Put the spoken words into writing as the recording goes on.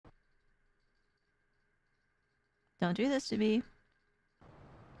Don't do this to me.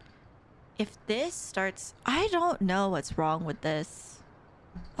 If this starts... I don't know what's wrong with this.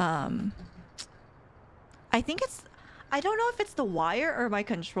 I think it's... I don't know if it's the wire or my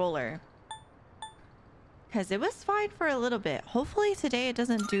controller. Because it was fine for a little bit. Hopefully today it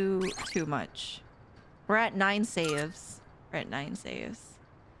doesn't do too much. We're at 9 saves. We're at 9 saves.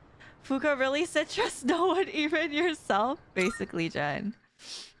 Fuka really said trust no one, even yourself. Basically, Jen.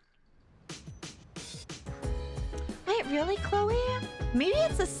 Wait, really, Chloe? Maybe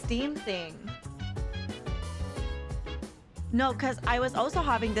it's a Steam thing. No, because I was also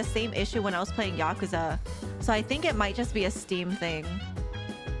having the same issue when I was playing Yakuza. So I think it might just be a Steam thing.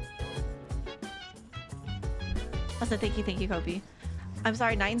 Also, thank you, Kobe. I'm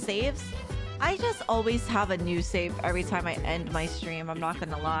sorry, 9 saves? I just always have a new save every time I end my stream. I'm not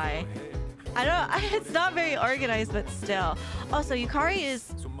gonna lie. I don't... It's not very organized, but still. Also, Yukari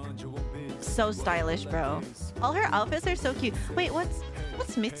is so stylish, bro. All her outfits are so cute. Wait, what's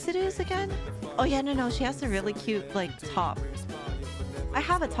Mitsuru's again? Oh yeah, no, she has a really cute like top. I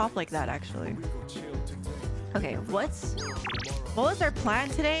have a top like that actually. Okay, what was our plan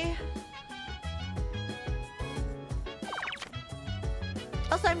today?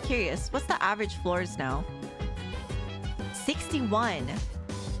 Also, I'm curious, what's the average floors now? 61.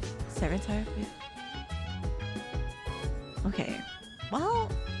 7 times. Okay, well,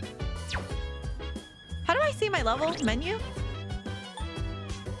 how do I see my level menu?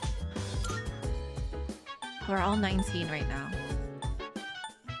 We're all 19 right now.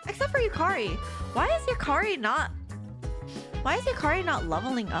 Except for Yukari. Why is Yukari not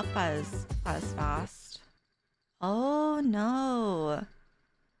leveling up as fast? Oh no.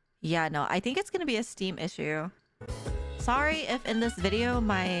 Yeah, no, I think it's gonna be a Steam issue. Sorry if in this video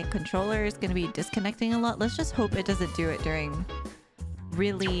my controller is gonna be disconnecting a lot. Let's just hope it doesn't do it during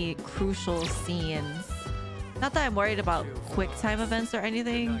really crucial scenes. Not that I'm worried about quick time events or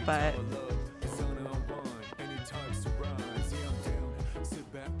anything, but...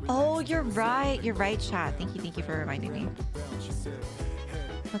 Oh, you're right. You're right, chat. Thank you for reminding me.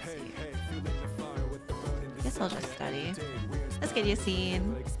 Let's see. Guess I'll just study. Let's get you a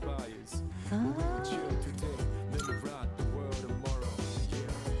scene. So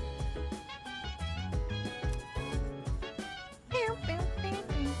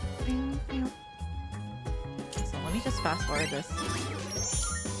let me just fast forward this.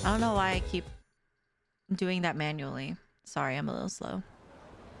 I don't know why I keep doing that manually. Sorry, I'm a little slow.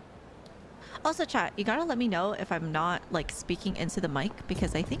 Also, chat, you gotta let me know if I'm not like speaking into the mic,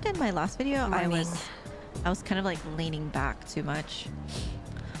 because I think in my last video I was kind of like leaning back too much.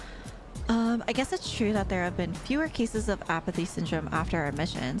 I guess it's true that there have been fewer cases of apathy syndrome after our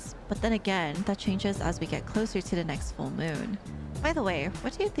missions, but then again, that changes as we get closer to the next full moon. By the way,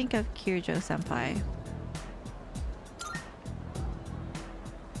 what do you think of Kirijo-senpai?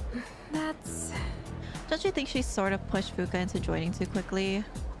 That's... Don't you think she sort of pushed Fuka into joining too quickly?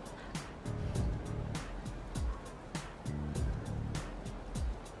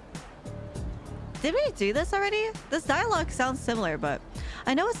 Did we do this already? This dialogue sounds similar, but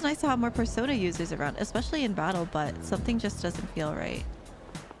I know it's nice to have more Persona users around, especially in battle, but something just doesn't feel right.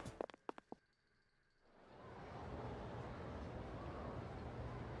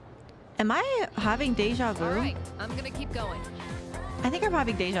 Am I having deja vu? Alright, I'm gonna keep going. I think I'm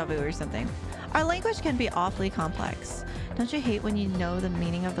having deja vu or something. Our language can be awfully complex. Don't you hate when you know the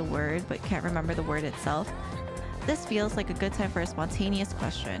meaning of the word but can't remember the word itself? This feels like a good time for a spontaneous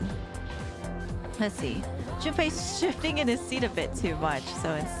question. Let's see. Junpei's shifting in his seat a bit too much,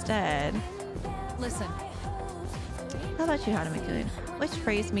 so instead... Listen. How about you, Hanami-kun? Which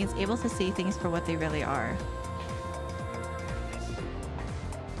phrase means able to see things for what they really are?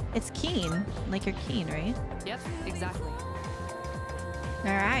 It's keen. Like you're keen, right? Yep, exactly.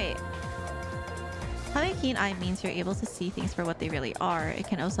 Alright. Having a keen eye means you're able to see things for what they really are. It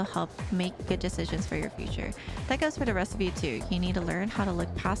can also help make good decisions for your future. That goes for the rest of you too. You need to learn how to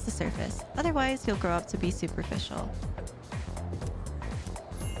look past the surface. Otherwise, you'll grow up to be superficial.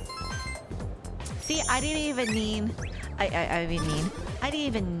 See, I didn't even need... I didn't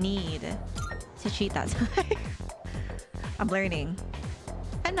even need to cheat that time. I'm learning.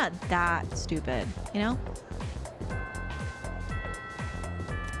 I'm not that stupid, you know?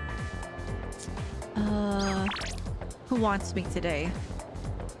 Who wants me today?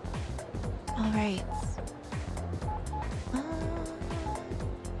 All right.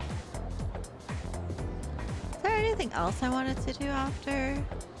 Is there anything else I wanted to do after?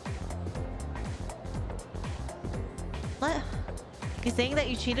 What? You saying that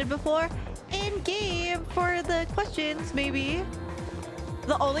you cheated before? In game for the questions, maybe.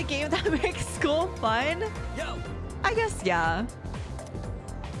 The only game that makes school fun. Yo, I guess, yeah.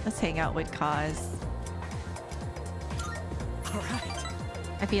 Let's hang out with Kaz. Alright.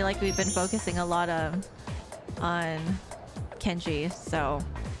 I feel like we've been focusing a lot on Kenji, so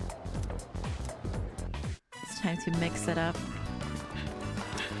it's time to mix it up.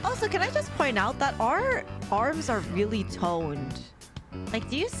 Also, can I just point out that our arms are really toned? Like,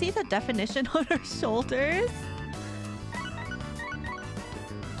 do you see the definition on our shoulders?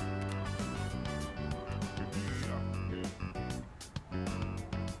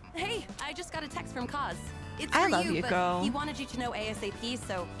 Hey, I just got a text from Kaz. It's I for love you, you, but girl. he wanted you to know ASAP,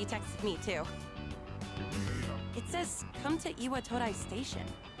 so he texted me too. It says, come to Iwa Todai Station.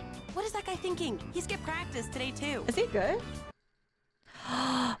 What is that guy thinking? He skipped practice today too. Is he good?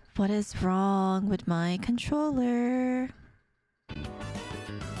 What is wrong with my controller?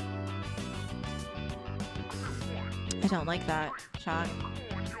 I don't like that, chat.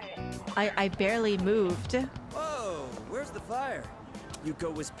 I barely moved. Whoa, where's the fire?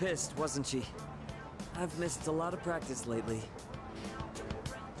 Yuko was pissed, wasn't she? I've missed a lot of practice lately.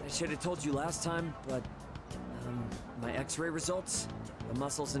 I should have told you last time, but my x-ray results, the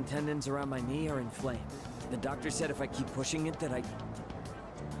muscles and tendons around my knee are inflamed. The doctor said if I keep pushing it that I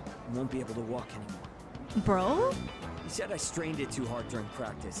won't be able to walk anymore. Bro? He said I strained it too hard during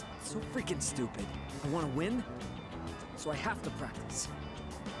practice. So freaking stupid. I want to win, so I have to practice.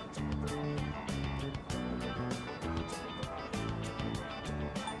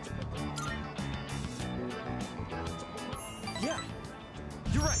 Yeah,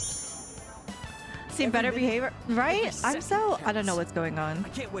 you're right. Seem better behavior, right? I'm so... I don't know what's going on. I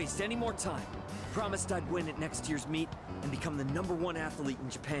can't waste any more time. Promised I'd win at next year's meet and become the #1 athlete in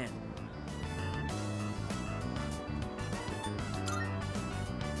Japan.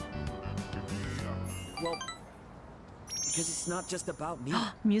 Well, because it's not just about me.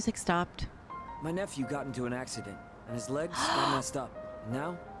 Music stopped. My nephew got into an accident, and his legs got messed up. And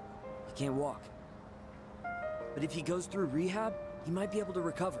now, he can't walk. But if he goes through rehab, he might be able to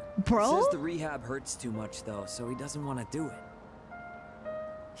recover. Bro? He says the rehab hurts too much, though, so he doesn't want to do it.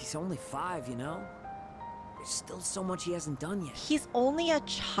 He's only 5, you know? There's still so much he hasn't done yet. He's only a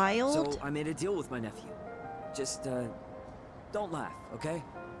child? So I made a deal with my nephew. Just, don't laugh, okay?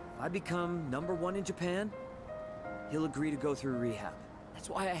 If I become #1 in Japan, he'll agree to go through rehab. That's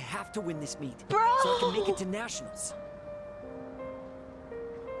why I have to win this meet. Bro! So I can make it to nationals.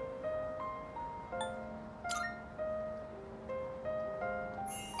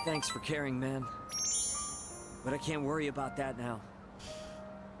 Thanks for caring, man. But I can't worry about that now.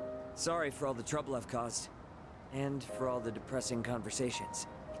 Sorry for all the trouble I've caused. And for all the depressing conversations.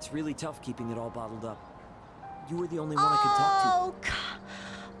 It's really tough keeping it all bottled up. You were the only one I could talk to.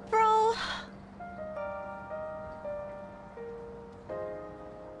 Bro.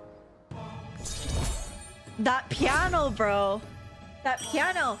 That piano, bro. That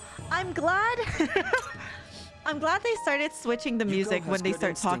piano. I'm glad. I'm glad they started switching the music when they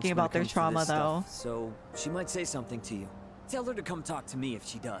start talking about their trauma, though. So she might say something to you. Tell her to come talk to me if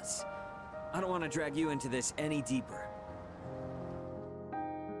she does. I don't want to drag you into this any deeper.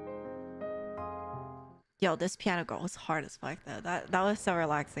 Yo, this piano girl was hard as fuck though. That was so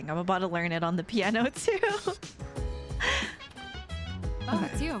relaxing. I'm about to learn it on the piano too. Oh,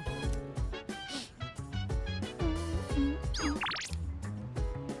 it's you.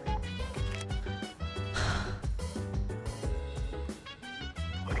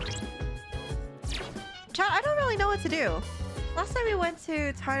 Chat, I don't really know what to do. Last time we went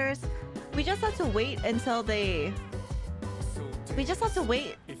to Tartarus, we just had to wait until they... We just have to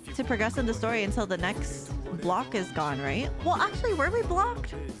wait to progress in the story until the next block is gone, right? Well, actually, were we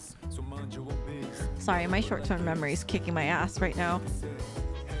blocked? Sorry, my short-term memory is kicking my ass right now.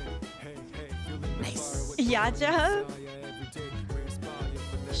 Nice. Yeah, Jeff.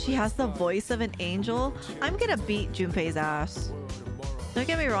 She has the voice of an angel. I'm gonna beat Junpei's ass. Don't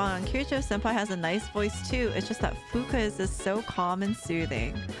get me wrong, Kirito Senpai has a nice voice too. It's just that Fuka's is so calm and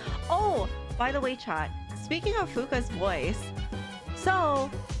soothing. Oh, by the way, chat. Speaking of Fuka's voice, so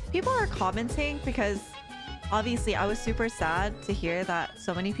people are commenting because obviously I was super sad to hear that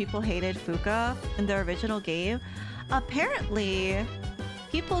so many people hated Fuka in the original game. Apparently,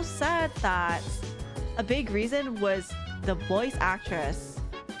 people said that a big reason was the voice actress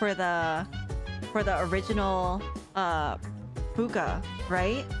for the original Fuka,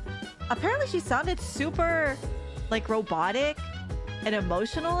 right? Apparently she sounded super like robotic and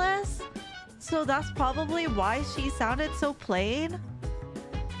emotionless. So that's probably why she sounded so plain.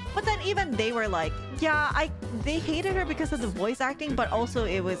 But then even they were like, yeah, they hated her because of the voice acting, but also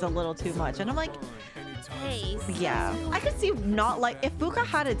it was a little too much. And I'm like, face. Yeah, I could see not like if Fuka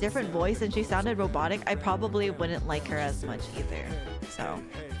had a different voice and she sounded robotic, I probably wouldn't like her as much either. So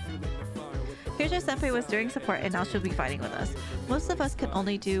Future Senpai was doing support and now she'll be fighting with us. Most of us can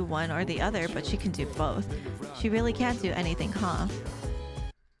only do one or the other, but she can do both. She really can't do anything, huh?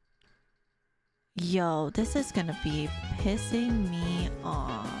 Yo, this is gonna be pissing me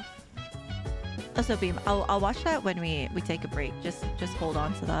off. Oh, so Beam, I'll watch that when we take a break. Just hold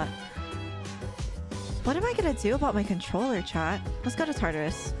on to that. What am I gonna do about my controller, chat? Let's go to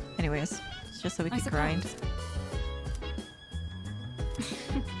Tartarus. Anyways, it's just so we can grind.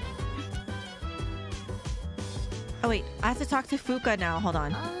 Oh wait, I have to talk to Fuka now. Hold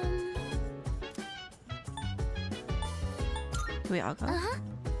on. Do we all go?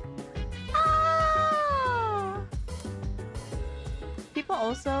 People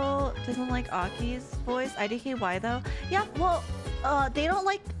also doesn't like Aki's voice. IDK why though? Yeah, well, they don't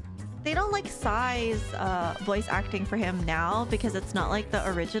like Sai's voice acting for him now because it's not like the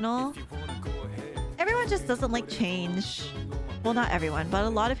original. Everyone just doesn't like change. Well, not everyone, but a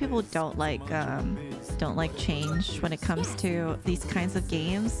lot of people don't like change when it comes to these kinds of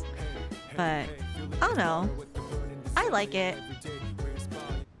games. But I don't know. I like it.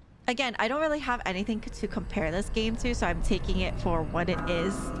 Again, I don't really have anything to compare this game to, so I'm taking it for what it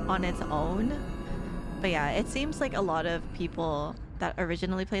is on its own. But yeah, it seems like a lot of people that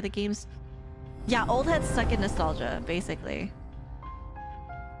originally played the games, yeah, old heads stuck in nostalgia, basically.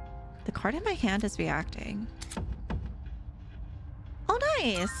 The card in my hand is reacting. Oh,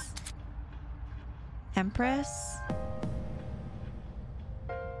 nice! Empress?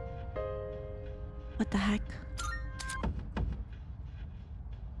 What the heck?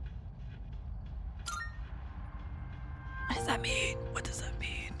 What does that mean? What does that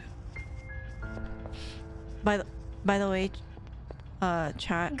mean? By the way,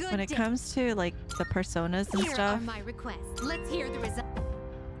 chat, when it comes to like the personas and Here stuff, are my requests. Let's hear the result.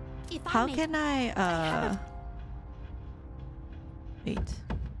 how can I wait.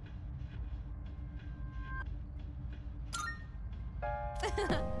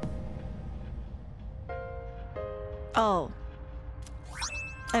 Oh.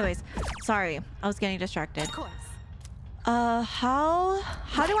 Anyways, sorry. I was getting distracted. Of course.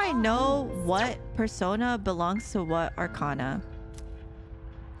 How do I know what persona belongs to what arcana?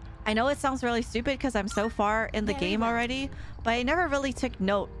 I know it sounds really stupid because I'm so far in the game already, but I never really took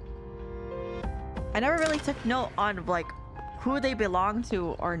note. I never really took note on like who they belong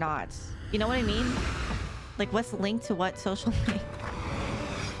to or not. You know what I mean? Like what's linked to what social link.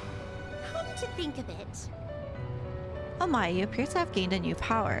 Come to think of it. Oh my, you appear to have gained a new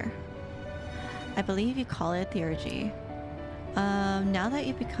power. I believe you call it Theurgy. Now that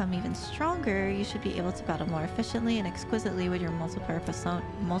you've become even stronger, you should be able to battle more efficiently and exquisitely with your multiple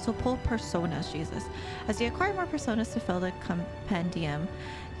personas, Jesus. As you acquire more personas to fill the compendium,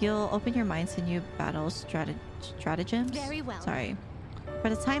 you'll open your minds to new battle stratagems. Very well. Sorry. For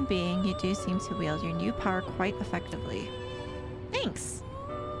the time being, you do seem to wield your new power quite effectively. Thanks!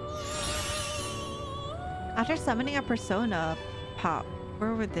 After summoning a persona, power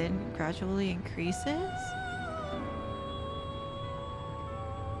within gradually increases?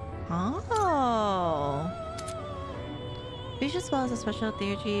 Oh. Fusion spell is a special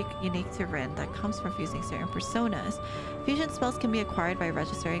theurgy unique to Ren that comes from fusing certain personas. Fusion spells can be acquired by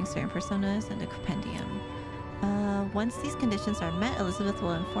registering certain personas in the compendium. Once these conditions are met, Elizabeth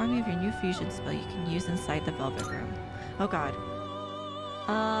will inform you of your new fusion spell you can use inside the Velvet Room. Oh god.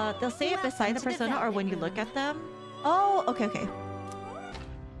 They'll say it beside the persona or when you look at them. Oh, okay, okay.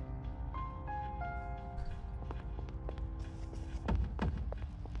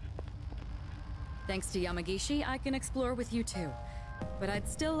 Thanks to Yamagishi, I can explore with you too. But I'd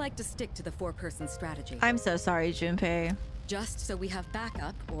still like to stick to the four-person strategy. I'm so sorry, Junpei. Just so we have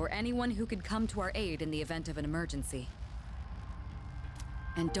backup, or anyone who could come to our aid in the event of an emergency.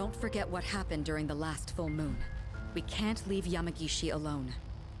 And don't forget what happened during the last full moon. We can't leave Yamagishi alone.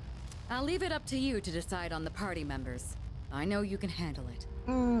 I'll leave it up to you to decide on the party members. I know you can handle it.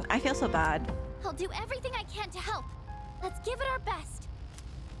 I feel so bad. I'll do everything I can to help. Let's give it our best.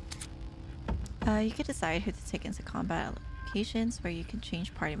 You could decide who to take into combat locations where you can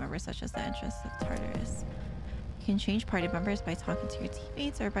change party members, such as the entrance of Tartarus. You can change party members by talking to your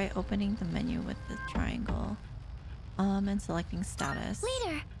teammates or by opening the menu with the triangle. And selecting status.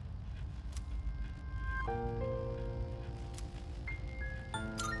 Leader!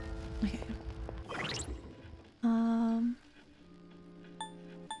 Okay.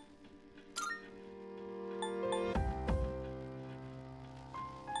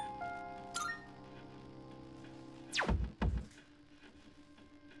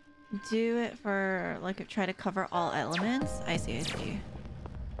 do it for like try to cover all elements. I see, I see.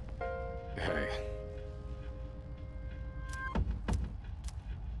 Hey.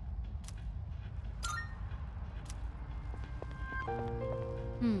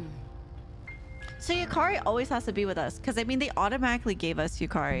 So Yukari always has to be with us, because I mean they automatically gave us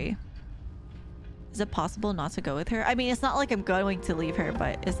Yukari. Is it possible not to go with her? I mean, it's not like I'm going to leave her,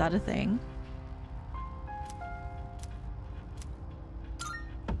 but is that a thing?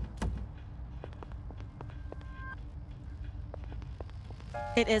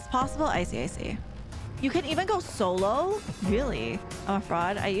 It is possible? I see, I see. You can even go solo? Really? I'm a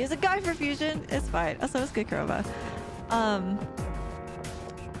fraud. I use a guy for fusion. It's fine. Oh, so it's good, Kurova.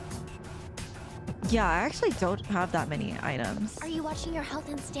 Yeah, I actually don't have that many items. Are you watching your health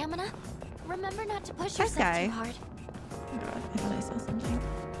and stamina? Remember not to push This yourself guy. too hard. Oh god, I thought I saw something.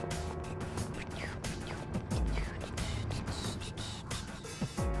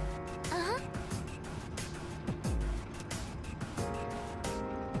 Uh-huh.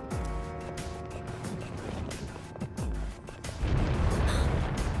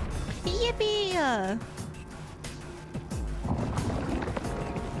 Yippee!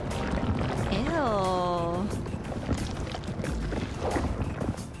 Ew.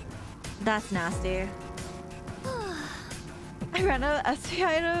 That's nasty. I ran out of SD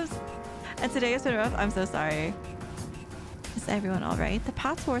items and today has been rough. I'm so sorry. Is everyone alright? The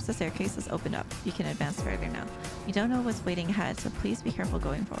path towards the staircase is opened up. You can advance further now. You don't know what's waiting ahead, so please be careful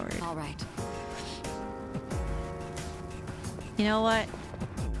going forward. Alright. You know what?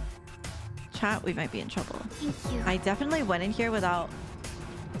 Chat, we might be in trouble. Thank you. I definitely went in here without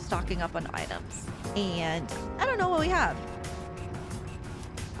stocking up on items. And I don't know what we have.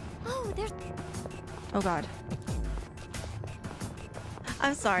 Oh, there's... Oh god.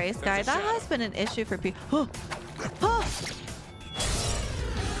 I'm sorry, Sky. That has been an issue for people. Oh! Oh!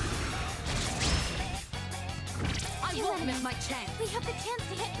 I won't miss my chance. We have the chance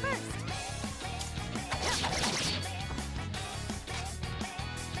to hit first.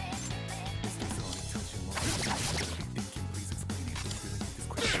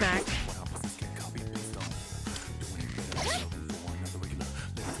 Smack.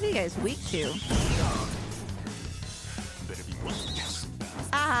 What are you guys weak to?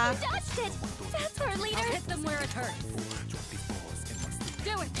 Ah! You dodged it! That's our leader! Hit them where it hurts.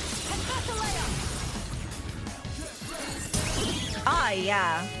 Do it! And that's a layup! Ah,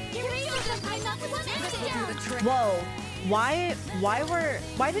 yeah. I'm not the one down! Whoa.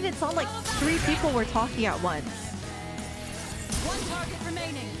 Why did it sound like 3 people were talking at once? One target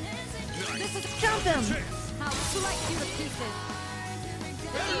remaining. This is Jump him! I'll slice you to pieces.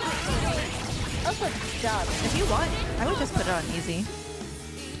 Also, job. If you want, I would just put it on easy.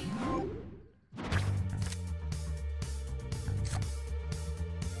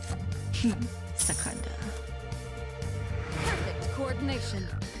 Secunda. Perfect coordination.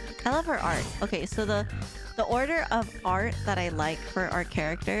 I love her art. Okay, so the order of art that I like for our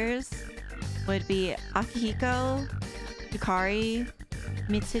characters would be Akihiko, Yukari,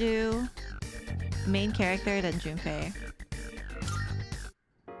 Mitsuru, main character, then Junpei.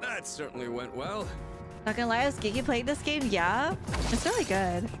 That certainly went well. Not gonna lie, I was geeky playing this game. Yeah, it's really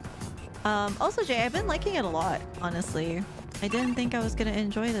good. Also, Jay, I've been liking it a lot, honestly. I didn't think I was gonna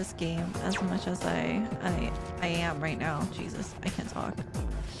enjoy this game as much as I am right now. Jesus, I can't talk.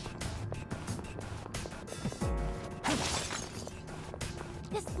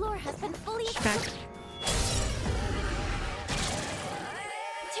 This floor has been fully Back. explored.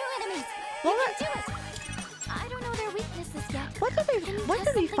 2 enemies! What? You can do it! I don't know their weaknesses yet. What did Can you we test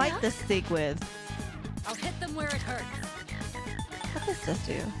something fight out? this thing with? I'll hit them where it hurts. What does this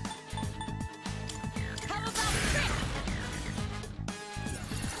do? How about this?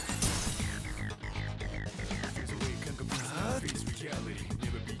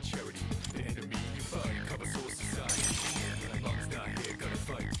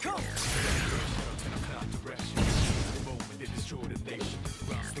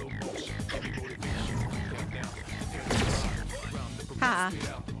 Ha.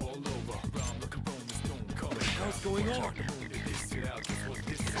 What's going on?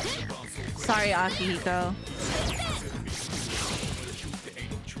 Sorry, Akihiko.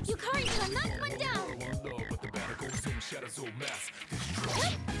 Yukari-san, knock one down!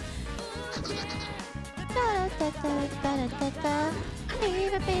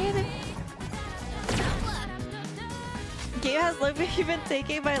 Game has literally been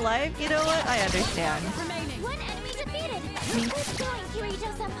taking my life. You know what? I understand. Remaining. One enemy defeated! Keep going,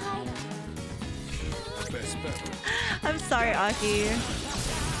 Kirito-senpai! I'm sorry, Aki.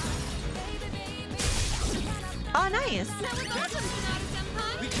 Oh, nice. That was awesome,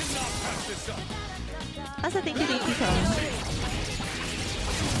 Sonata-senpai! That's a thank you, Tom.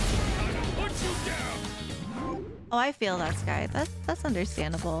 Oh, I feel that, Sky. That's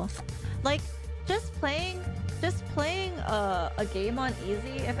understandable. Like, just playing a game on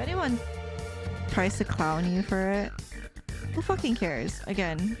easy. If anyone tries to clown you for it, who fucking cares?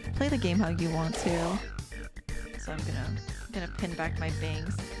 Again, play the game how you want to. So I'm gonna pin back my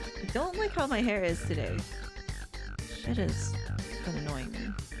bangs. I don't like how my hair is today. Shit is been annoying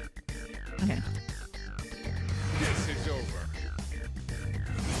me. Okay. This is over.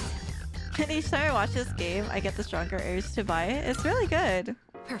 And each time I watch this game, I get the stronger urge to buy it. It's really good.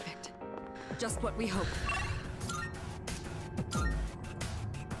 Perfect. Just what we hoped.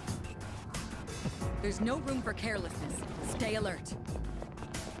 There's no room for carelessness. Stay alert.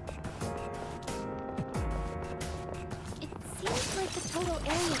 It seems like the total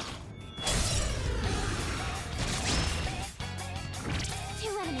area.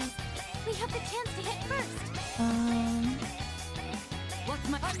 2 enemies. We have the chance to hit first. What's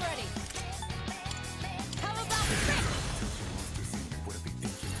my... I'm ready. How about this?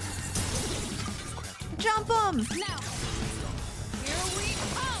 Jump them! Now. Here we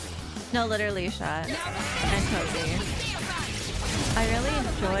come. No, literally shot. And Toby. I really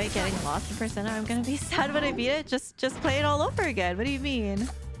enjoy getting lost in Persona. I'm gonna be sad when I beat it. Just play it all over again. What do you mean?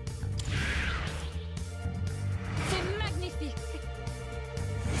 C'est magnifique.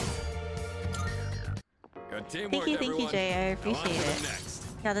 Good teamwork, Thank you, everyone. Jay. I appreciate On to the it. next.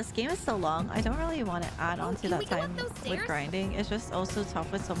 Yeah, this game is so long. I don't really want to add on to Can that we go up time those with stairs? grinding. It's just also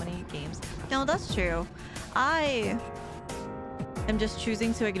tough with so many games. No, that's true. I am just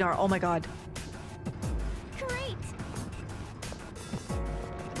choosing to ignore. Oh my god. Great.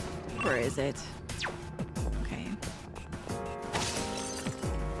 Where is it? Okay.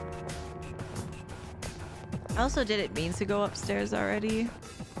 I also didn't mean to go upstairs already.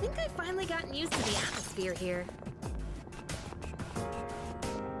 I think I've finally gotten used to the atmosphere here.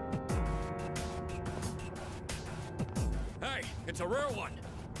 Hey, it's a rare one.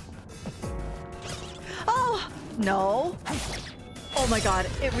 Oh! No. Oh my god,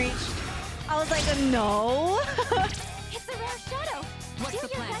 it reached. I was like, no. It's a rare shadow. What's Do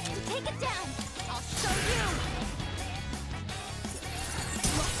the your plan? best to take it down. I'll show you.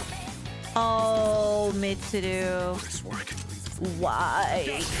 Oh, Mitsuru.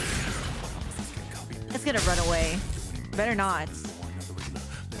 Why? It's gonna run away. Better not.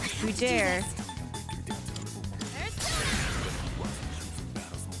 You dare.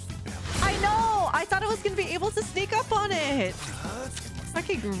 I know! I thought I was gonna be able to sneak up on it.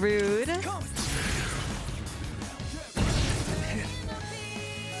 Fucking rude.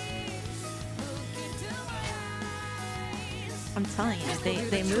 I'm telling you,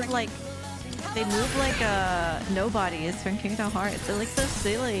 they move like nobodies from Kingdom Hearts. They're like so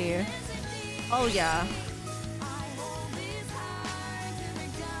silly. Oh yeah.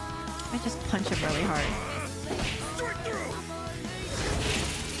 I just punch him really hard.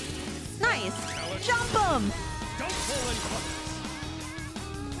 Nice! Jump him! Don't pull any punches.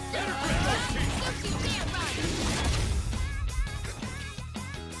 Better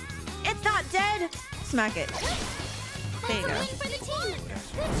It's not dead! Smack it. There you go. Win for the team.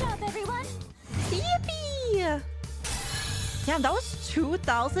 Good job, everyone. Yippee! Damn, that was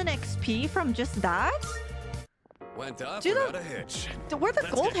 2,000 XP from just that? Went up Dude, without a hitch. Were the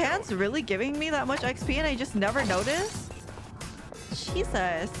Let's gold get hands really giving me that much XP and I just never noticed?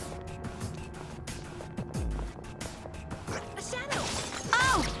 Jesus. A shadow.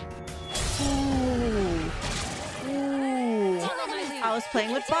 Oh! Ooh. Ooh. I was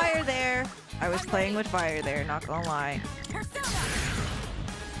playing with fire there. Not gonna lie. Persona.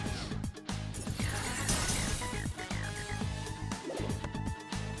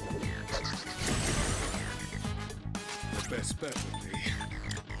 The best specialty.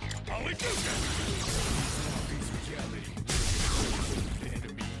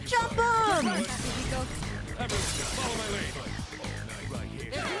 Jump him! Follow my lead.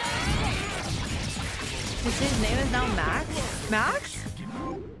 His name is now Max? Max?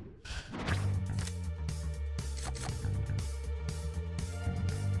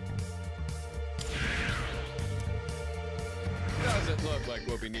 Doesn't look like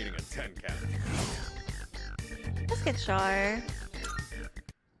we'll be needing a 10 count. Let's get Char.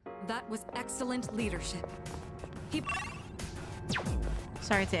 That was excellent leadership. He...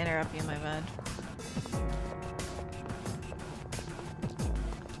 Sorry to interrupt you, my bad.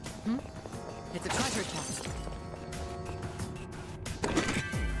 It's a treasure chest.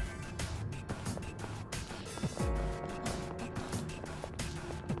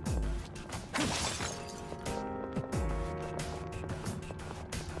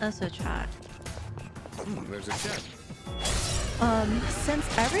 Let's switch chat. There's a chat. Since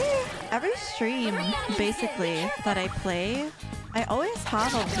every stream basically that I play, I always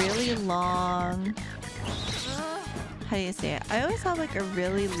have a really long, how do you say it? I always have like a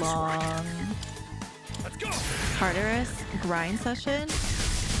really long Tartarus grind session.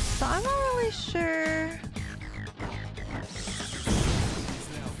 So I'm not really sure.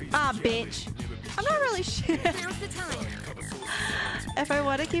 Ah, bitch. I'm not really sure if I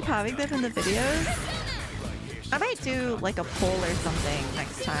want to keep having them in the videos. I might do like a poll or something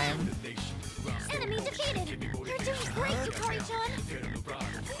next time. Enemy defeated. You're doing great, Yukari-chan.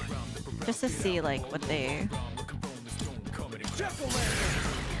 Just to see like what they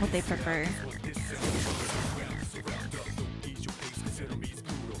prefer.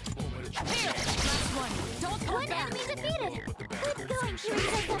 One enemy defeated. Keep going,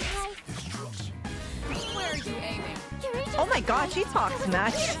 Kirito-senpai. Where are you aiming? Oh my god, she talks mad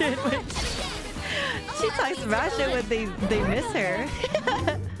shit. She talks mad shit when they miss her.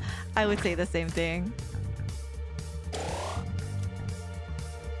 I would say the same thing.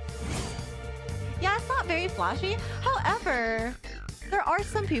 Yeah, it's not very flashy. However, there are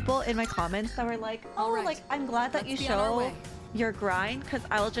some people in my comments that were like, oh, right. like, I'm glad that you Let's be on our show way. your grind, because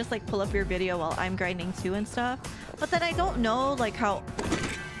I will just like pull up your video while I'm grinding too and stuff. But then I don't know like how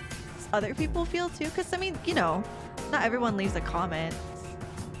other people feel too, because I mean, you know, not everyone leaves a comment.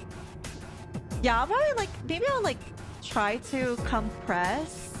 Yeah, I'll probably like, maybe I'll like try to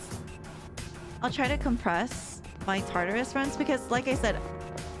compress. I'll try to compress my Tartarus runs, because like I said,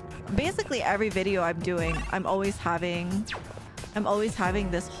 basically every video I'm doing, I'm always having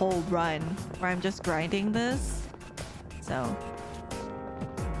this whole run where I'm just grinding this. So,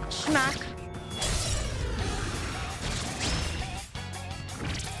 schmack.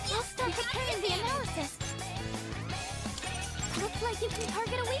 Let's start preparing the analysis. Looks like you can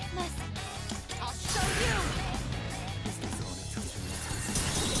target a weakness. I'll show you.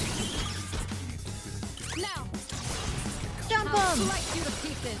 Now, Jump I'll 'em! slice you to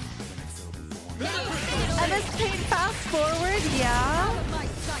pieces. MS Paint fast forward, yeah. Out of my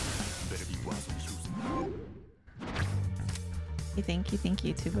sight. You think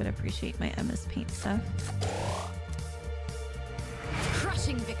YouTube would appreciate my MS Paint stuff?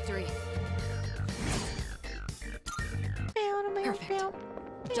 Crushing victory. Perfect.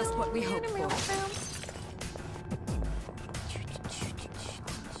 Just what we hoped for.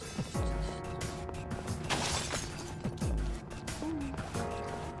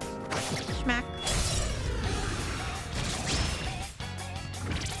 Schmack.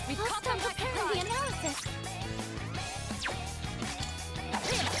 We've Let's caught start them like a preparing the frog. analysis.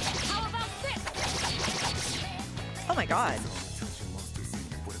 How about this? Oh my god.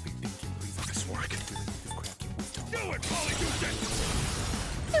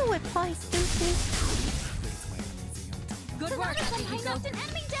 Do it, please, deuces. Good work, Tartarus-senpai Akihiko. knocked an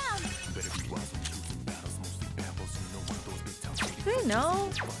enemy down. Do you know?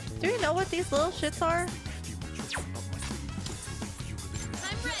 Do you know what these little shits are?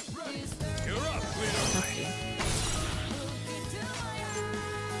 I'm ready. You're up, Lino. Let's see.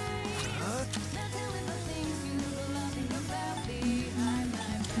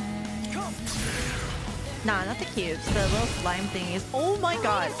 Nah, not the cubes. The little slime thingies. Oh my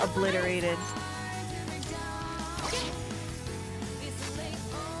god, obliterated.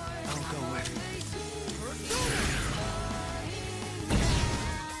 I'll go with.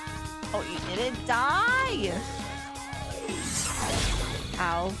 Oh, you didn't die!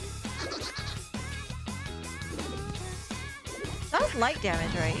 Ow. That was light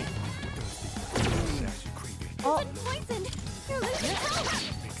damage, right? Oh, Been poisoned. You're losing health.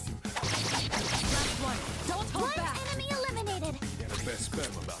 Last one. Don't hold One back. enemy eliminated. The best bet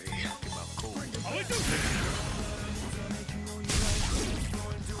about me.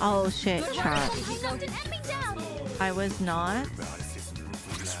 oh shit, chat. Tartarus-senpai knocked an enemy down. I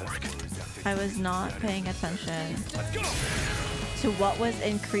was not paying attention to what was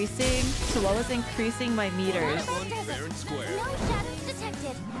increasing my meters. One fair and square. No shadows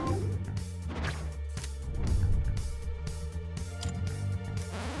detected.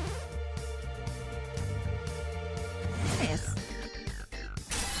 Nice.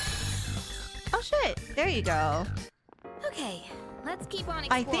 Oh shit, there you go. Okay, let's keep on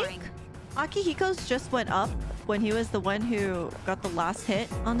I exploring. think Akihiko's just went up when he was the one who got the last hit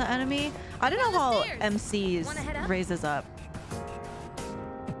on the enemy. I don't know how MC's Wanna head up? raises up.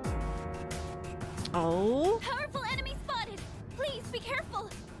 Oh, Powerful enemy spotted. Please be careful.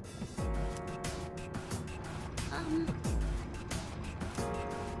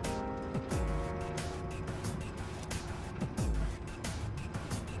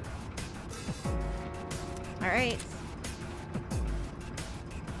 Alright.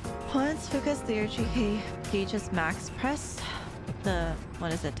 Once focus the GK gauges max, press the,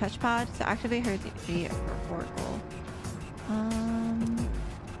 what is it, touchpad to activate her the Oracle.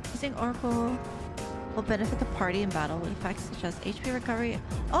 Using Oracle will benefit the party in battle with effects such as HP recovery.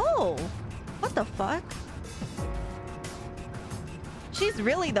 Oh! What the fuck? She's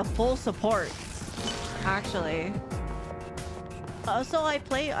really the full support, actually. So I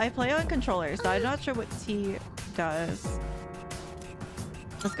play on controller, so I'm not sure what T does.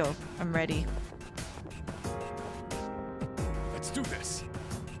 Let's go. I'm ready. Let's do this.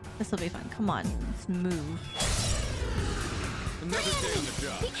 This will be fun. Come on, let's move. Another day on the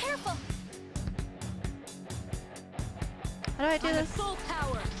job. Be careful. How do I do this? Full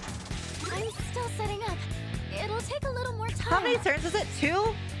power. I'm still setting up. It'll take a little more time. How many turns is it?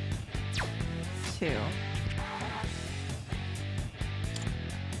 2? 2.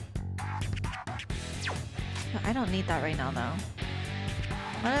 No, I don't need that right now, though.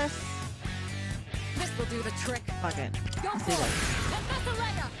 Let us... This will do the trick. Fuck it. Go Let's do for this.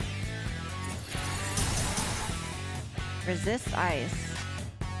 it. Resist ice.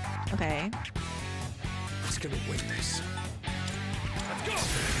 Okay. Who's gonna win this? Let's go!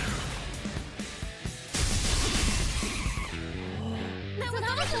 That was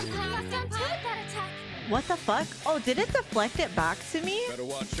awesome. Locked on to that attack. What the fuck? Oh, did it deflect it back to me? Better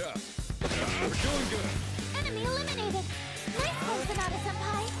watch out. We're doing good. Enemy eliminated. Nice one,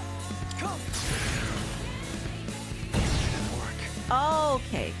 Sonata-senpai. Come!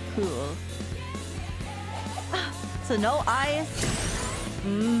 Okay, cool. So no ice.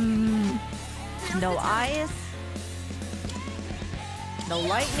 No ice. No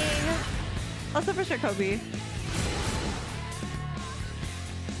lightning. Also for sure, Kobe.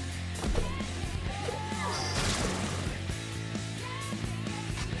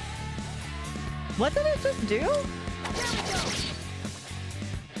 What did it just do?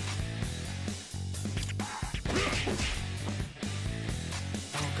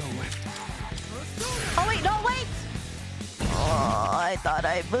 I'll go with. Oh wait, no, wait! Oh, I thought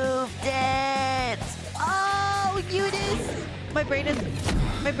I moved it. Oh, Eunice! My brain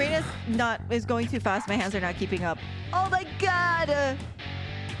is going too fast. My hands are not keeping up. Oh my god!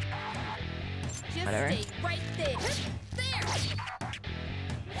 Just Whatever. stay right there. There.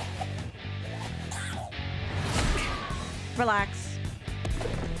 Relax.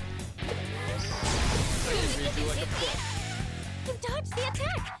 You dodged the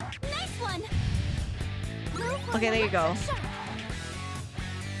attack. Nice one. Okay, there you go.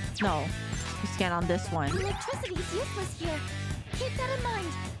 No. You scan on this one. Electricity's useless here. Keep that in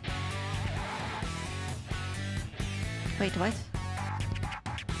mind. Wait, what?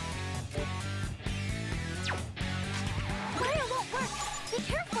 Fire won't work. Be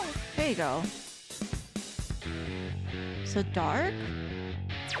careful. There you go. So dark?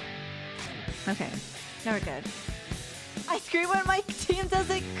 Okay. Now we're good. I scream when my team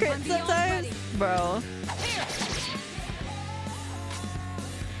doesn't crit I'm beyond sometimes. ready. Bro.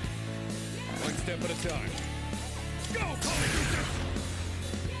 One step at a time. Go, Polyjuice!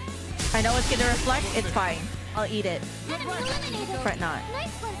 I know it's gonna reflect. It's fine. I'll eat it. Enemy eliminated. Fret not.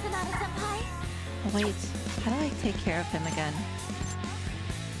 Nice one, Sonata-senpai. Oh wait. How do I take care of him again?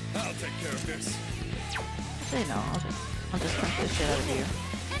 I'll take care of this. Actually no, I'll just punch the shit out of you.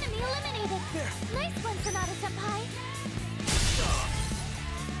 Enemy eliminated. Nice one, Sonata-senpai.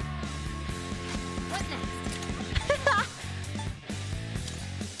 What next?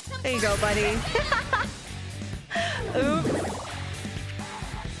 There you go, buddy. Oops.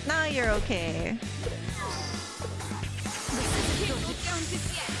 Now you're okay.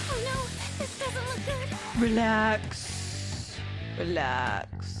 Oh no, this doesn't look good. Relax. Relax.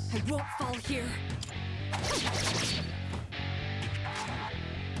 I won't fall here.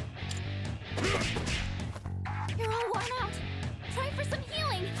 You're all worn out. Try for some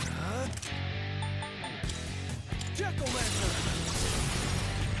healing. Jack-o'-lantern!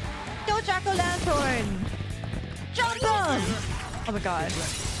 Go Jack-o'-lantern! Jump on! Oh my god.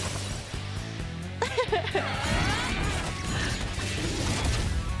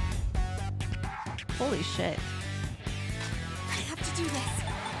 Holy shit. I have to do this.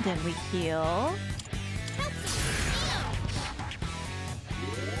 Then we heal.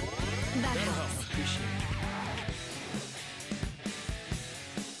 That helps. Appreciate it.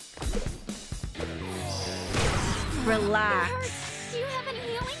 Relax. Do you have any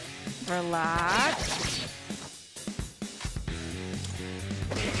healing? Relax.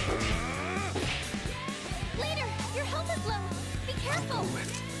 Leader, your health is low. Be careful.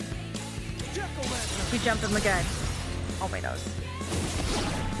 Jack-o'-lantern! We jump him again. Oh my nose.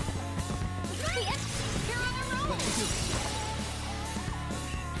 The You're on our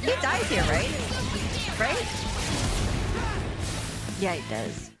He dies here, right? Right? Yeah, he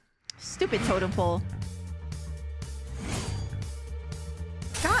does. Stupid totem pole.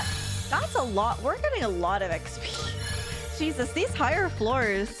 God, that's a lot. We're getting a lot of XP. Jesus, these higher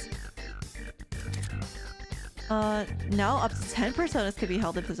floors. Now up to 10 personas can be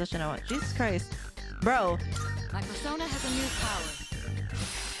held in position at once. Jesus Christ. Bro. My persona has a new power.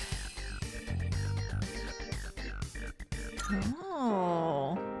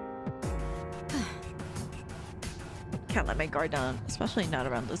 Oh. Can't let my guard down, especially not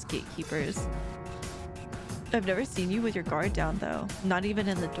around those gatekeepers. I've never seen you with your guard down though, not even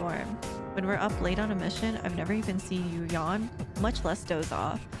in the dorm. When we're up late on a mission, I've never even seen you yawn, much less doze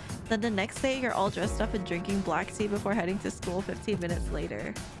off. Then the next day, you're all dressed up and drinking black tea before heading to school 15 minutes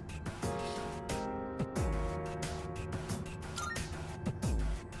later.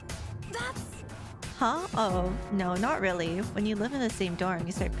 That's... Huh? Oh, no, not really. When you live in the same dorm,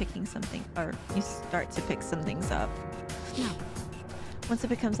 you start picking something, or you start to pick some things up. No. Once it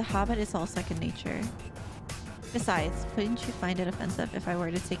becomes a habit, it's all second nature. Besides, wouldn't you find it offensive if I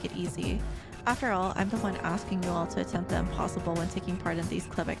were to take it easy? After all, I'm the one asking you all to attempt the impossible when taking part in these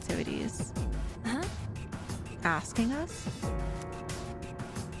club activities. Huh? Asking us?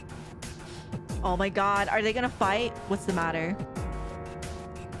 Oh my god, are they gonna fight? What's the matter?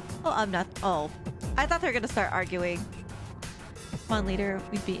 Oh, I'm not. Oh, I thought they were gonna start arguing. Come on, leader,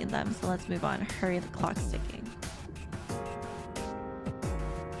 we've beaten them, so let's move on. Hurry, the clock's ticking.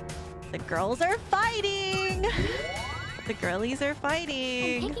 The girls are fighting! The girlies are I'm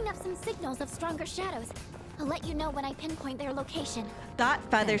fighting! picking up some signals of stronger shadows. I'll let you know when I pinpoint their location. That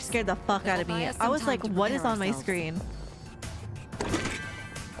feather Thanks. scared the fuck out of It'll buy me. us I some was time like, to what is prepare on my ourselves. screen?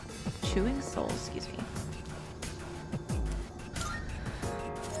 Chewing soul, excuse me.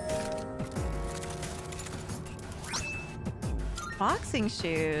 Boxing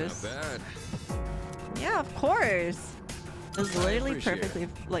shoes. Not bad. Yeah, of course. It was I literally appreciate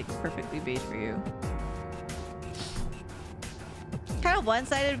perfectly, perfectly made for you. Kind of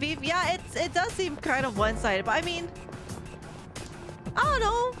one-sided beef. Yeah, it does seem kind of one-sided, but I mean, I don't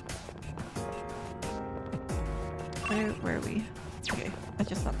know. Where are we? Okay, I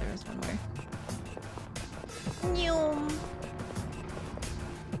just thought there was one way. Nyum.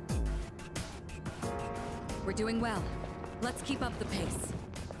 We're doing well. Let's keep up the pace.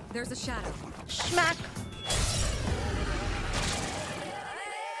 There's a shadow. Schmack.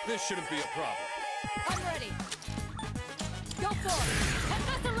 This shouldn't be a problem. I'm ready. Go for it.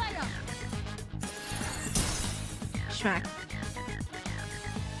 Schmack.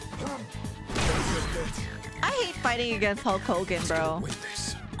 I hate fighting against Hulk Hogan, bro. Win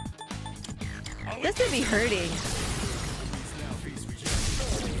this. This would be hurting.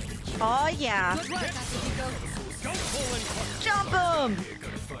 Oh yeah. Good work, Akihiko. Jump him!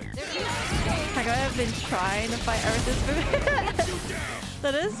 Like I've been trying to fight ever since movie.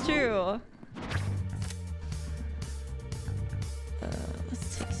 That is true.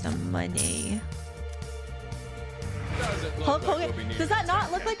 Let's take some money. Hulk Hogan. Does that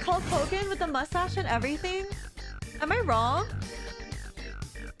not look like Hulk Hogan with the mustache and everything? Am I wrong?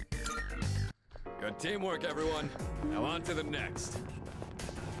 Good teamwork, everyone. Now on to the next.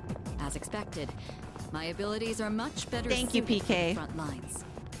 As expected, my abilities are much better Thank you, suited for the PK. front lines.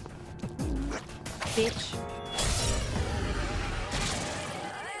 Bitch.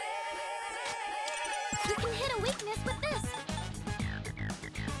 You can hit a weakness with this.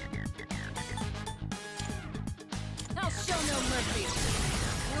 I'll show no mercy.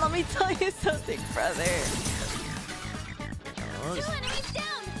 Let me tell you something, brother. 2 enemies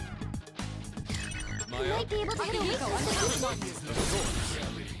down. My You might be able to hit a weakness with this.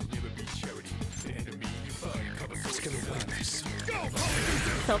 It's gonna win this.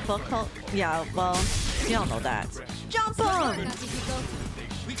 So full cult. Yeah, well, you don't know that. Jump him! Akihiko.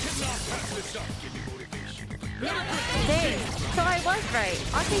 Dang. So I was right.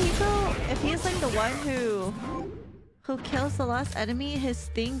 Akihiko, if he's like the one who kills the last enemy, his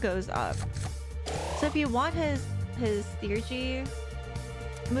thing goes up. So if you want his theurgy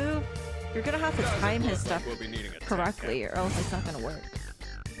move, you're gonna have to time his stuff We'll be needing a correctly, or else it's not gonna work.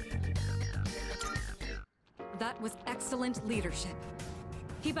 That was excellent leadership.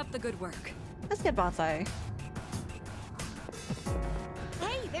 Keep up the good work. Let's get bonsai.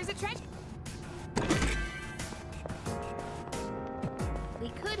 Hey, there's a treasure. We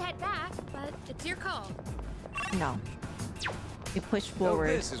could head back, but it's your call. No. You push Oh, forward.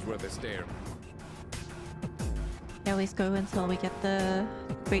 this is where they stare. You always go until we get the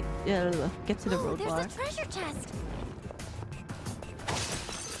get to the Oh, there's roadblock. a treasure chest.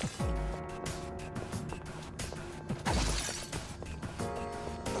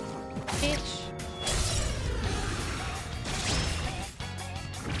 bitch.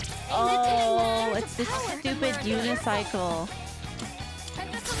 Oh, it's this stupid unicycle.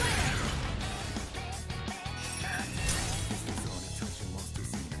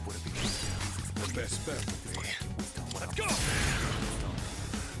 The best bet would be. Let's go!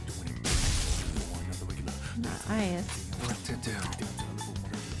 Nice. What to do?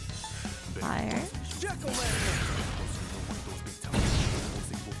 Fire.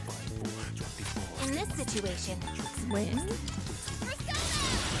 In this situation, Wind.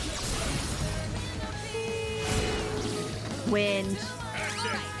 Wind.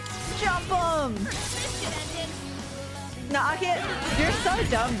 Jump him! No, I can't. You're so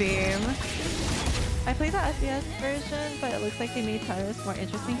dumb, Beam. I played the SBS version, but it looks like they made Tartarus more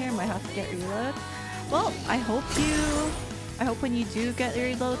interesting here. Might have to get reload. Well, I hope when you do get the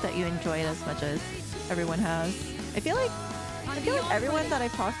reload that you enjoy it as much as everyone has. I feel like everyone that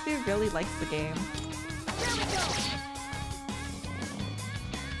I've talked to really likes the game.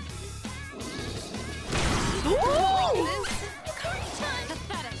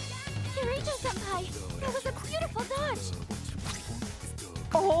 Senpai, that was a beautiful dodge.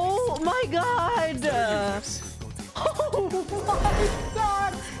 Oh my god! Oh my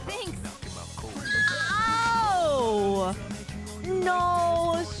god! Thanks. Ow!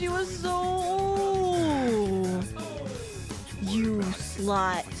 No, she was so... You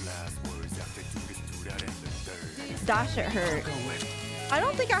slut. That shit hurt. I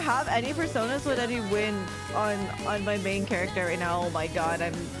don't think I have any personas with any win on my main character right now. Oh my god,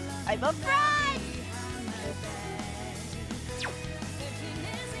 I'm afraid!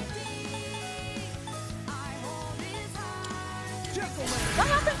 What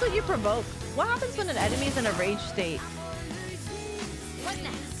happens when you provoke? What happens when an enemy's in a rage state? What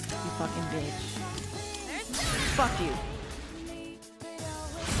next? You fucking bitch. Fuck you.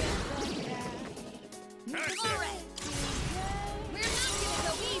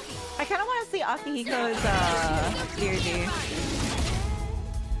 I kind of want to see Akihiko's DRG.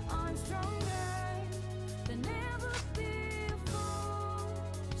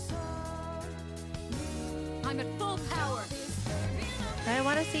 I'm at full power. I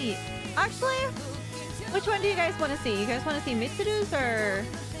want to see. Actually, which one do you guys want to see? You guys want to see Mitsuru's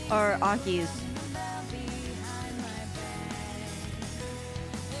or Aki's?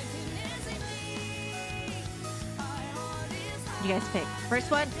 You guys pick. First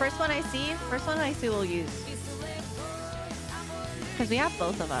one I see we'll use. Because we have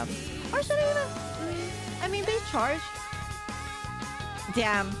both of them. Or should I even? I mean, they charge.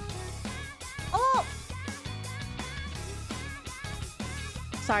 Damn. Oh!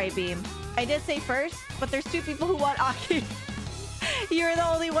 Sorry, Beam. I did say first, but there's two people who want Aki. You're the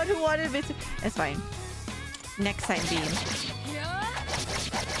only one who wanted Mitsu. It's fine. Next time, Beam.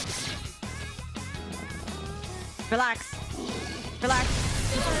 Relax. Relax.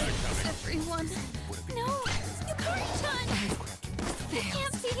 Everyone. No, Yukari-chan. You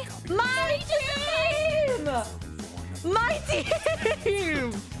can't see. My team! My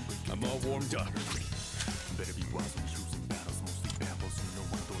team! I'm all warmed up. Better be wise when choosing battles, mostly battles. You know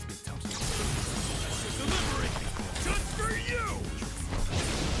what those big times delivery! Just for you!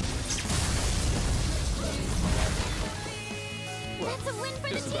 That's a win for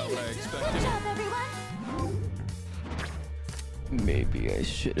Just the about team. what I Good expected. job, everyone. Maybe I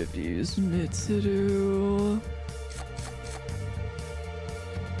should have used Mitsuru.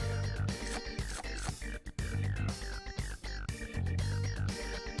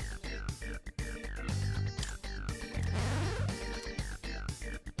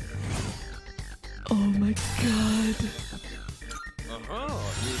 Oh my god.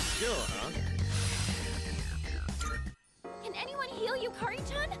 New skill, huh? Can anyone heal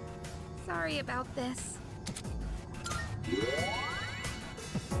Yukari-chan? Sorry about this.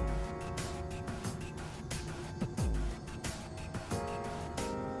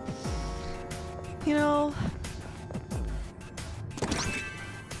 You know,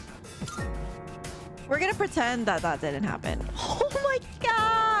 we're gonna pretend that that didn't happen. Oh my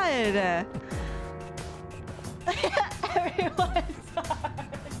god! Everyone dies.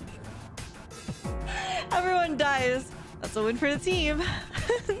 Everyone dies. That's a win for the team.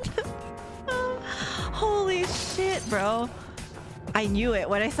 Holy shit, bro. I knew it.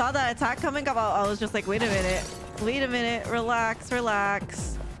 When I saw that attack coming up, I was just like, wait a minute. Wait a minute. Relax,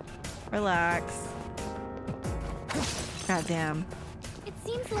 relax. Relax. God damn. It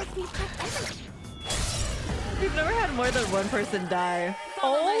seems like we've got everything. We've never had more than one person die.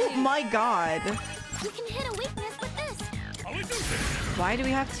 Oh my god. You can hit a weakness with this. I'll do this. Why do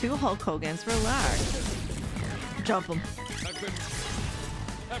we have two Hulk Hogans? Relax. Jump them.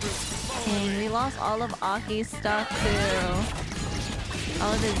 Dang, we lost all of Aki's stuff too.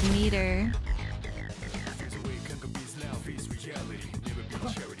 All of his meter.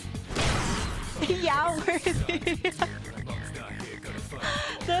 Yeah, worthy.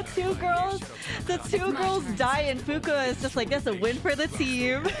 The two girls die and Fuka is just like, that's a win for the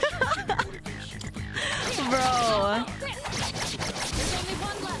team. Bro.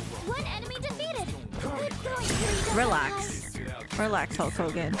 One enemy defeated. Good going, Kirito. Relax. Relax, Hulk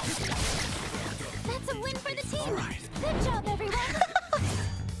Hogan. That's a win for the team. Good job, everyone.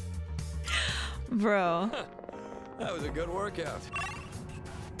 Bro. That was a good workout.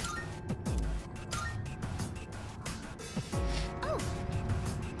 Oh.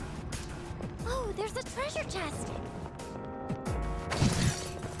 Oh, there's a treasure chest.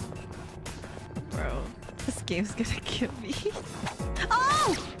 Bro. This game's gonna kill me.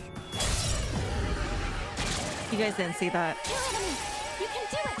 Oh! You guys didn't see that. Kill enemy. You can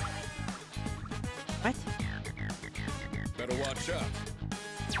do it. What? Better watch out.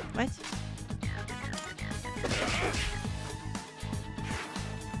 What?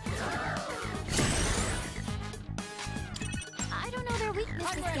 I don't know their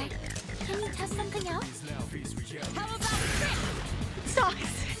weaknesses yet. Can you test something out? How about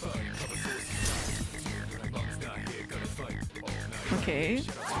Toxic. Okay.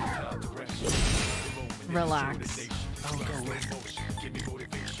 Relax.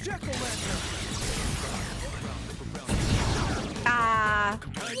 Ah!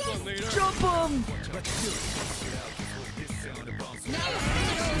 Jump him!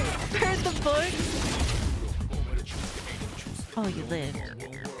 Heard the book? Oh, you lived.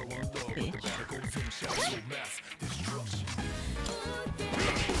 Bitch.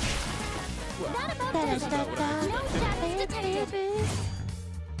 Not about that. No shadows detected.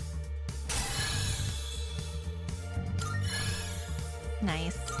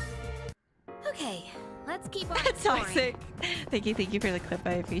 Nice. Okay, let's keep on Toxic. Thank you for the clip.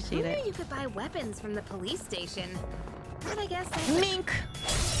 I appreciate Who it. knew you could buy weapons from the police station? But I guess that's Mink.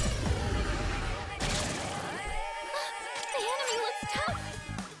 The enemy looks tough.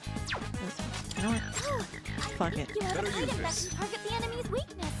 You know what? Oh, Fuck it. you have an item that can target the enemy's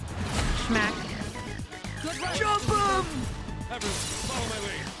weakness. Smack. Jump him! Follow my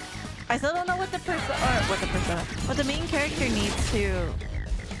lead. I still don't know what what the main character needs to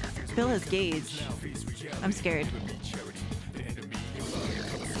fill his gauge. I'm scared.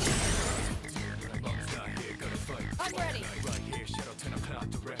 I'm ready.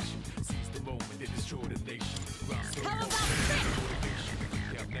 How about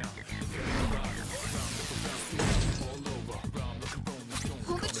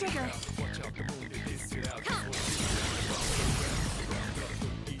Pull the trigger.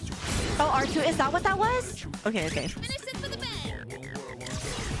 Oh, R2, is that what that was? Okay. Finish this for the bed.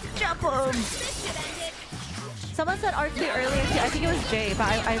 Jump him! This should end it. Someone said R2 earlier too. I think it was Jay, but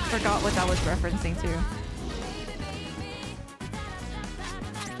I forgot what that was referencing to.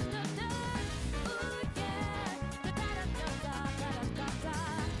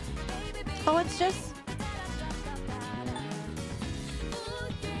 Oh, it's just...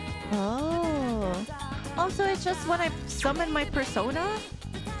 Oh. Oh, so it's just when I summon my persona?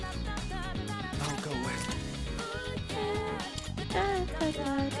 I'll go with.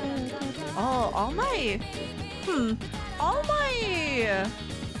 Oh, all my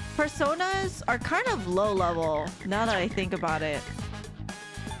personas are kind of low level now that I think about it.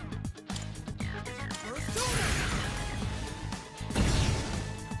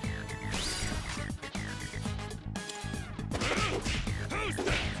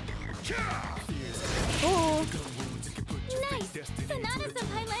 Oh, Nice.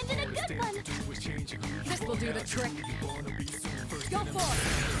 Sonata-senpai landed a good one. this will do the trick? Go for it.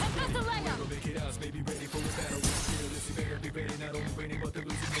 Epithalea.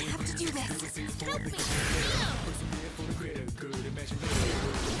 I have to do this. Help me.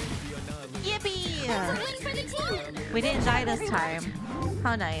 yippee! That's a win for the team. We didn't die this time.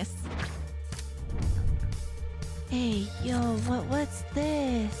 How nice. Hey, yo, what's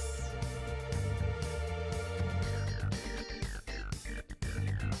this?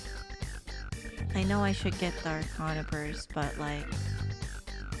 I know I should get the Arcana Burst, but like...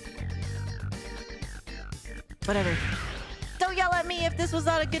 Whatever. Don't yell at me if this was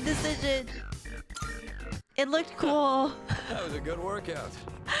not a good decision. It looked cool. That was a good workout.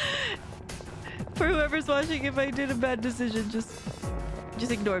 For whoever's watching, if I did a bad decision, just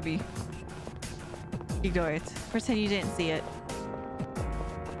ignore me. Ignore it. Pretend you didn't see it.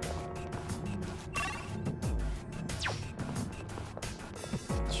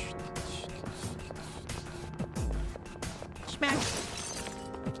 Smack.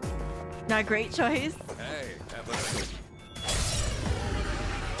 Not a great choice. Hey, have a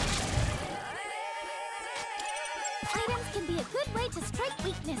Items can be a good way to strike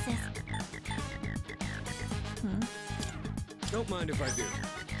weaknesses. Don't mind if I do.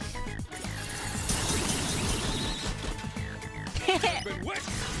 Been wet.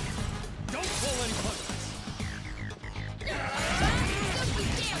 Don't pull any punches.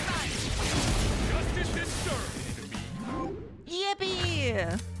 Justice is served.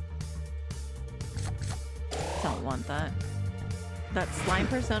 Yippee! Don't want that. That slime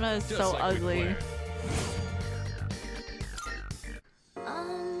persona is Just so like we ugly. planned.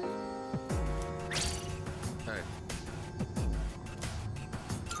 Hey,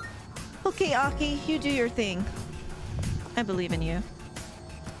 Okay, Aki, you do your thing. I believe in you.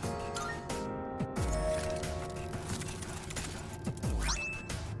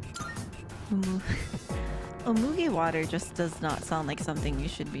 Omugi water just does not sound like something you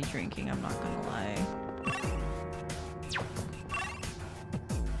should be drinking, I'm not gonna lie.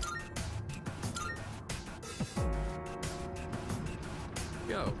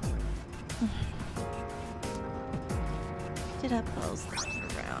 yo. Picked it up while I was looking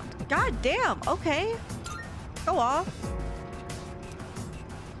around. God damn, okay. Go off.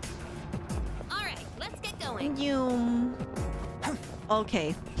 All right, let's get going. You.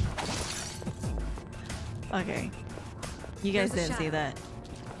 Okay. Okay. You guys There's a didn't see shadow. that.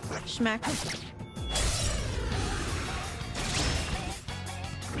 Schmack.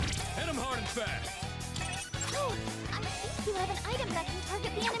 Hit him hard and fast. Oh, I think you have an item that can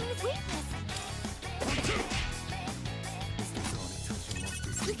target the enemy's weakness.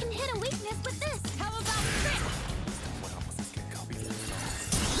 You can hit a weakness with this. How about this?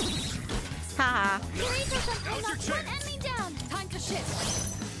 Haha. Erase or knock one enemy down. Time to shit.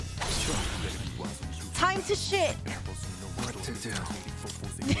 Time to shit. What to do?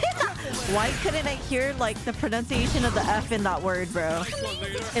 Why couldn't I hear like the pronunciation of the F in that word, bro?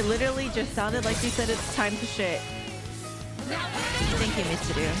 It literally just sounded like you said it's time to shit. Thank you,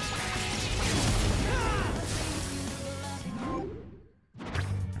 Mr. Dude.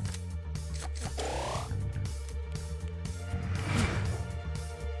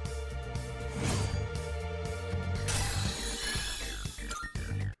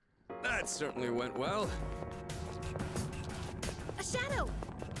 That certainly went well. A shadow.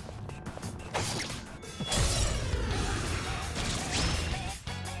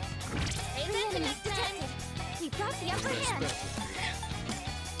 Enemy detected. We've got the upper hand.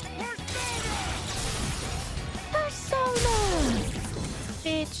 Persona!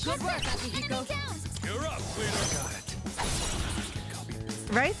 Bitch. Good work, Akihiko. You're up, leader. Got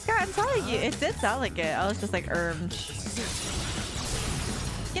it. Right, Scott? I'm telling you, it did sound like it. I was just like, Good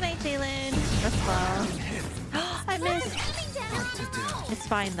night, Jalen. That's well. I missed. It's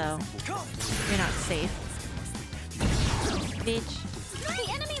fine though. You're not safe. Bitch.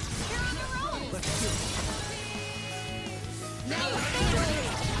 The enemy's here on a roll.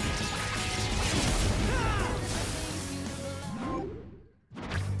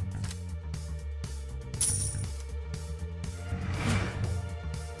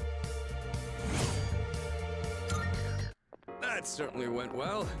 That certainly went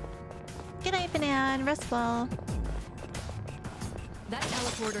well. Good night, Banan. Rest well. That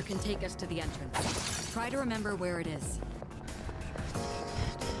teleporter can take us to the entrance. Try to remember where it is.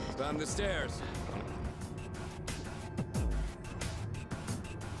 Climb the stairs.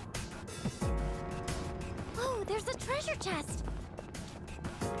 Oh, there's a treasure chest.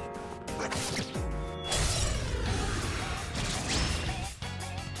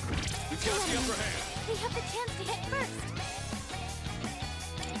 We've got the upper hand. We have the chance to hit first.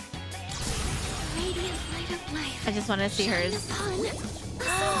 Radiant light of life. I just want to see hers. Upon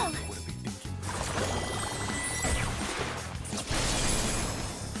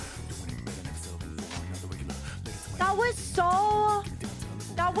us all.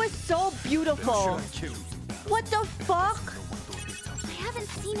 That was so beautiful. What the fuck? I haven't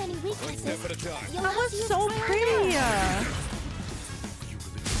seen any weaknesses. Step at a time. You'll That have was to use so fire pretty. now.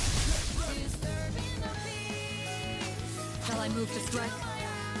 Shall I move to strike?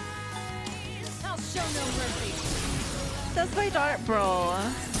 I'll show no mercy. That's my daughter, bro.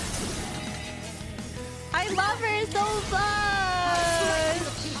 I love her so much.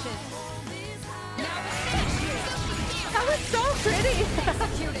 That was so pretty.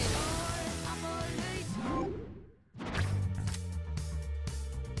 Executed.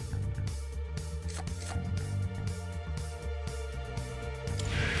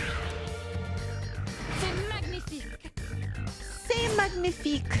 C'est magnifique. C'est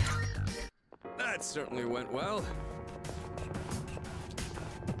magnifique. That certainly went well.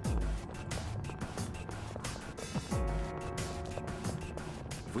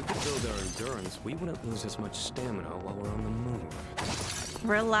 If we could build our endurance, we wouldn't lose as much stamina while we're on the move.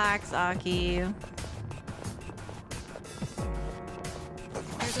 Relax, Aki.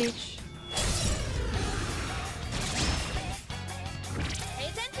 Peach. Pay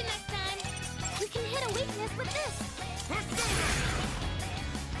attention next time. We can hit a weakness with this.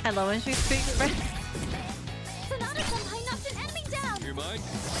 I love when she speaks French. Sonata Senpai knocked an enemy down. You mind?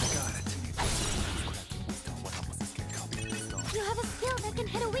 Got it. You have a skill that can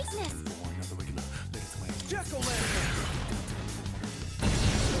hit a weakness.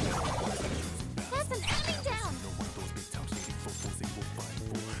 That's an enemy down.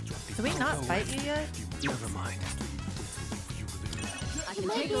 Did we not fight you yet? Never mind. I You can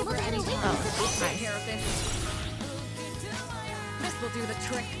might take be able over to hit a anytime. weakness I'll with take this. care of this. This will do the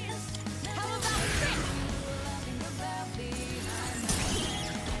trick. How about this?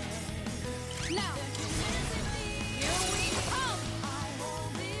 Now, here we come.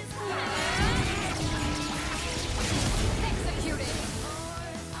 Executed.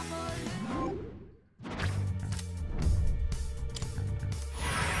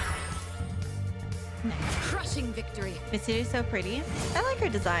 Crushing victory. Mitsuru's so pretty. I like her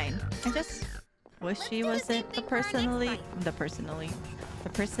design. I just wish she wasn't the personality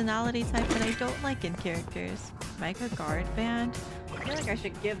type that I don't like in characters. Mega Guard Band. I feel like I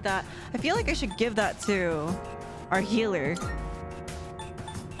should give that. I feel like I should give that to our healer.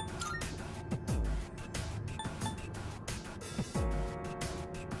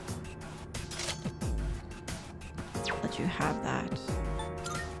 Let you have that.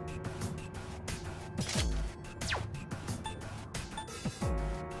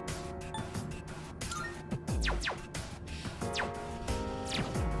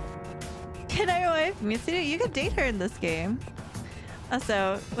 Can I wife Mitsuru? You could date her in this game.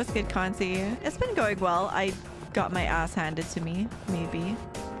 So, what's good, Kanzi? It's been going well. I got my ass handed to me, maybe.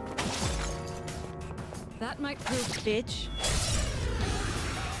 That might prove. Bitch.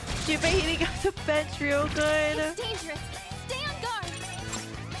 Junpei hitting up the bench real good. It's dangerous. Stay on guard.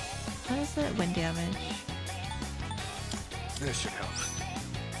 What is it? Wind damage. This should help.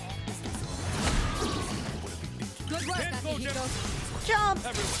 Good work, Akihiko. Jump!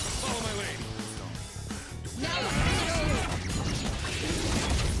 Everyone, follow my lead. Now,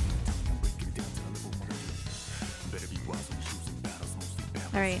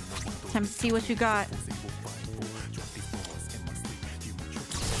 Alright, time to see what you got.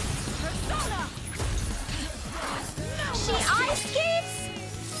 She ice skates?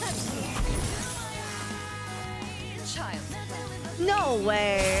 child. No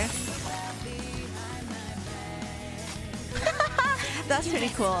way! That's pretty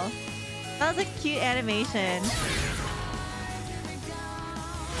cool. That was a cute animation.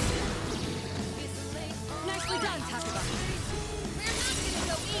 Nicely done, Takuba. We're not gonna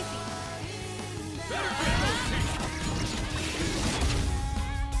go easy.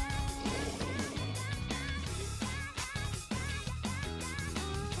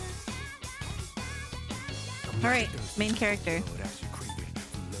 Alright, main character.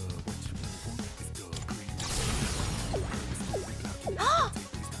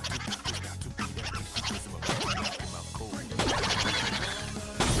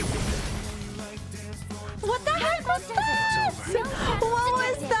 What the heck was that? What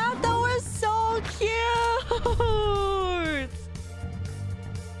was that? That was so cute!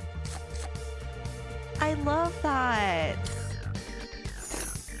 I love that.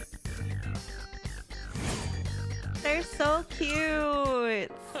 They're so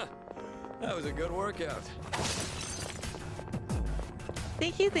cute. That was a good workout.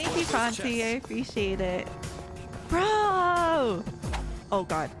 Thank you, Francie. I appreciate it. Bro! Oh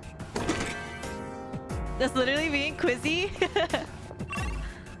god. That's literally being quizzy.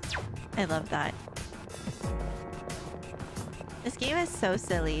 I love that. This game is so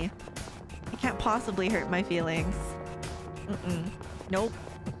silly. It can't possibly hurt my feelings. Nope.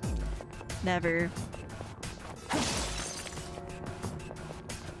 Never.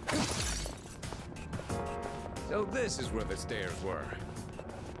 So this is where the stairs were.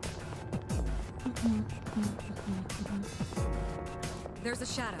 There's a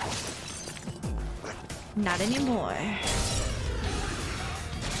shadow. Not anymore.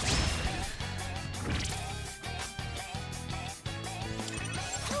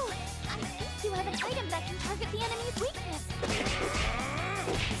 Oh, I think you have an item that can target the enemy's weakness.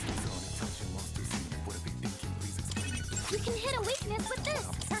 You can hit a weakness with this.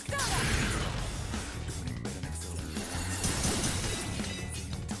 Persona.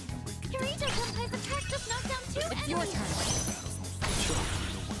 Kirito-senpai's attack just knocked down 2 enemies. It's your turn.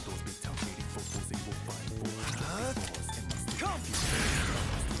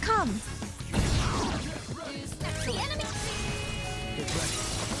 Damn! The enemy.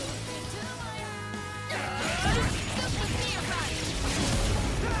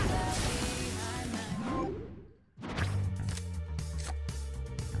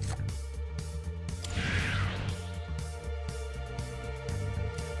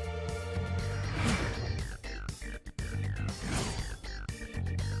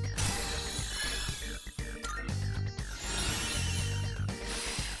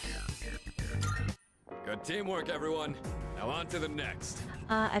 Good teamwork, everyone. Now on to the next.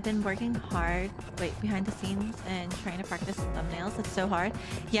 I've been working hard, behind the scenes and trying to practice thumbnails. It's so hard.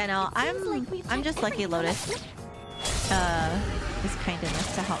 Yeah, no, I'm just lucky Lotus is kind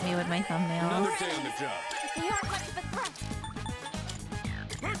enough to help me with my thumbnails. Another day on the job. They aren't much of a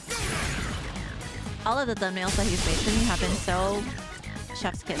threat. All of the thumbnails that he's made for me have been so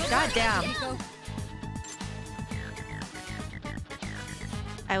chef's kiss. God damn.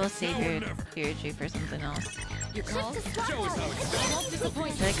 I will save your Fury for something else. Your call? Show us how it's done. Won't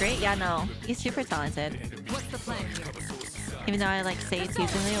disappoint. Is that great? Yeah, no. He's super talented. What's the plan here? Even though I like say it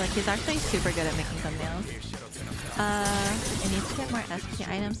seasonally, like he's actually super good at making thumbnails. I need to get more SP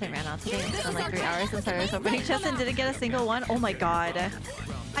items. I ran out today. It's been like 3 hours since I was opening chests and didn't get a single one. Oh my god.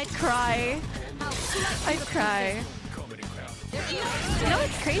 I'd cry. I'd cry. You know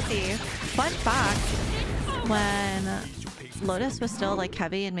what's crazy? Fun fact. When Lotus was still like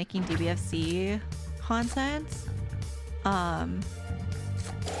heavy in making DBFC content,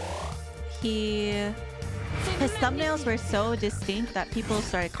 his thumbnails were so distinct that people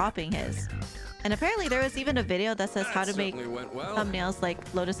started copying his. And apparently there was even a video that says how to make thumbnails like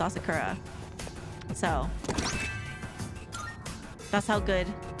Lotus Asakura. So that's how good.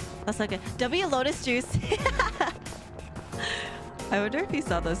 That's how good. W Lotus Juice. I wonder if he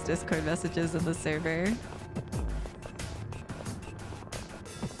saw those Discord messages in the server.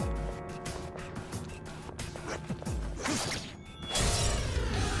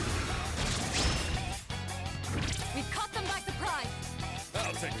 We've caught them by surprise.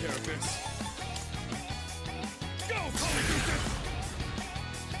 I'll take care of this. Go, Polygooses!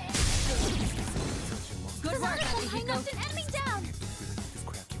 Good work, I Akihiko. knocked an enemy down.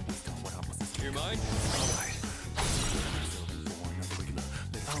 You mind?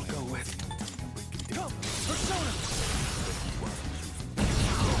 I'll go with. Go! Persona!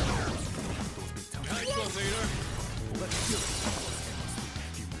 Nice one, leader. Let's do it.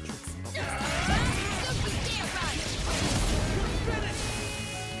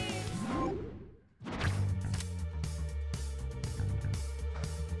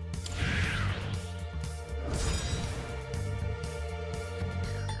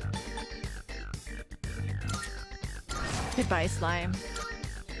 Goodbye, slime.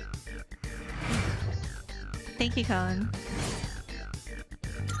 Thank you, Colin.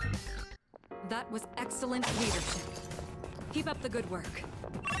 That was excellent leadership. Keep up the good work.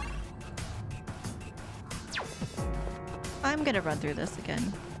 I'm gonna run through this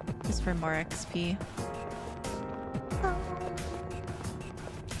again, just for more XP.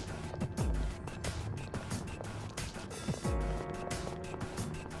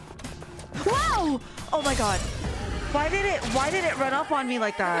 Wow! Oh my god. Why did it run up on me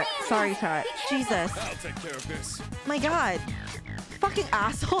like that? Sorry, chat. Jesus. I'll take care of this. My god. Fucking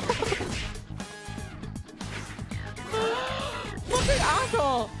asshole. Fucking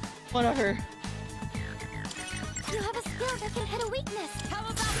asshole. Whatever. You have a skill that can hit a weakness. How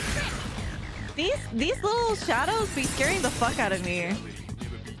about trick? These little shadows be scaring the fuck out of me.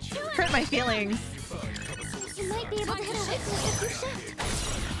 Hurt my feelings. You might be able to hit a weakness if you shift.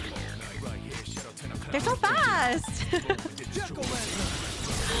 They're so fast. The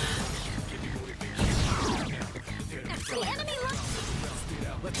enemy looks.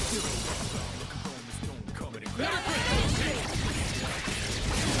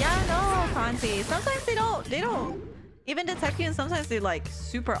 Yeah, no, Kanzi. Sometimes they don't even detect you, and sometimes they like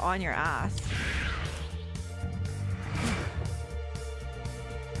super on your ass.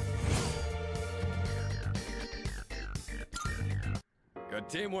 Good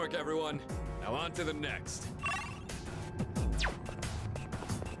teamwork, everyone. Now on to the next.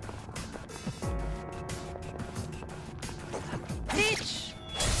 Bitch.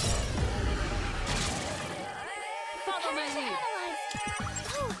 Follow my lead.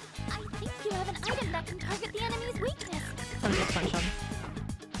 Oh, I think you have an item that can target the enemy's weakness. Let me just punch him.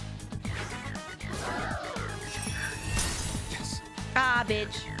 Ah,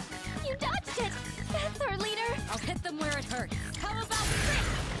 bitch. You dodged it. That's our leader. I'll hit them where it hurts. How about trick?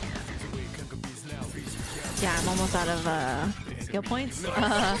 Yeah, I'm almost out of skill points. Just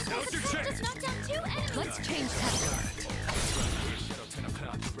knocked down 2 enemies. Let's change tactics.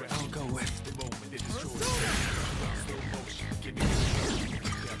 I'll go with.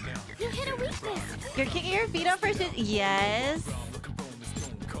 You hit a weakness. You're kicking your feet up first. Yes.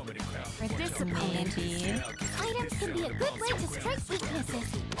 For this opponent, Maybe. items can be a good way to strike weaknesses.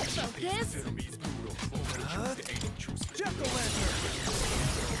 Focus.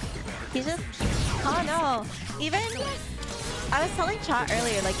 He's just. Oh no. Even. I was telling Chat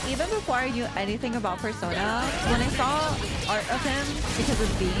earlier, like, even before I knew anything about Persona, when I saw art of him because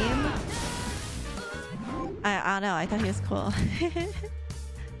of Beam, I don't know, I thought he was cool. I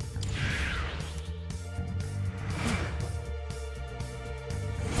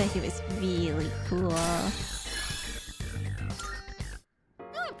thought he was really cool.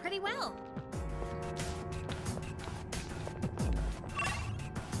 Doing pretty well.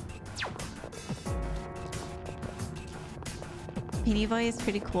 Peony Boy is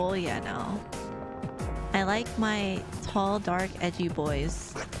pretty cool, yeah, no. I like my tall, dark, edgy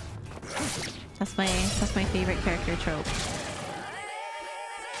boys. That's my favorite character trope.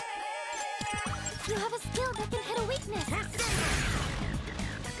 You have a skill that can hit a weakness.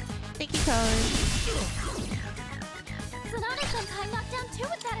 Thank you, Code. Sonata Senpai knocked down 2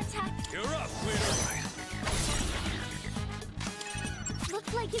 with that attack. You're up, leader.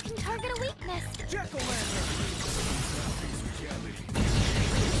 Looks like you can target a weakness.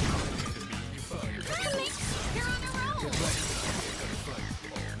 Finally, you're on a roll.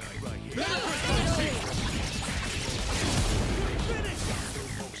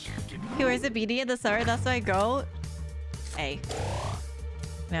 He wears a beanie in the summer, that's my goat. Hey.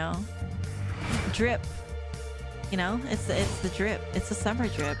 No. Drip. You know, it's the drip. It's the summer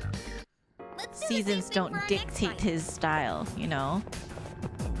drip. Let's do the Seasons same thing don't for our next dictate fight. his style, you know?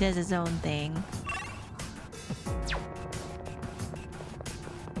 Does his own thing.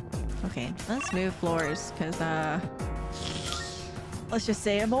 Okay, let's move floors, because, let's just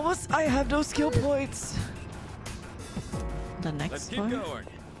say I have no skill points. The next Let's keep floor? going.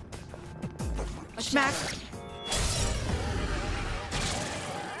 Smack!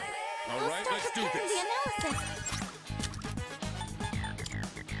 All I'll right, start let's do preparing this. the analysis.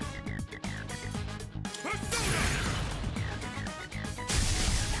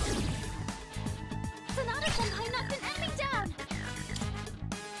 Sonata Senpai knocked an enemy down.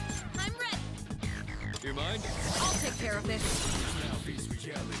 I'm ready. You mind? I'll take care of this.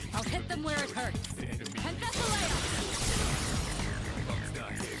 I'll hit them where it hurts. Penthasalea!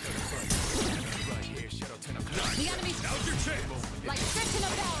 The enemy's Now's your chance. like fish in a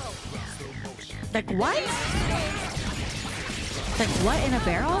barrel. Like what? Like what in a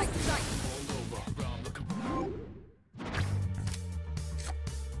barrel? Like sight.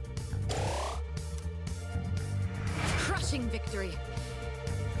 Crushing victory.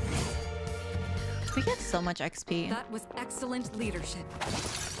 We get so much XP. That was excellent leadership.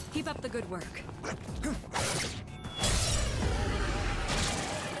 Keep up the good work.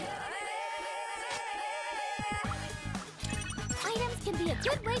 Items can be a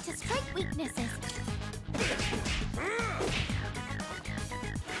good way to strike weaknesses.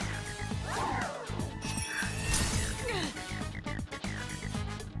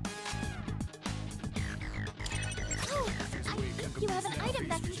 Oh, I think you have an item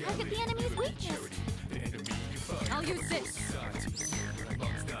that can target the enemy's weakness. I'll use this.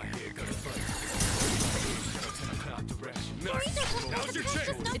 Nice. Now's your chance.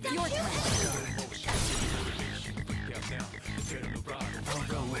 It's your turn. I'll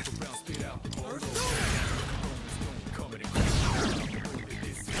go with.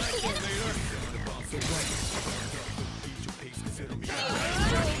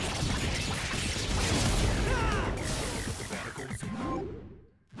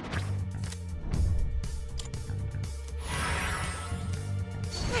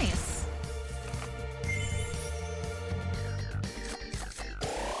 Nice.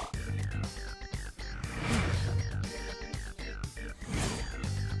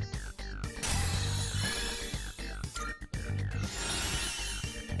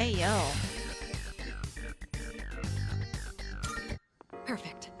 Hey yo.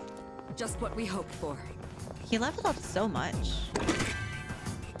 Perfect. Just what we hoped for. He leveled up so much.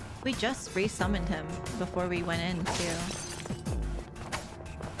 We just re-summoned him before we went in too.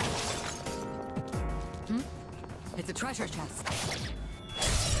 It's a treasure chest.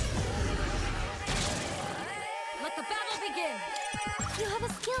 Let the battle begin! You have a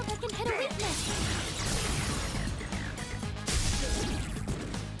skill that can hit a weakness.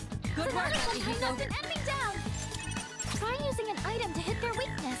 Good work, Sonata Senpai Akihiko. knocked an enemy down. Try using an item to hit their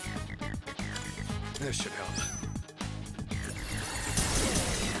weakness. This should help.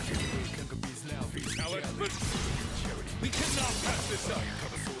 Now let's... We cannot pass this up.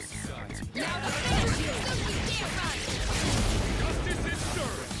 Cover society. Now to finish you! Justice is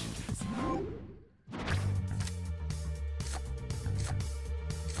served.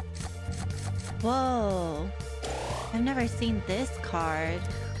 Whoa. I've never seen this card.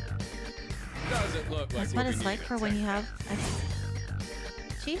 Doesn't look like That's what it's like for when you have a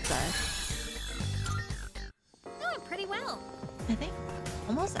Jesus. Doing pretty well. I think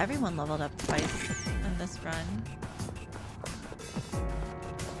almost everyone leveled up twice in this run.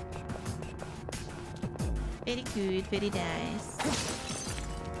 Very good, very nice.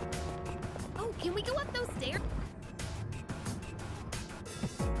 Oh, can we go up those stairs?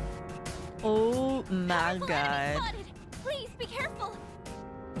 Oh my Powerful god. enemy spotted. Please be careful.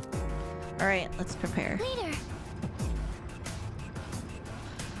 Alright, let's prepare. Later.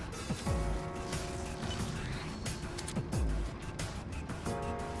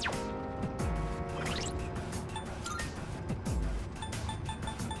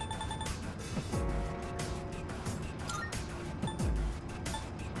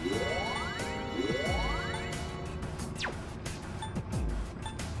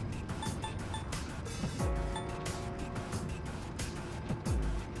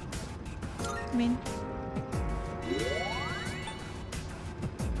 I mean,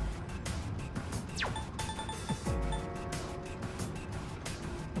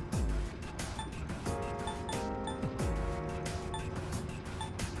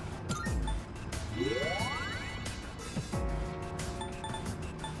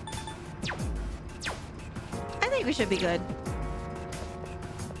 I think we should be good.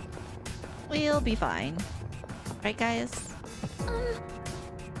 We'll be fine. Right, guys?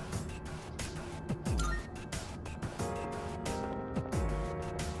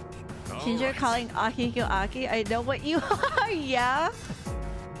 Ginger calling Akiko Aki. I know what you are, yeah?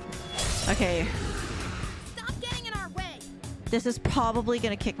 Okay. Stop getting in our way. This is probably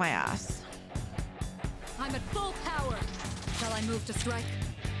gonna kick my ass. I'm at full power. Shall I move to strike?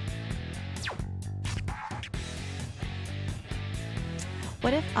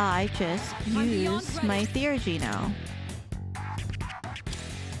 What if I just I'm beyond use ready. my theurgy now?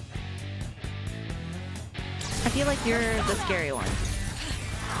 I feel like you're the scary one.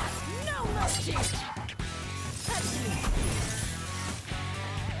 No mercy.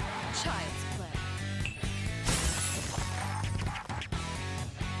 Child's play.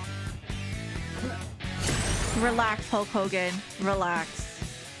 Relax, Hulk Hogan. Relax.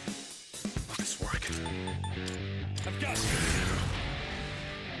 This work. I've got this.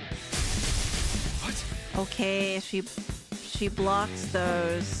 What? Okay, she blocks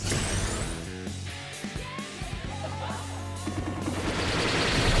those.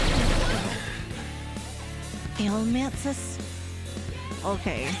 Ailmantis.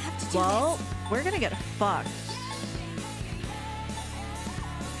 Okay. Well, we're gonna get fucked.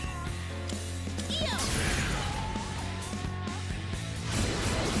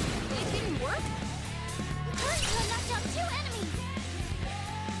 It didn't work? The current gun knocked out 2 enemies.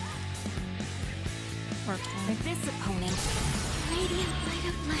 For this opponent, radiant light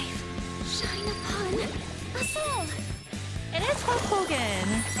of life, shine upon us all. It is Hulk Hogan.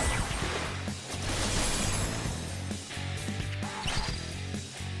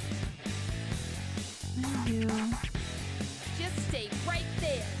 You. Just stay right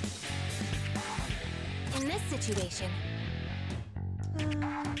there. In this situation,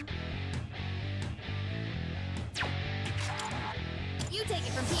 you take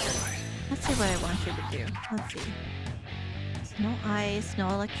it from here. Let's see what I want you to do. Let's see. So no ice, no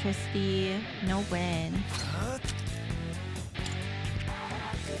electricity, no wind.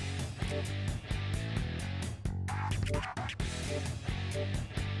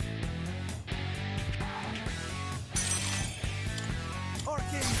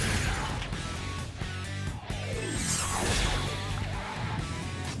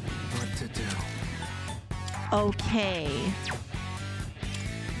 What to do? Okay.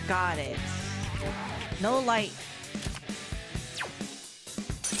 Got it. No light.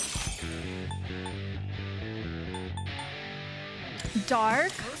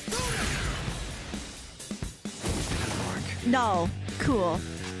 Dark? No. Cool.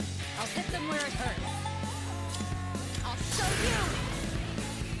 I'll hit them where it hurts. I'll show you.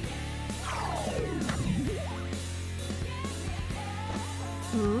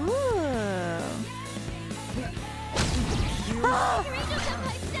 Ooh. Your angel jump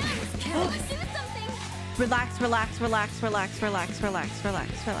pipes down. Let's do something. Relax, relax, relax, relax, relax, relax,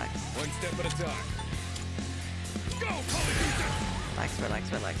 relax, relax. One step at a time. Go, Polyjuice! Relax, relax,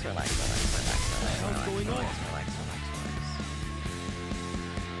 relax, relax, relax, relax, relax, What's going on? relax, relax, relax.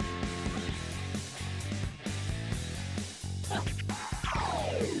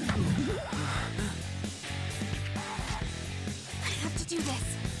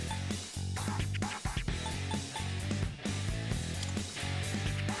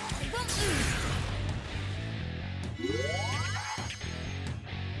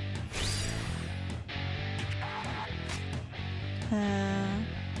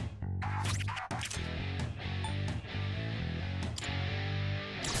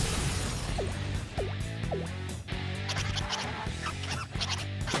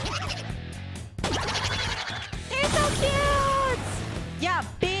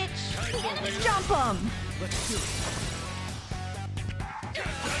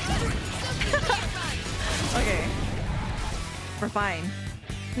 We're fine.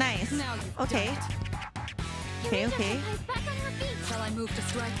 Nice. Now you Okay. got it. Okay, okay. Back on her feet. Shall I move to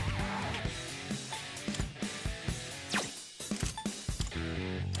strike?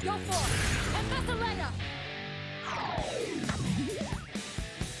 Go for it! And that's a layup!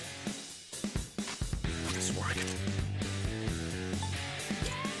 This work.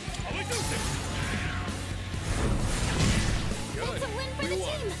 I'll do this. That's a win for the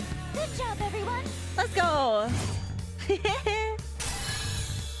team. Good job, everyone. Let's go.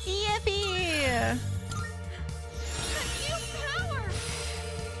 Yippee! Power.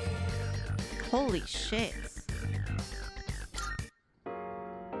 Holy shit.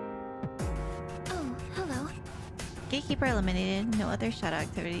 Oh, hello. Gatekeeper eliminated. No other shadow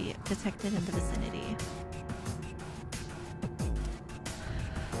activity detected in the vicinity.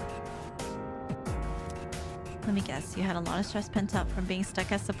 Let me guess, you had a lot of stress pent up from being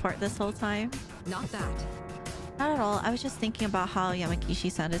stuck as support this whole time? Not that. Not at all. I was just thinking about how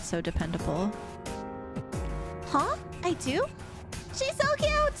Yamagishi sounded so dependable. Huh? I do? She's so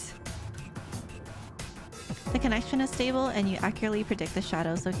cute! The connection is stable and you accurately predict the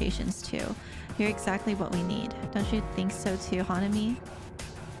shadow's locations too. You're exactly what we need. Don't you think so too, Hanami?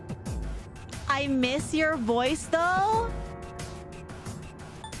 I miss your voice though?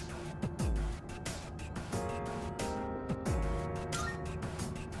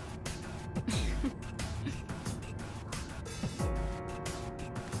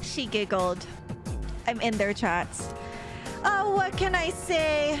 She giggled. I'm in their chats. Oh, what can I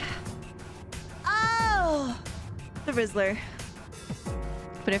say? Oh, the Rizzler.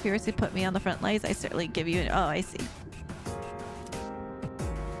 But if you were to put me on the front lines, I certainly give you an... Oh, I see.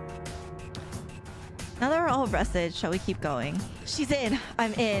 Now that we're all rested, shall we keep going? She's in.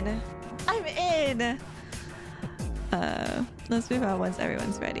 I'm in. I'm in. Let's move on once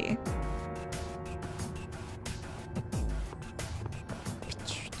everyone's ready.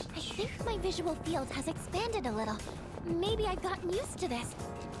 I think my visual field has expanded a little. Maybe I've gotten used to this.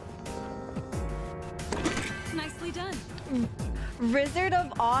 Nicely done. Wizard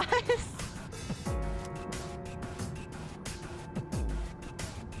of Oz?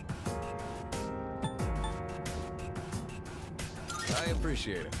 I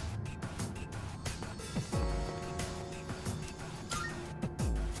appreciate it.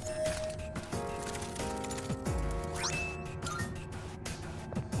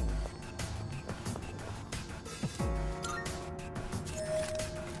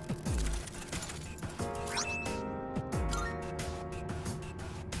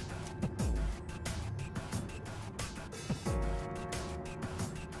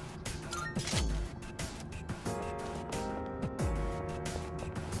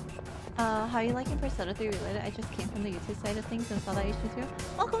 How you liking Persona 3 Reloaded? I just came from the YouTube side of things and saw that issue too.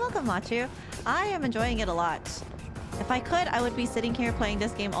 Welcome, welcome, Machu. I am enjoying it a lot. If I could, I would be sitting here playing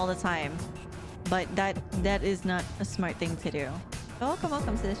this game all the time. But that is not a smart thing to do. But welcome,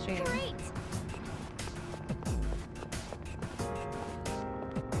 welcome to the stream. Great.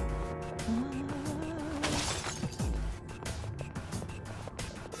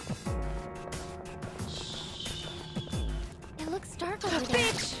 It looks dark over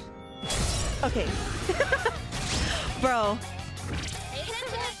there. Bitch! Okay. Bro. It's a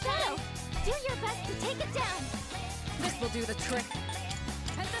red shadow. Do your best to take it down. This will do the trick.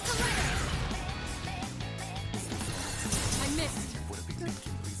 And that's a layup! I missed.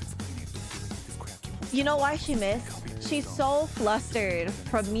 You know why she missed? She's so flustered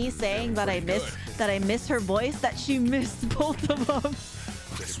from me saying that I miss her voice that she missed both of them.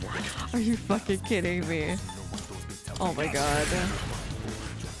 Are you fucking kidding me? Oh my god.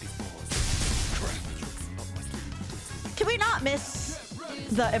 Can we not miss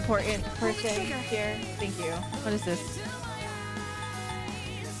the important person here? Thank you. What is this?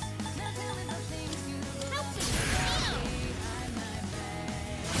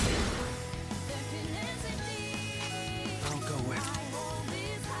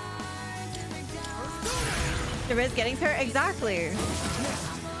 The Riz getting to her? Exactly.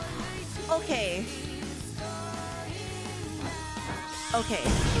 Okay. Okay.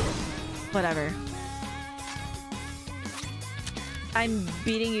 Whatever. I'm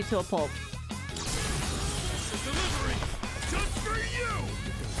beating you to a pulp. Delivery! Just for you!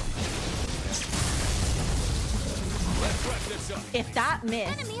 Let's wrap this up. If that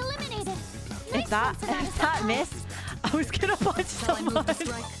missed, Enemy eliminated. if that missed, I was gonna punch Shall I move someone. to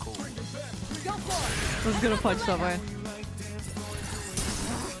strike? Go for it! I was gonna punch someone.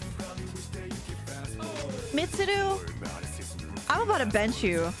 Mitsuru, I'm about to bench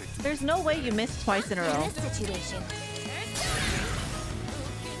you. There's no way you missed twice in a row. In this situation.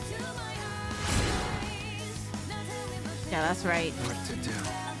 Yeah, that's right.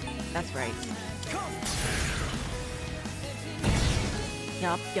 That's right.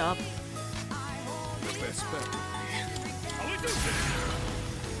 Yup, yup.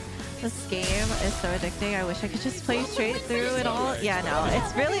 This game is so addicting. I wish I could just play straight through it all. Yeah, no,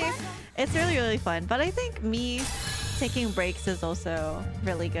 it's really fun. But I think me taking breaks is also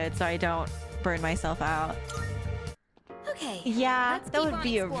really good, so I don't burn myself out. Okay. Yeah, let's that keep would on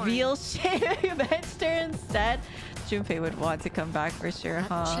be exploring. a real shame if Benster instead. Junpei would want to come back for sure, That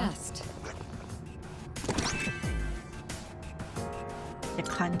huh? chest. The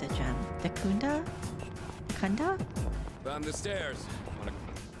Kunda gem. The Kunda? The Kunda? Found the stairs.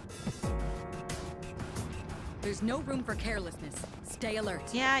 There's no room for carelessness. Stay alert.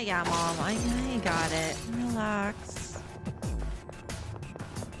 Yeah, Mom. I got it. Relax.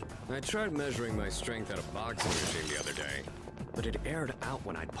 I tried measuring my strength at a boxing machine the other day, but it aired out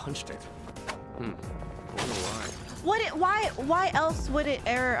when I punched it. Wonder why. Why else would it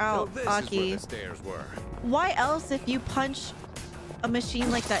air out, this is where Aki? the stairs were. Why else if you punch a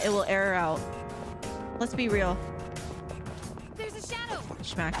machine like that, it will air out? Let's be real. There's a shadow.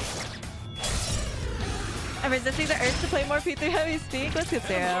 Schmack. I'm resisting the urge to play more P3 Heavy Speak. Let's get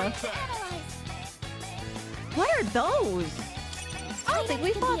Sarah. What are those? I don't think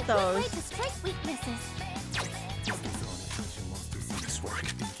we fought those. To strike weaknesses.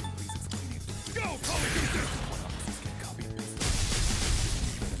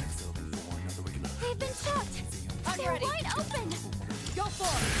 They've been shot. They're wide open. Go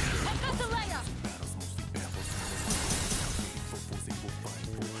for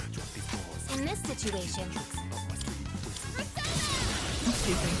it. In this situation,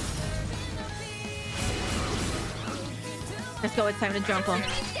 Excuse me. Let's go. It's time to jump on.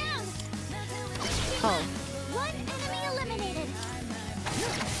 enemies down. Oh. One enemy eliminated.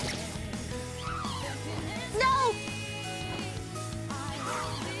 No!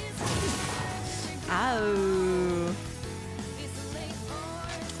 Ow.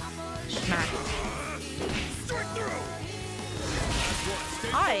 Smack.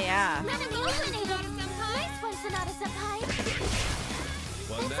 Oh, yeah. Enemy eliminated. Nice one, Sonata-senpai.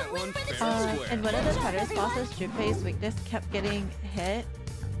 Won that one fair and square. And one of the Tartarus bosses, Junpei's weakness kept getting hit,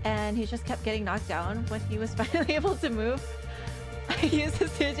 and he just kept getting knocked down when he was finally able to move. He used his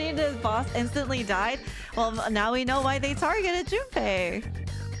Suji and his boss instantly died. Well, now we know why they targeted Junpei.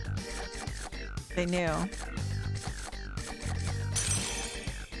 They knew.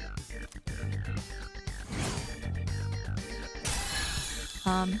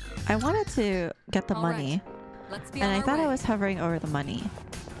 I wanted to get the All right. money, Let's be and on I our thought I way. was hovering over the money.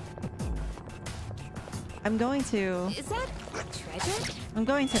 I'm going to Is that treasure? not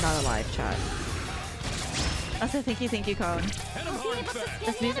a live chat. Also, thank you, Cone.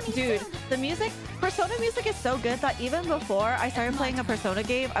 This music, dude, the music, Persona music is so good that even before I started playing a Persona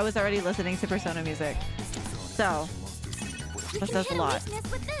game, I was already listening to Persona music. So, that says a lot.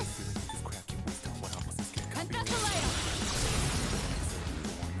 Weakness with this.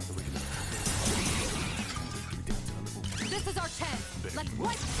 This is our chance. Let's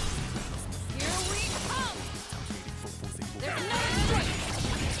wipe. Here we come. There's another strike.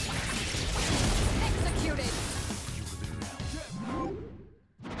 Executed.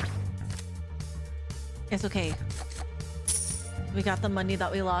 It's okay. We got the money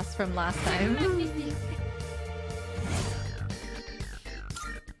that we lost from last time.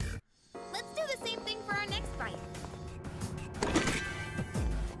 Let's do the same thing for our next fight.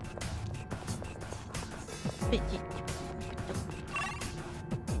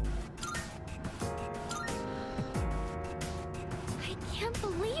 I can't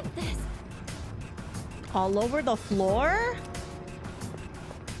believe this. All over the floor?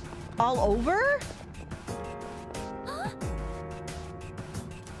 All over? Huh?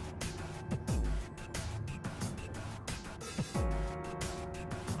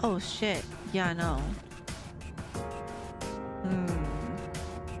 Oh shit. Yeah, no.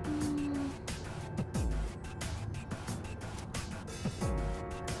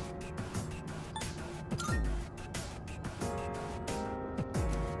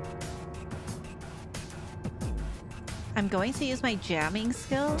 I'm going to use my jamming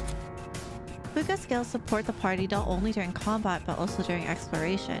skill. Fuka skills support the party not only during combat but also during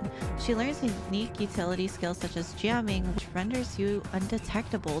exploration. She learns unique utility skills such as jamming, which renders you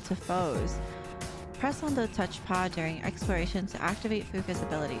undetectable to foes. Press on the touchpad during exploration to activate Fuka's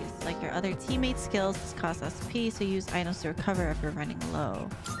abilities. Like your other teammates' skills, this costs SP, so use items to recover if you're running low.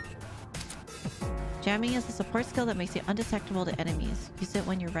 Jamming is a support skill that makes you undetectable to enemies. Use it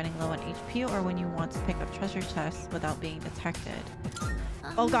when you're running low on HP or when you want to pick up treasure chests without being detected.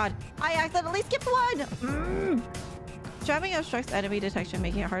 Oh god, I accidentally skipped one! Jamming obstructs enemy detection,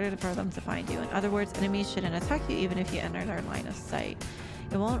 making it harder for them to find you. In other words, enemies shouldn't attack you even if you enter their line of sight.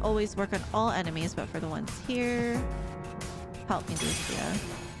 It won't always work on all enemies, but for the ones here... Help me, Lucia.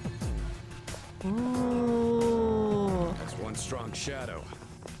 Ooh. That's one strong shadow.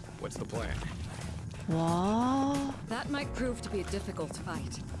 What's the plan? What? That might prove to be a difficult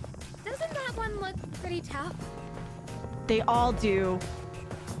fight. Doesn't that one look pretty tough? They all do.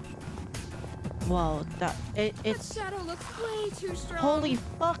 Whoa, it's... That shadow looks way too strong. Holy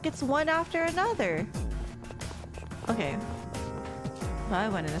fuck, it's one after another. Okay. Well, I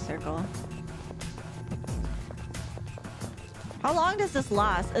went in a circle. How long does this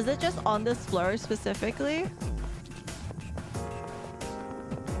last? Is it just on this floor specifically?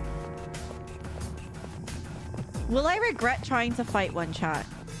 Will I regret trying to fight one, chat?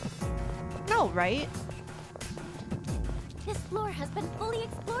 No, right? This floor has been fully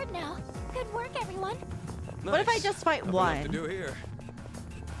explored now. Good work, everyone. What if I just fight Nothing one? left to do here.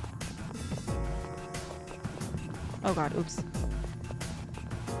 Oh god, oops.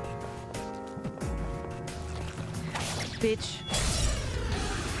 Bitch.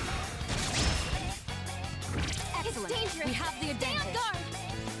 Excellent. It's dangerous. We have the Stay on advantage. guard.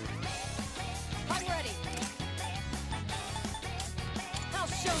 I'm ready. I'll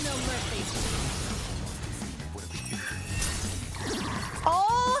show no mercy.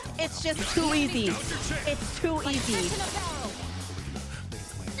 Oh, it's just too easy. It's too easy.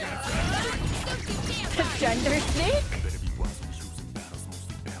 Gender snake?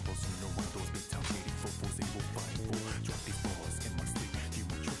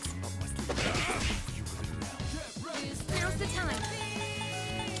 Now's the time.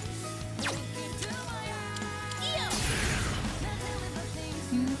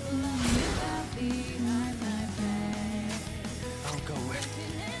 I'll go with.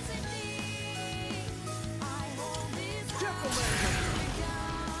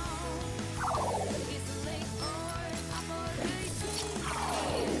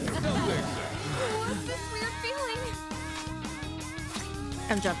 What's this weird feeling?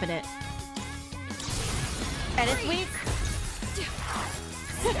 I'm jumping it. And it's weak.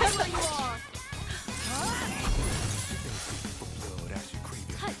 There you are.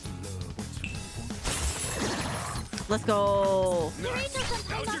 Let's go. Your angel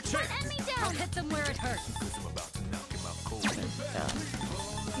sometimes knocks one enemy I'll down. hit them where it hurts.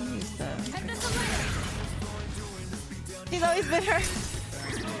 Head this away. He's always been hurt.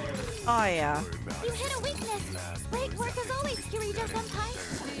 Oh yeah. You hit a weakness. Great work as always, Kirito Senpai.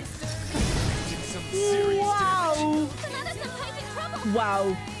 Wow. Sonata Senpai's in trouble. Wow.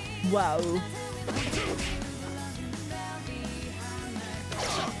 Wow.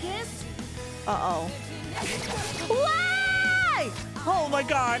 Focus. Uh-oh. Why? Oh my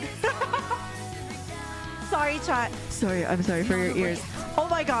god. Sorry, chat. Sorry, I'm sorry for your ears. Oh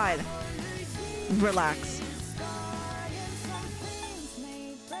my god. Relax.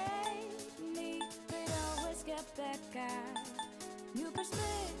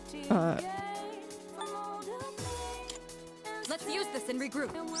 Let's use this and regroup.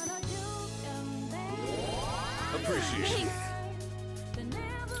 Appreciate it.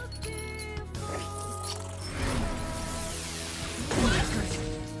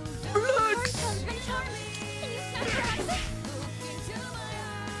 Relax. Can you snap your accent?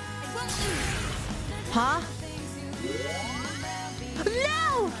 Huh?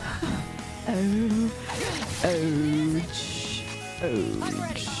 No! Oh. Ouch.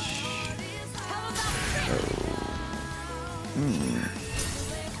 Ouch.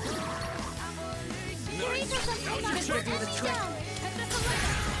 Kirito Senpai knocks one enemy down.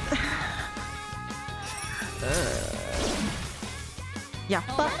 Yeah,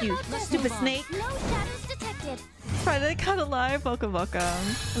 fuck you, stupid snake. No shadows detected. Trying to cut alive. Welcome, welcome.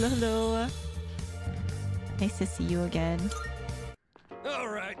 Hello, hello. Nice to see you again. All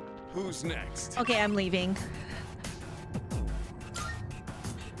right, who's next? Okay, I'm leaving.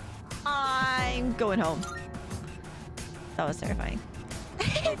 I'm going home. That was terrifying.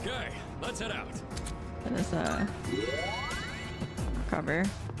 Okay, let's head out. That is cover.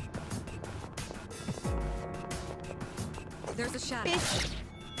 There's a shadow. Bitch.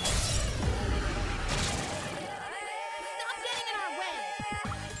 Stop getting in our way.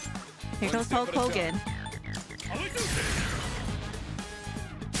 Here goes Hulk Hogan.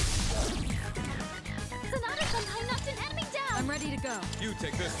 Sonata Senpai knocked an enemy down. I'm ready to go. You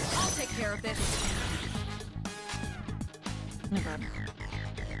take this one. I'll take care of this. Oh my god.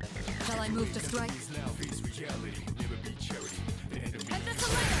 Shall I move to strike? Head this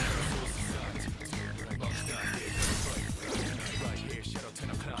away.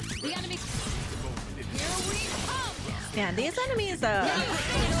 The enemy. Here we come. Man, these enemies, I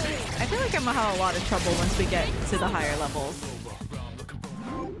feel like I'm gonna have a lot of trouble once we get to the higher levels.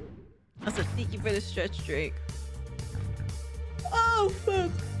 Also, thank you for the stretch, Drake. Oh,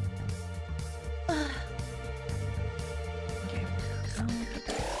 fuck. Okay.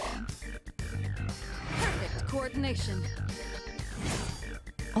 Perfect coordination.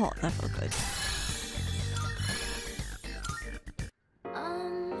 Oh, that felt good.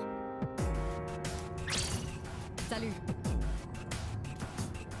 Salut.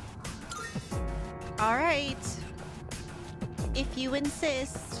 All right. If you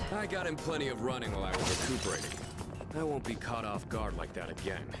insist. I got him plenty of running while I was recuperating. I won't be caught off guard like that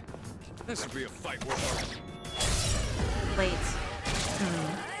again. This should be a fight worth our... Wait.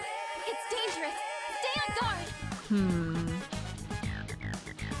 It's dangerous. Stay on guard.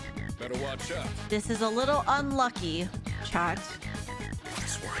 Better watch out. This is a little unlucky, chat.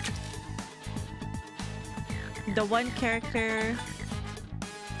 Nice work. The one character...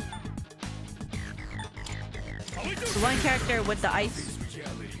 The one character with the ice...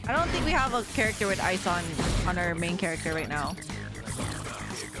 I don't think we have a character with ice on our main character right now.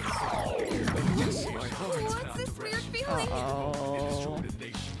 What's this weird feeling? Uh-oh.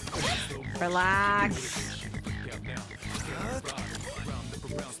 Relax.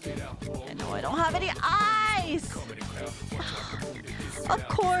 No, I don't have any ice! Of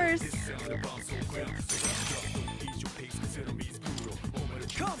course!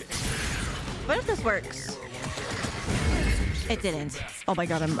 What if this works? It didn't. Oh my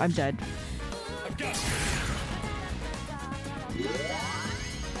god, I'm dead.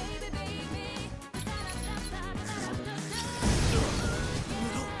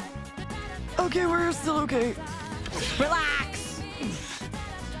 Okay, we're still okay. Relax!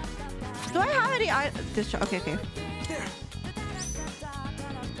 Do I have any okay.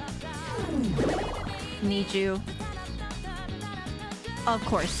 Need you. Of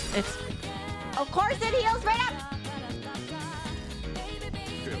course, of course it heals right up!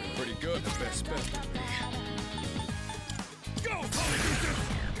 Feeling pretty good, the best bet. Go,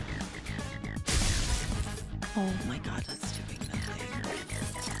 Oh my god, that's doing nothing.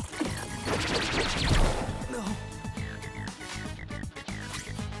 No.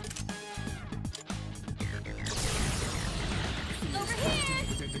 Over here.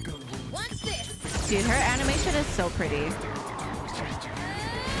 Watch this. Dude, her animation is so pretty.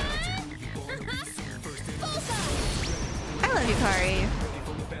 I love you, Kari.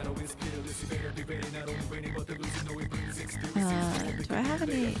 Do I have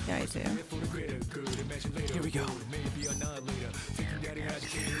any? Yeah, I do. Here we go.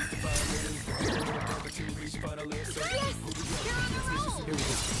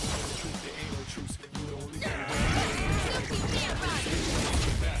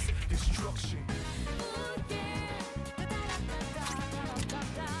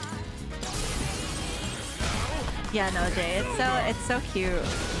 Yeah, no, Jay, it's so cute.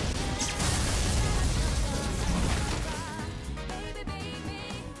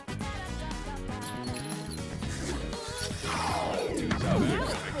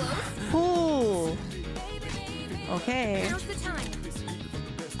 Ooh. Okay. Now's the time.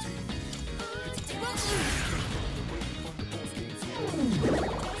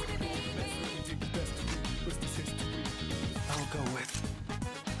 I'll go with.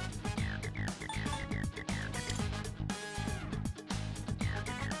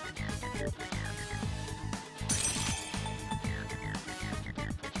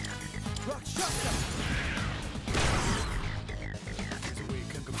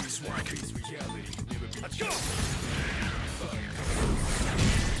 Let's go!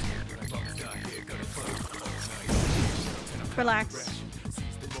 Relax. I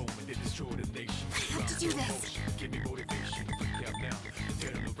have to do this.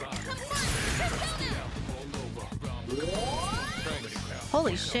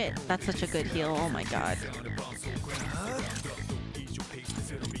 Holy shit, that's such a good heal. Oh my god.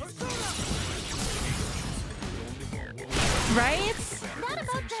 Right? That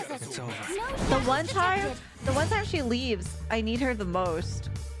about does it. It's over. No The one time she leaves, I need her the most.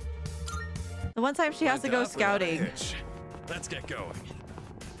 The one time she has to go scouting. Let's get going.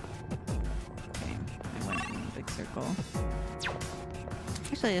 Okay, I went in a big circle.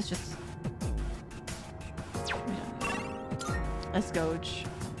 Actually, it's just a scotch.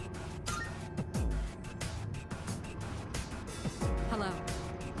 Hello.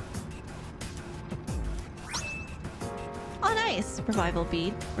 Oh, nice. Revival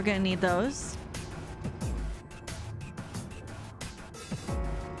bead. We're gonna need those.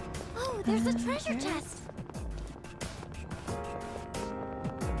 Oh, there's a treasure chest.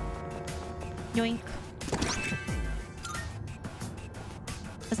 Yoink.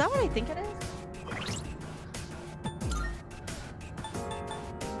 Is that what I think it is?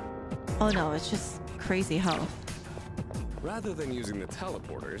 Oh no, it's just crazy health. Rather than using the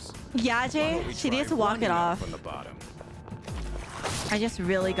teleporters, Yeah, why Jay, don't we she try needs to walk it running off. from the bottom? I just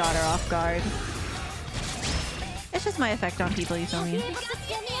really got her off guard. It's just my effect on people, you feel me? You'll be able to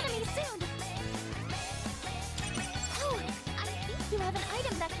scan the enemy soon. Oh, I think you have an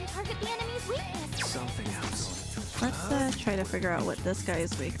item that can target the enemy's weakness. Something else. Let's try to figure out what this guy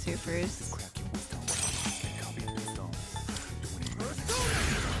is weak to first.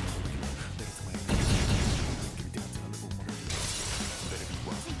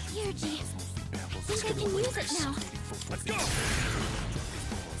 KENJI. I think I can use it now. Let's go!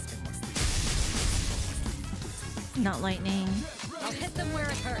 Not lightning. I'll hit them where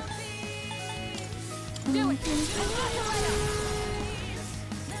it hurts. Do it. I got the item.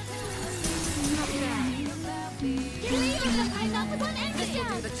 I'm not the one This extra will do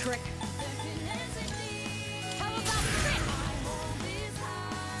down. the trick. How about crit?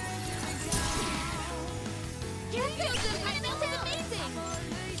 Your fusion fundamental is amazing.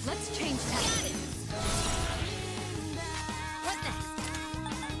 Let's change that. What next?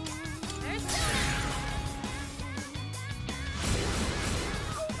 Persona.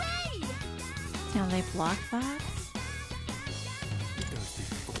 Hooray! Can they block that?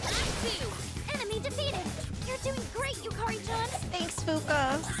 Round 2. Enemy defeated. You're doing great, Yukari-chan. Thanks,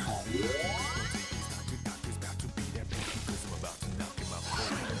 Fuka.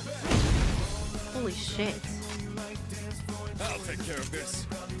 Holy shit. I'll take care of this.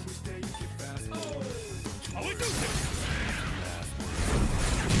 I'll do this.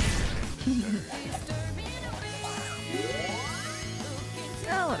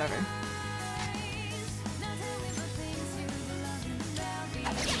 Oh, whatever.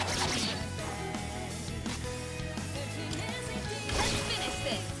 Let's finish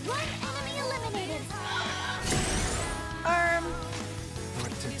this. One enemy eliminated.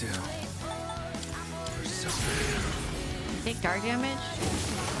 What to do? Take dark damage?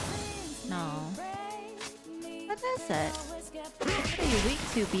 No. What is it? What are you weak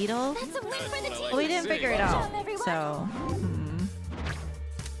to, Beetle? That's a win for the team. Well, we didn't figure it out, Good job, everyone. so...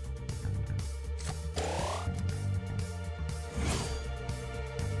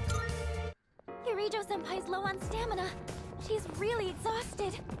 Yurijo-senpai's low on stamina. She's really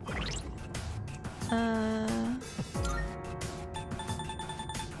exhausted.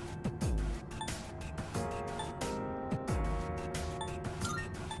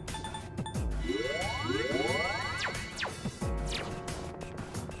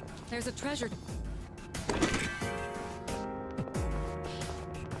 There's a treasure.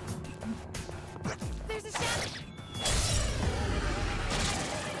 There's a shadow.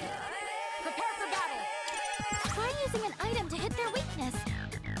 Prepare for battle. Try using an item to hit their weakness.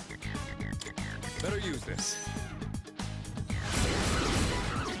 Better use this.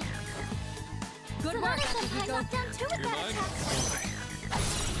 Good work, Sonata-senpai Akihiko. knocked down 2 with that attack.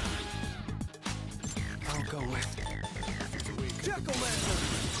 I'll go with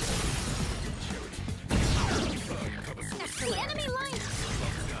Jack-o'-lantern. The enemy line.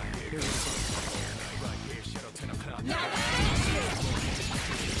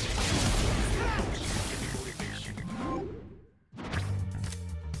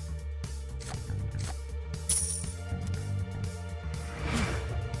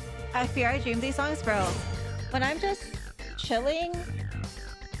 I fear I dream these songs, bro. When I'm just chilling,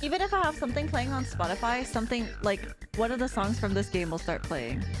 even if I have something playing on Spotify, something like one of the songs from this game will start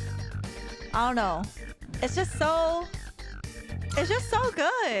playing. I don't know. It's just so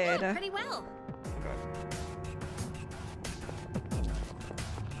good. Pretty well.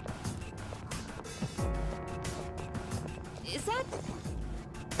 Is that...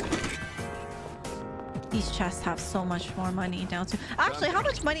 These chests have so much more money now too. Actually, how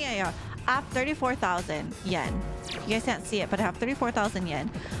much money I have? I have 34,000 yen. You guys can't see it, but I have 34,000 yen.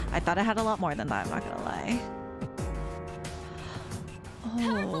 I thought I had a lot more than that, I'm not gonna lie.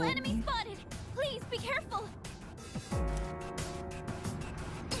 Powerful Oh. enemy spotted. Please be careful.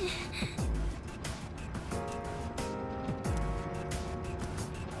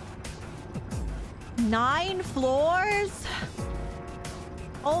 Nine floors?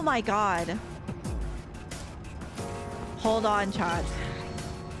 Oh my god. Hold on, chat.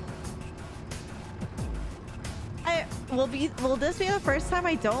 Will this be the first time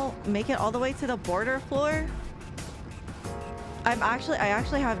I don't make it all the way to the border floor? I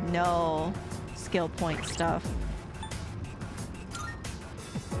actually have no skill point stuff.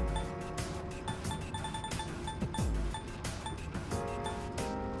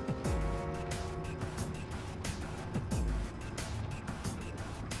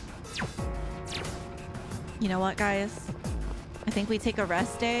 You know what, guys? I think we take a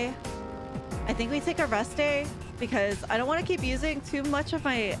rest day. I think we take a rest day because I don't want to keep using too much of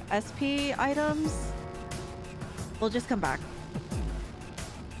my SP items. We'll just come back.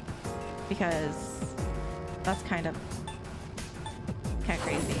 Because that's kind of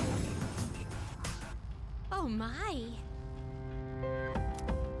crazy. Oh my.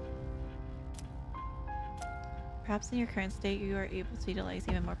 Perhaps in your current state, you are able to utilize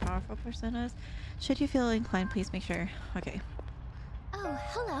even more powerful personas. Should you feel inclined, please make sure. Okay. Oh,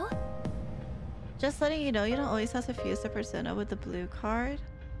 hello. Just letting you know, you don't always have to fuse the persona with the blue card.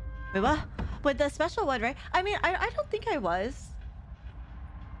 Wait, what? With the special one, right? I mean, I don't think I was.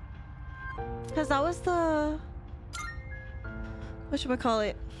 Because that was the...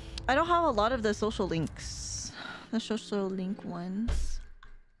 whatchamacallit? I don't have a lot of the social links. The social link ones.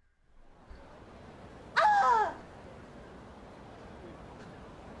 Ah!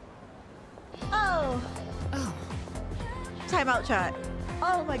 Oh! Oh. Timeout chat.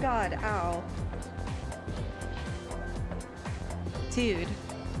 Oh my god, ow. Dude,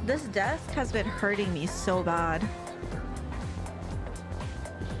 this desk has been hurting me so bad.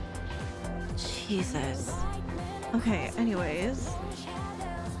 Jesus. Okay, anyways.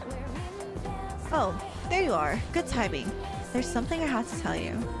 Oh, there you are. Good timing. There's something I have to tell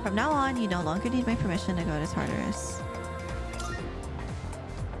you. From now on, you no longer need my permission to go to Tartarus.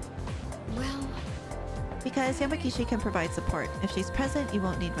 Well... Because Yamagishi can provide support. If she's present, you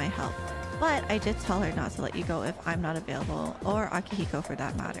won't need my help. But I did tell her not to let you go if I'm not available, or Akihiko for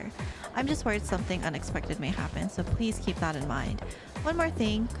that matter. I'm just worried something unexpected may happen, so please keep that in mind. One more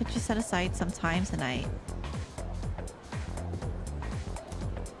thing, could you set aside some time tonight?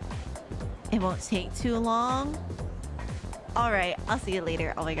 It won't take too long. Alright, I'll see you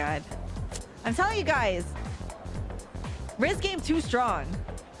later. Oh my god. I'm telling you guys, Riz game too strong.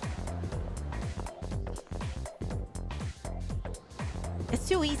 It's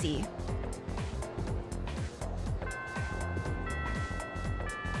too easy.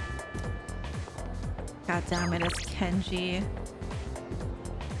 God damn it, it's Kenji.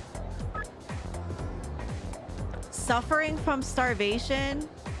 Suffering from starvation?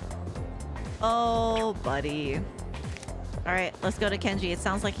 Oh, buddy. Alright, let's go to Kenji. It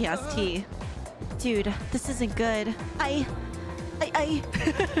sounds like he has tea. Dude, this isn't good. I...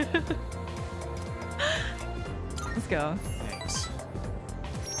 Let's go. Thanks.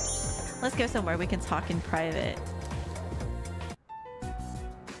 Let's go somewhere we can talk in private.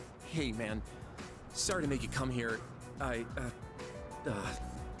 Hey, man. Sorry to make you come here. Damn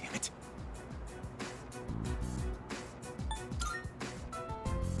it.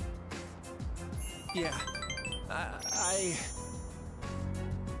 Yeah.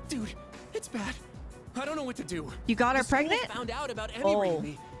 Dude, it's bad. I don't know what to do. You got her The school pregnant? found out about Emmy Oh. raping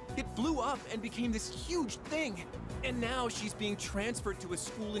me. It blew up and became this huge thing. And now she's being transferred to a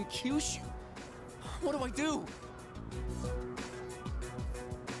school in Kyushu. What do I do?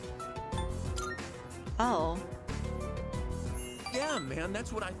 Oh. Yeah, man,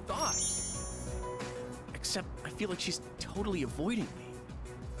 that's what I thought. Except I feel like she's totally avoiding me.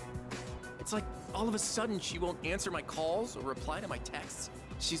 It's like all of a sudden she won't answer my calls or reply to my texts.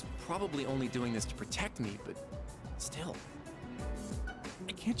 She's probably only doing this to protect me, but still.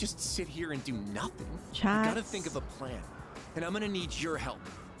 I can't just sit here and do nothing. I gotta think of a plan, and I'm gonna need your help.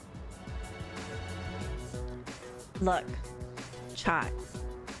 Look, chat.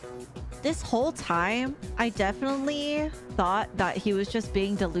 This whole time, I definitely thought that he was just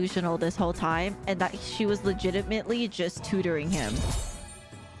being delusional this whole time and that she was legitimately just tutoring him.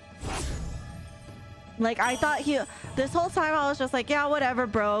 Like, I thought this whole time I was just like, yeah, whatever,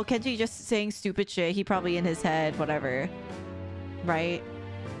 bro. Kenji just saying stupid shit. He probably in his head, whatever. Right?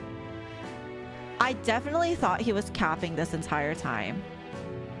 I definitely thought he was capping this entire time.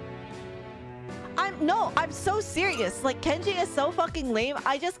 I'm so serious. Like, Kenji is so fucking lame.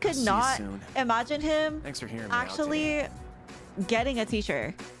 I just could not imagine him Thanks for hearing me actually getting a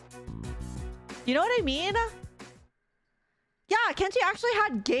teacher. You know what I mean? Yeah, Kenji actually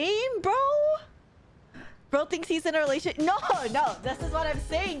had game, bro. Bro thinks he's in a relationship. No, this is what I'm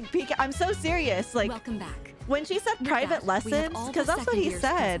saying. PK, I'm so serious. Like, welcome back. When she said private lessons, because that's what he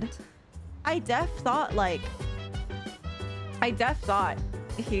said. I def thought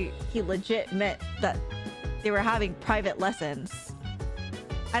he legit meant that they were having private lessons.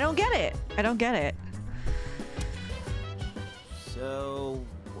 I don't get it. So,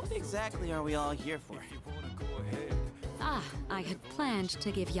 what exactly are we all here for? I had planned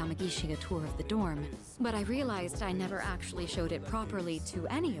to give Yamagishi a tour of the dorm, but I realized I never actually showed it properly to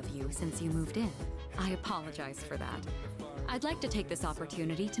any of you since you moved in. I apologize for that. I'd like to take this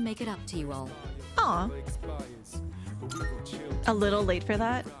opportunity to make it up to you all. Aw. A little late for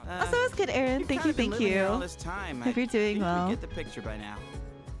that. Also, it's good, Aaron. Thank you, thank you. All this time. Hope you're doing well. Get the picture by now.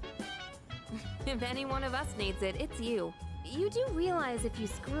 If any one of us needs it, it's you. You do realize if you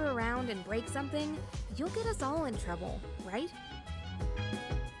screw around and break something, you'll get us all in trouble, right?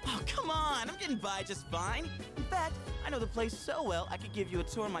 Oh, come on! I'm getting by just fine. In fact, I know the place so well, I could give you a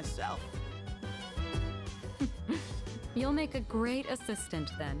tour myself. You'll make a great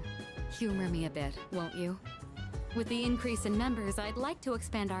assistant then. Humor me a bit, won't you? With the increase in members, I'd like to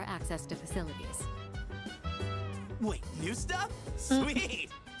expand our access to facilities. Wait, new stuff? Sweet!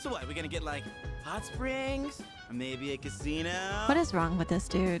 So what, we gonna get like hot springs? Or maybe a casino? What is wrong with this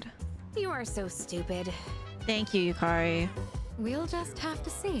dude? You are so stupid. Thank you, Yukari. We'll just have to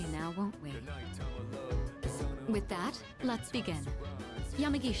see now, won't we? With that, let's begin.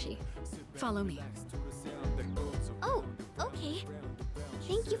 Yamagishi, follow me. Oh, okay.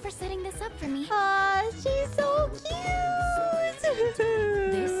 Thank you for setting this up for me. Aw, she's so cute!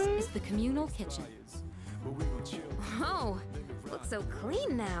 This is the communal kitchen. Oh, looks so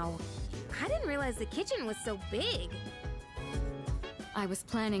clean now. I didn't realize the kitchen was so big. I was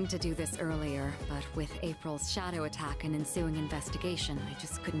planning to do this earlier, but with April's shadow attack and ensuing investigation, I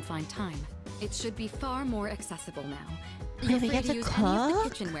just couldn't find time. It should be far more accessible now. You're we free get to to use any of the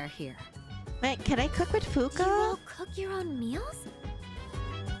cook? kitchenware here. Wait, can I cook with You all Fuka? cook your own meals?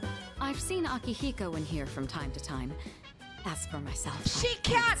 I've seen Akihiko in here from time to time. As for myself, She I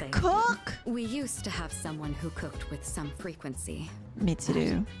can't can't say. cook! We used to have someone who cooked with some frequency.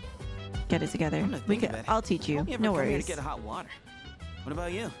 Mitsuru. Get it together. I'm not We thinking can, about it. I'll teach you. Only ever No come here worries. to get hot water. What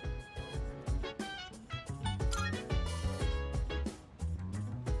about you?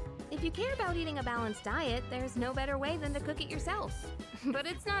 If you care about eating a balanced diet, there's no better way than to cook it yourself. But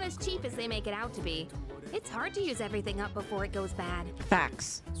it's not as cheap as they make it out to be. It's hard to use everything up before it goes bad.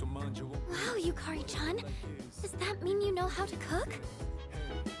 Facts. Wow, Yukari-chan. Does that mean you know how to cook?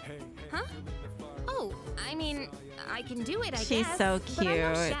 Huh? Oh, I mean, I can do it, I She's guess. so But I'm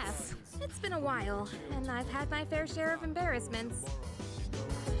no cute. chef. It's been a while, and I've had my fair share of embarrassments.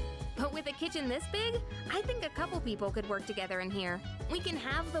 But with a kitchen this big, I think a couple people could work together in here. We can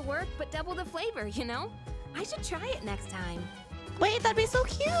have the work, but double the flavor, you know? I should try it next time. Wait, that'd be so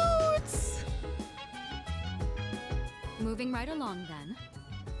cute! Moving right along then.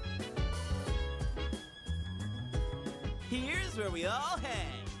 Here's where we all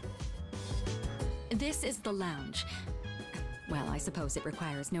hang. This is the lounge. Well, I suppose it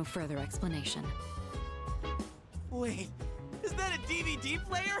requires no further explanation. Wait, is that a DVD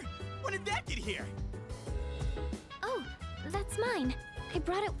player? When did that get here? Oh, that's mine. I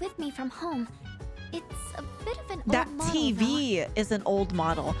brought it with me from home. It's a bit of an That old model, TV is an old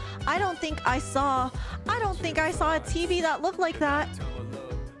model. I don't think I saw a TV that looked like that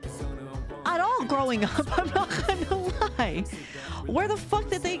at all growing up. I'm not gonna lie. Where the fuck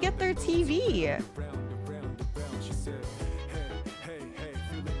did they get their TV?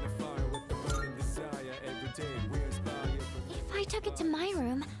 If I took it to my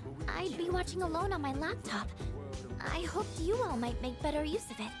room, I'd be watching alone on my laptop. I hoped you all might make better use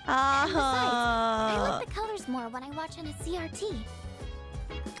of it. And besides, I like the colors more when I watch on a CRT.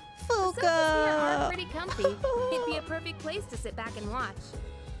 The sofas here are Fuka. pretty comfy. It'd be a perfect place to sit back and watch.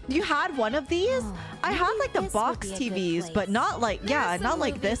 You had one of these? Oh, I had maybe like the this would box be a good TVs, but place. not like, There are yeah, some not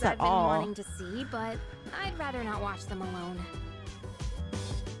like movies this I've at been all. wanting to see, but I'd rather not watch them alone.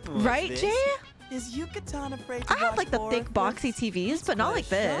 What's Right, this? Jay? Is Yucatan afraid to I had watch like the horror thick boxy flicks? TVs, but not What a like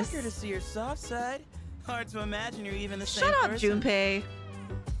this. shocker to see your soft side. Hard to imagine you're even the same Shut up, person. Junpei.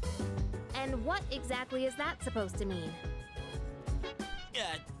 And what exactly is that supposed to mean?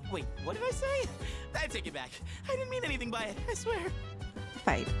 Wait, what did I say? I take it back. I didn't mean anything by it, I swear.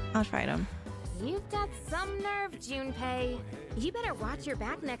 Fight. I'll fight him. You've got some nerve, Junpei. You better watch your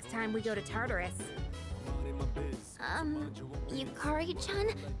back next time we go to Tartarus. Yukari-chan,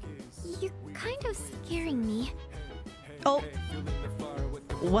 you're kind of scaring me. Oh.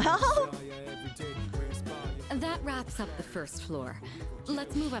 Well, That wraps up the first floor.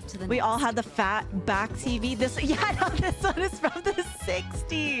 Let's move up to the we next. all had the fat back TV. This, yeah, no, this one is from the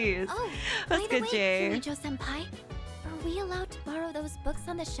 60s. Oh, That's by good, the way, Jay. Kirijo-senpai, are we allowed to borrow those books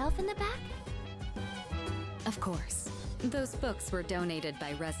on the shelf in the back? Of course. Those books were donated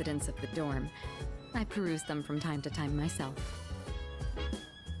by residents of the dorm. I peruse them from time to time myself.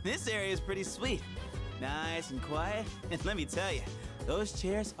 This area is pretty sweet. Nice and quiet. And let me tell you, those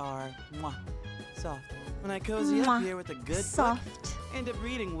chairs are soft. When I cozy Mwah. up here with a good Soft. book, I end up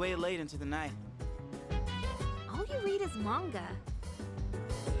reading way late into the night. All you read is manga.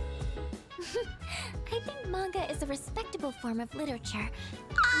 I think manga is a respectable form of literature.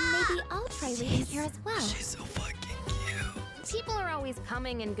 Maybe I'll try reading here as well. She's so fucking cute. People are always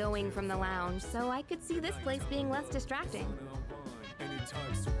coming and going from the lounge, so I could see this place being less distracting.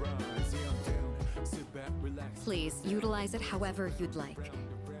 Please utilize it however you'd like.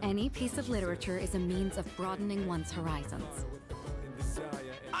 Any piece of literature is a means of broadening one's horizons.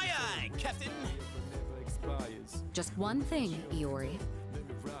 Aye aye, Captain! Just one thing, Iori.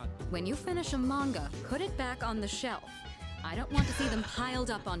 When you finish a manga, put it back on the shelf. I don't want to see them piled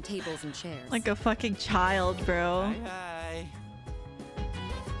up on tables and chairs. Like a fucking child, bro. Aye aye.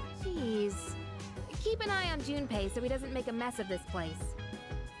 Jeez. Keep an eye on Junpei so he doesn't make a mess of this place.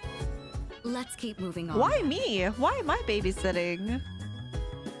 Let's keep moving on. Why me? Why am I babysitting?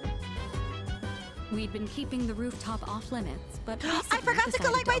 We'd been keeping the rooftop off limits, but I forgot to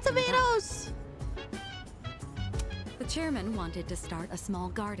collect my tomatoes! The chairman wanted to start a small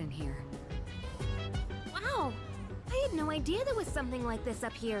garden here. Wow! I had no idea there was something like this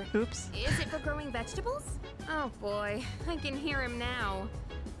up here. Oops. Is it for growing vegetables? Oh boy, I can hear him now.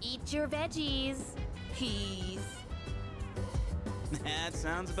 Eat your veggies, please. That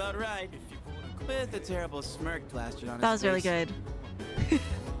sounds about right. With a terrible smirk plastered on his That was really face. good.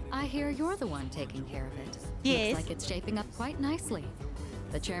 I hear you're the one taking care of it. Yes. Looks like it's shaping up quite nicely.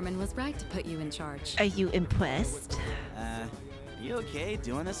 The chairman was right to put you in charge. Are you impressed? Are you okay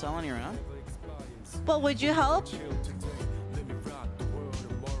doing this all on your own? Well, would you help?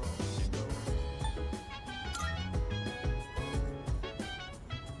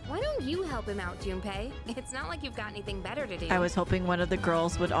 Why don't you help him out, Junpei? It's not like you've got anything better to do. I was hoping one of the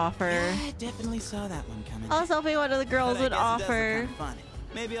girls would offer. I definitely saw that one coming. I was hoping one of the girls But I would guess it does look offer. kinda fun.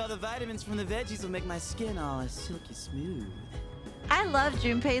 Maybe all the vitamins from the veggies will make my skin all silky smooth. I love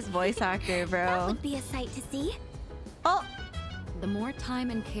Junpei's voice actor, That bro. would be a sight to see. Oh, The more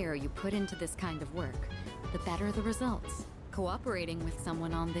time and care you put into this kind of work, the better the results. Cooperating with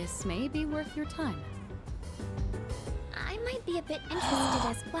someone on this may be worth your time. I might be a bit interested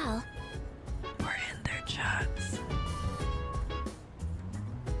as well. we're in their chats.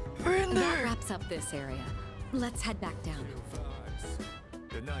 We're in That there. wraps up this area. Let's head back down.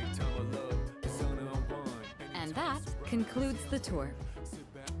 And that concludes the tour.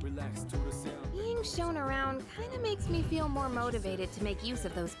 Being shown around kind of makes me feel more motivated to make use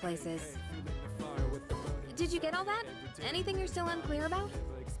of those places. Did you get all that? Anything you're still unclear about?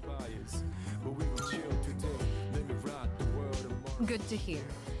 Good to hear.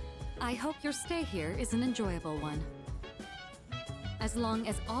 I hope your stay here is an enjoyable one. As long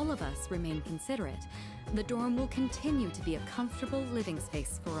as all of us remain considerate, the dorm will continue to be a comfortable living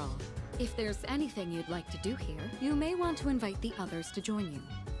space for all. If there's anything you'd like to do here, you may want to invite the others to join you.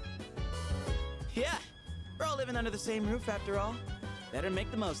 Yeah, we're all living under the same roof after all. Better make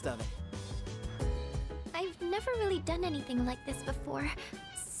the most of it. I've never really done anything like this before,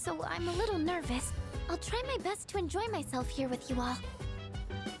 so I'm a little nervous. I'll try my best to enjoy myself here with you all.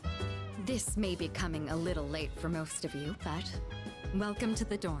 This may be coming a little late for most of you, but welcome to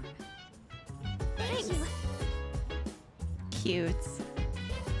the dorm. Thank you. Cute.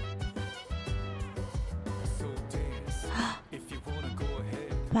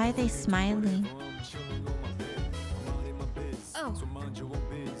 Why are they smiling? Oh,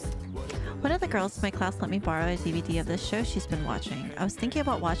 One of the girls in my class let me borrow a DVD of this show she's been watching. I was thinking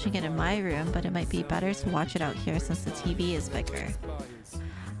about watching it in my room, but it might be better to watch it out here since the TV is bigger.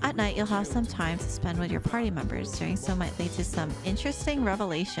 At night, you'll have some time to spend with your party members. Doing so might lead to some interesting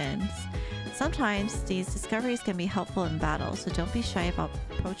revelations. Sometimes these discoveries can be helpful in battle, so don't be shy about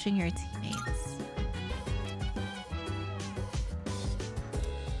approaching your teammates.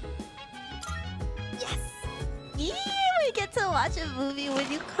 Yes! Yee! We get to watch a movie with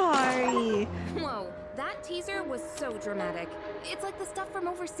Yukari! whoa, that teaser was so dramatic. It's like the stuff from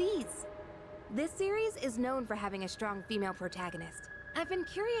overseas. This series is known for having a strong female protagonist. I've been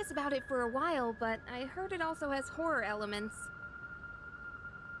curious about it for a while, but I heard it also has horror elements.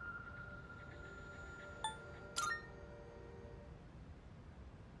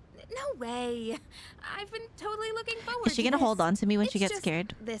 No way. I've been totally looking forward Is she to gonna this. hold on to me when It's she gets just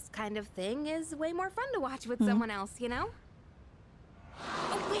scared? This kind of thing is way more fun to watch with someone else, you know?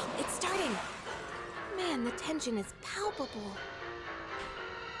 Oh wait, it's starting. Man, the tension is palpable.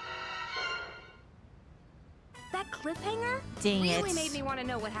 That cliffhanger Dang really it. made me want to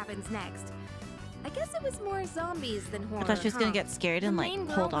know what happens next. I guess it was more zombies than horror. I thought she was gonna huh? get scared The and like main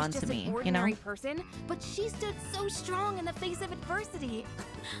girl hold was on to just me, an you know? ordinary person, but she stood so strong in the face of adversity.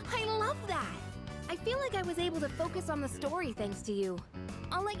 I love that. I feel like I was able to focus on the story thanks to you.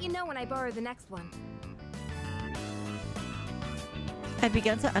 I'll let you know when I borrow the next one. I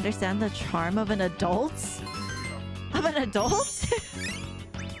began to understand the charm of an adult. Of an adult?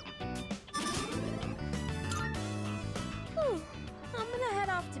 Whew. I'm gonna head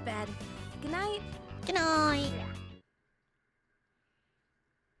off to bed. Good night. Good night.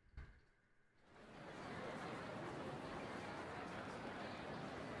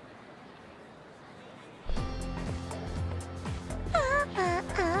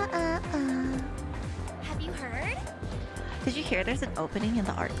 Have you heard? Did you hear there's an opening in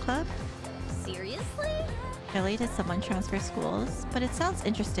the art club? Seriously? Really, did someone transfer schools? But it sounds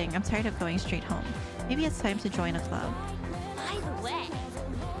interesting. I'm tired of going straight home. Maybe it's time to join a club. By the way,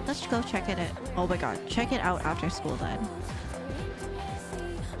 Let's go check it out. Oh my god, check it out after school then.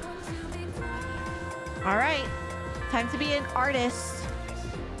 Alright, time to be an artist.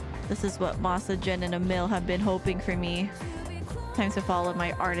 This is what Masa, Jen, and Emil have been hoping for me. Time to follow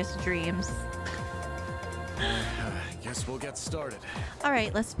my artist dreams. Guess we'll get started.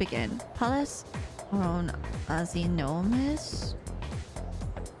 Alright, let's begin. Pallas Oron Azinomus?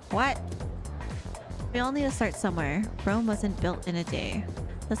 What? We all need to start somewhere. Rome wasn't built in a day.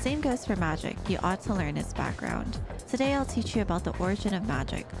 The same goes for magic. You ought to learn its background. Today I'll teach you about the origin of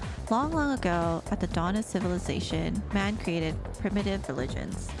magic. Long, long ago, at the dawn of civilization, man created primitive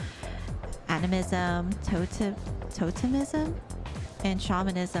religions. Animism, totemism, and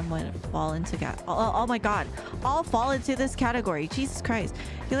shamanism would fall into oh my god, all fall into this category. Jesus Christ.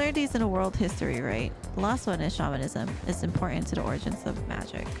 You learned these in a world history, right? The last one is shamanism. It's important to the origins of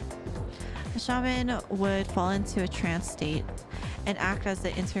magic. A shaman would fall into a trance state and act as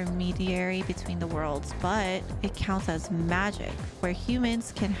the intermediary between the worlds, but it counts as magic, where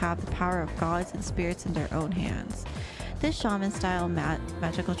humans can have the power of gods and spirits in their own hands. This shaman-style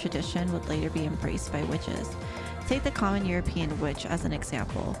magical tradition would later be embraced by witches. Take the common European witch as an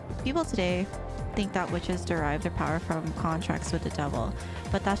example. People today think that witches derive their power from contracts with the devil,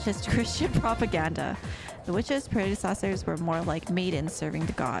 but that's just Christian propaganda. The witches' predecessors were more like maidens serving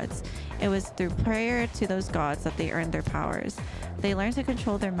the gods. It was through prayer to those gods that they earned their powers. They learned to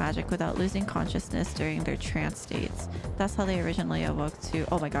control their magic without losing consciousness during their trance states. That's how they originally awoke to—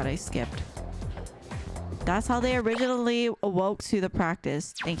 oh my god, I skipped. That's how they originally awoke to the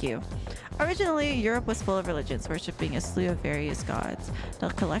practice. Thank you. Originally, Europe was full of religions, worshipping a slew of various gods. The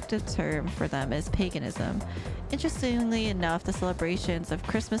collective term for them is paganism. Interestingly enough, the celebrations of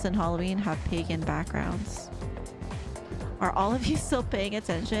Christmas and Halloween have pagan backgrounds. Are all of you still paying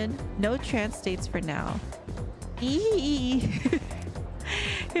attention? No trance states for now. Eee.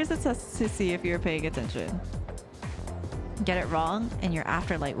 Here's a test to see if you're paying attention. Get it wrong, and your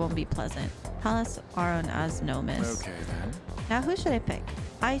afterlife won't be pleasant. Pallas Aron as Nomis. Okay then. Now who should I pick?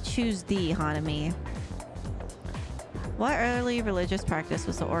 I choose thee, Hanami. What early religious practice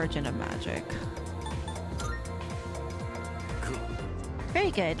was the origin of magic? Cool. Very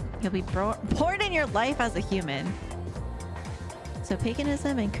good. You'll be born in your life as a human. So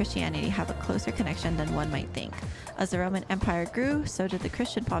paganism and Christianity have a closer connection than one might think. As the Roman Empire grew, so did the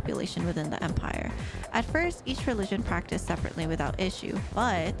Christian population within the empire. At first, each religion practiced separately without issue,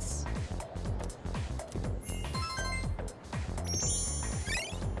 but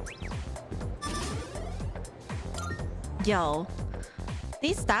yo,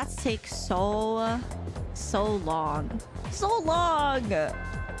 these stats take so long. So long! Okay,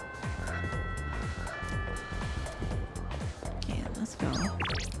 let's go.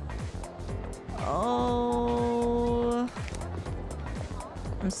 Oh,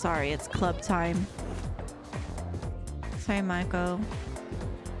 I'm sorry, it's club time. Sorry, Marco.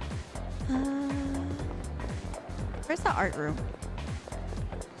 Where's the art room?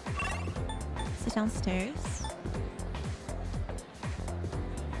 Is it downstairs?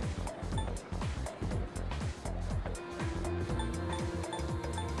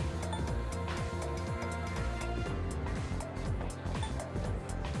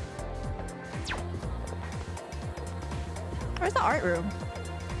 Where's the art room?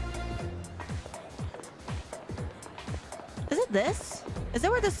 Is it this? Is it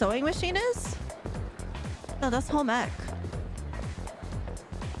where the sewing machine is? No, that's home ec.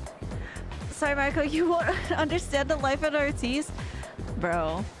 Sorry, Marco, you won't understand the life at Ortiz.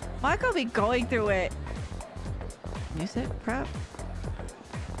 Bro, Marco be going through it. Music prep?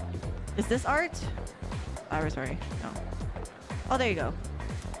 Is this art? Sorry. No. Oh, there you go.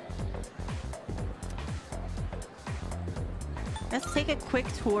 Let's take a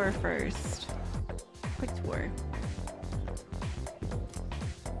quick tour first. Quick tour.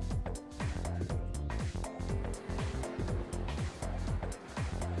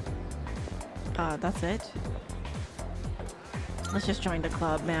 That's it. Let's just join the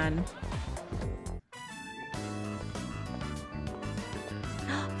club, man.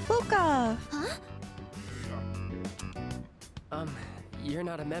 Fuka! Huh? You're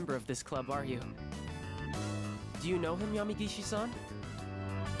not a member of this club, are you? Do you know him, Yamagishi-san?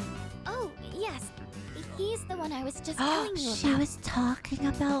 Oh, yes. He's the one I was just telling you about. She was talking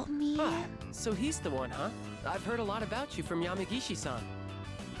about me. Ah, so he's the one, huh? I've heard a lot about you from Yamagishi-san.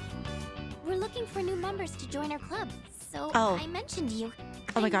 We're looking for new members to join our club, so I mentioned you.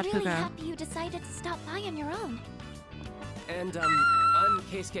 Oh my god, I'm really Fuka. happy you decided to stop by on your own. And, I'm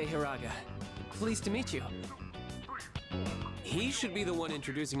Keisuke Hiraga. Pleased to meet you. He should be the one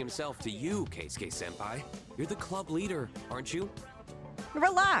introducing himself to you, Keisuke-senpai. You're the club leader, aren't you?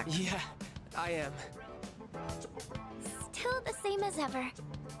 Relax. Yeah, I am. Still the same as ever.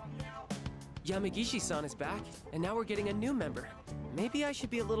 Yamagishi-san is back, and now we're getting a new member. Maybe I should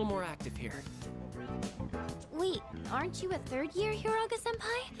be a little more active here. Wait, aren't you a third year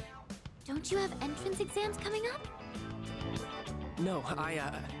Hiraga-senpai? Don't you have entrance exams coming up? No,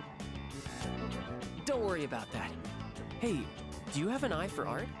 don't worry about that. Hey, do you have an eye for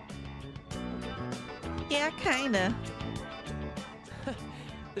art? Yeah, kinda.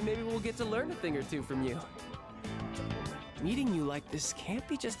 Then maybe we'll get to learn a thing or two from you. Meeting you like this can't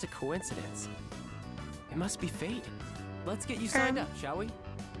be just a coincidence. It must be fate. Let's get you signed up, shall we?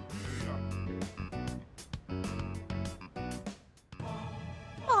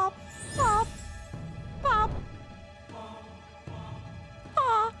 Pop, pop, pop.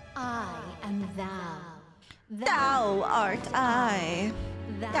 Ah. I am thou. Thou art I.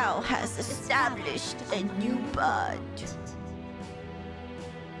 Thou hast established a new bud.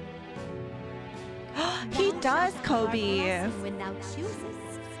 He does, Kobe. When thou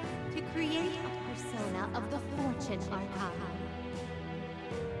choosest to create a persona of the Fortune Arcana.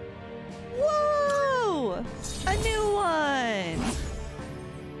 Whoa! A new one.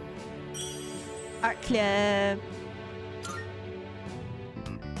 Art club.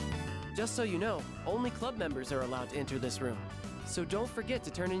 Just so you know, only club members are allowed to enter this room. So don't forget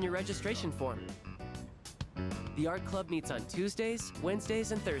to turn in your registration form. The art club meets on Tuesdays,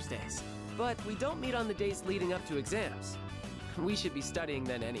 Wednesdays, and Thursdays. But we don't meet on the days leading up to exams. We should be studying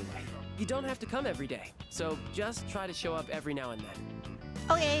then anyway. You don't have to come every day, so just try to show up every now and then.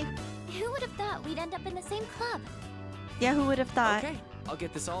 Okay. Who would have thought we'd end up in the same club? Yeah, who would have thought? Okay, I'll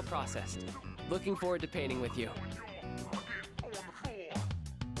get this all processed. Looking forward to painting with you.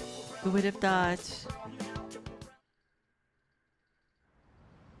 Who would have thought?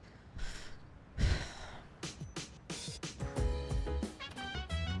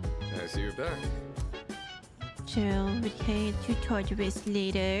 I see you're back. Chill, we can to Tartarus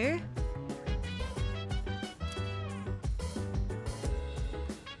later.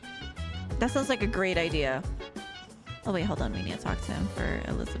 That sounds like a great idea. Oh wait, hold on. We need to talk to him for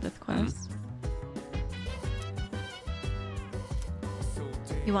Elizabeth quest.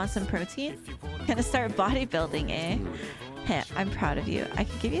 You want some protein? Gonna start bodybuilding, eh? Heh, I'm proud of you. I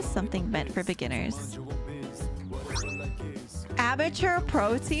could give you something meant for beginners. Amateur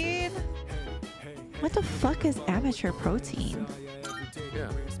protein? What the fuck is amateur protein?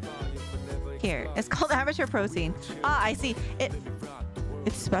 Yeah. Here, it's called amateur protein. Ah, I see.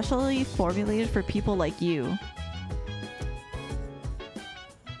 It's specially formulated for people like you.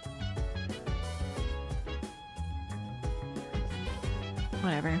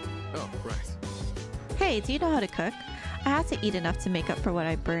 Whatever. Oh, right. Hey, do you know how to cook? I have to eat enough to make up for what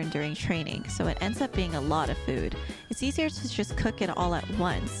I burned during training, so it ends up being a lot of food. It's easier to just cook it all at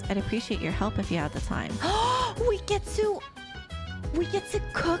once. I'd appreciate your help if you had the time. We get to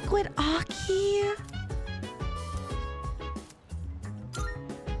cook with Aki.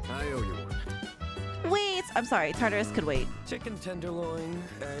 I owe you one. Wait, I'm sorry. Tartarus could wait. Chicken tenderloin,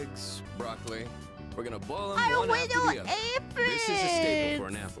 eggs, broccoli. We're gonna boil them I one wait after on the other. This is a staple for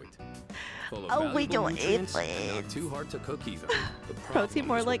an athlete. Full of we valuable don't nutrients and eat not too hard to cook either. The Protein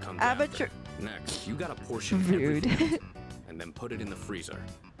more problems will like come amateur. after. Next, you gotta portion Rude. everything and then put it in the freezer.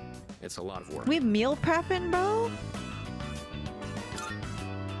 It's a lot of work. We meal prepping, bro?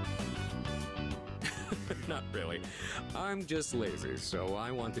 Not really. I'm just lazy, so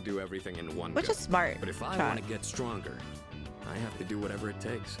I want to do everything in one Which go. is smart. But if I Try. want to get stronger, I have to do whatever it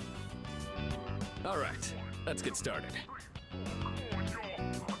takes. All right, let's get started.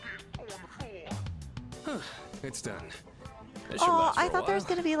 It's done. Oh, I thought there was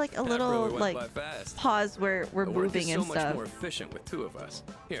gonna be like a That little really went like by fast. pause where we're The work moving is and so stuff. much more efficient with two of us.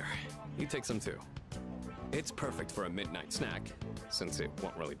 Here, you take some too. It's perfect for a midnight snack, since it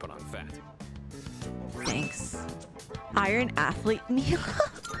won't really put on fat. Thanks. Iron athlete meal.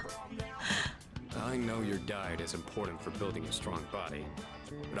 I know your diet is important for building a strong body,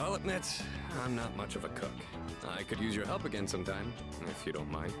 But I'll admit, I'm not much of a cook. I could use your help again sometime, if you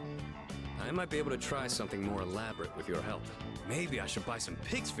don't mind. I might be able to try something more elaborate with your help. Maybe I should buy some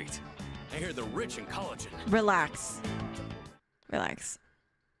pig's feet. I hear they're rich in collagen. Relax. Relax.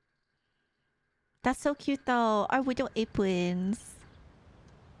 That's so cute though. Our widow aprons.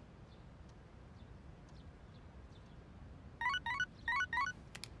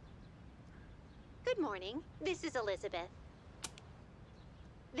 Good morning. This is Elizabeth.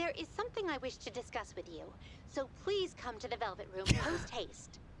 There is something I wish to discuss with you, so please come to the Velvet Room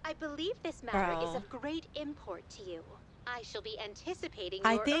post-haste. I believe this matter is of great import to you. I shall be anticipating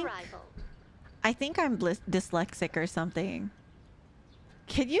your arrival. I think I'm dyslexic or something.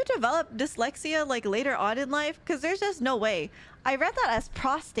 Can you develop dyslexia like later on in life? Because there's just no way. I read that as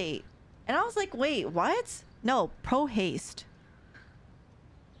prostate. And I was like, wait, what? No, pro-haste.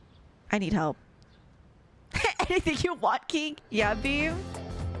 I need help. Anything you want, King? Yeah, Beam?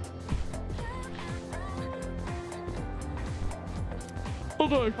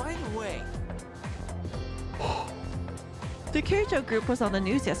 Hold on. By the way, the Kirjo group was on the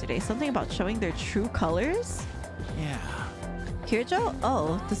news yesterday. Something about showing their true colors? Yeah. Kirjo?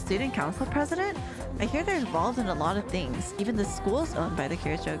 Oh, the student council president? I hear they're involved in a lot of things. Even the school's owned by the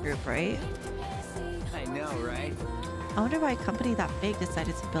Kirjo group, right? I know, right? I wonder why a company that big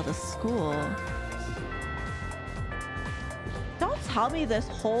decided to build a school. Don't tell me this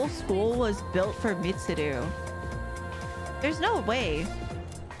whole school was built for Mitsuru. There's no way.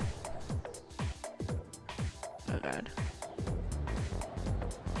 Oh god.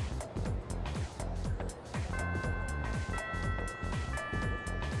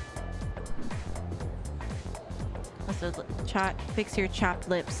 Also, chat, fix your chapped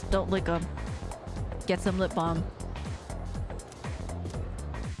lips. Don't lick them. Get some lip balm.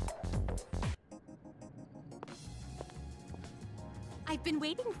 I've been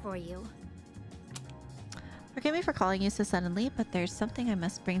waiting for you. Forgive me for calling you so suddenly, but there's something I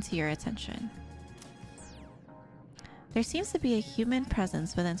must bring to your attention. There seems to be a human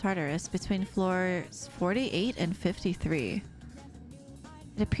presence within Tartarus between floors 48 and 53.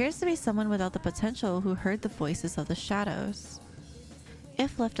 It appears to be someone without the potential who heard the voices of the shadows.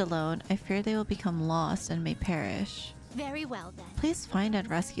 If left alone, I fear they will become lost and may perish. Very well then. Please find and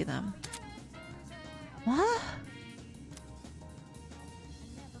rescue them. What?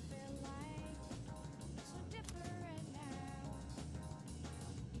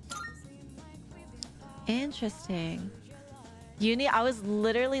 Interesting. Uni, I was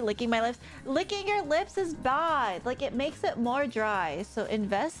literally licking my lips. Licking your lips is bad. Like, it makes it more dry. So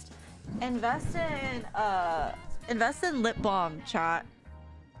invest in lip balm, chat.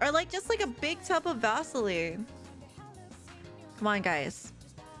 Or like just like a big tub of Vaseline. Come on, guys.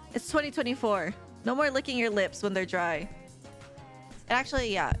 It's 2024. No more licking your lips when they're dry. And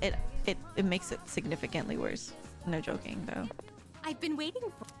actually, yeah, it makes it significantly worse. No joking, though. I've been waiting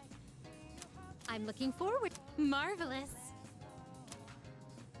for. I'm looking forward. Marvelous.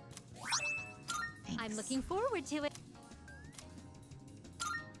 Thanks. I'm looking forward to it.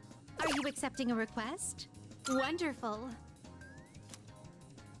 Are you accepting a request? Wonderful.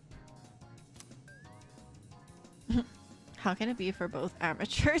 How can it be for both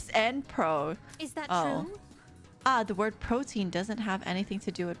amateurs and pro? Is that true? Ah, the word protein doesn't have anything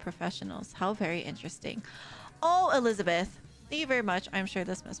to do with professionals. How very interesting. Oh, Elizabeth. Thank you very much. I'm sure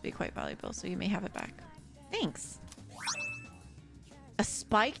this must be quite valuable, so you may have it back. Thanks. A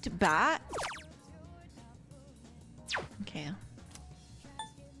spiked bat? Okay.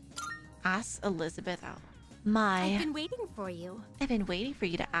 Ask Elizabeth out. I've been waiting for you. I've been waiting for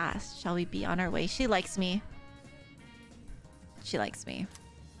you to ask. Shall we be on our way? She likes me. She likes me.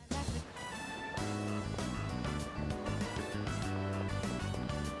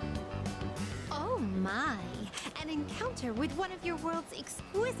 Oh my. An encounter with one of your world's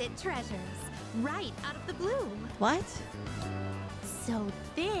exquisite treasures. Right out of the blue. What? So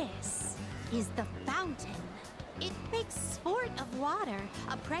this is the fountain. It makes sport of water,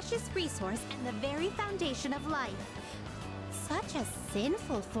 a precious resource and the very foundation of life. Such a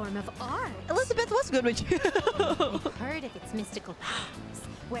sinful form of art. Elizabeth, what's good with you? I've heard of its mystical powers,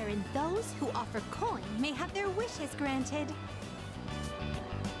 wherein those who offer coin may have their wishes granted.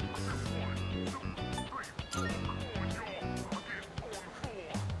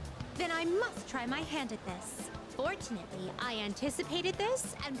 Then I must try my hand at this. Fortunately, I anticipated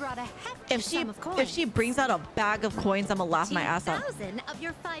this and brought a hefty sum of coins. If she brings out a bag of coins, I'm gonna laugh my ass off. 2,000 of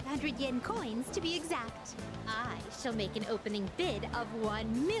your 500 yen coins to be exact. I shall make an opening bid of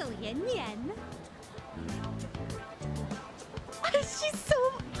 1 million yen. She's so...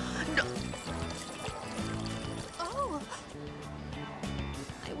 No. Oh.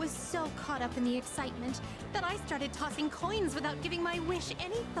 was so caught up in the excitement that I started tossing coins without giving my wish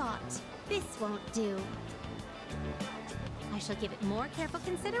any thought. This won't do. I shall give it more careful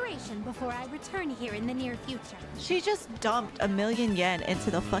consideration before I return here in the near future. She just dumped 1,000,000 yen into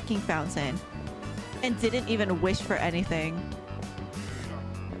the fucking fountain and didn't even wish for anything.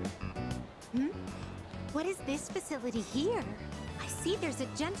 What is this facility here? I see there's a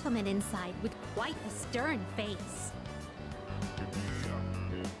gentleman inside with quite a stern face.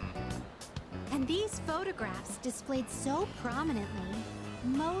 And these photographs displayed so prominently.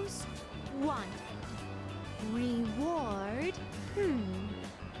 Most wanted. Reward?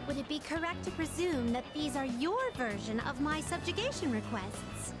 Would it be correct to presume that these are your version of my subjugation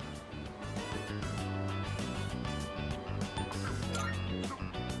requests?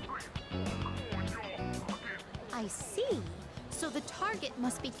 I see. So the target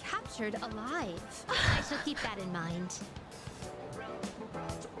must be captured alive. I shall keep that in mind.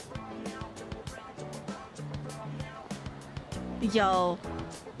 Yo,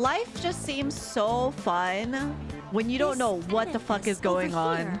 life just seems so fun when you don't know what the fuck is going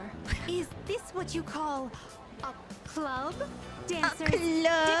on. Is this what you call a club? Dancers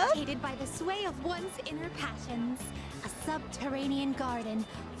dictated by the sway of one's inner passions. A subterranean garden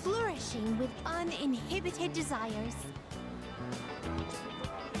flourishing with uninhibited desires.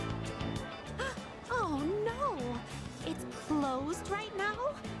 Oh no! It's closed right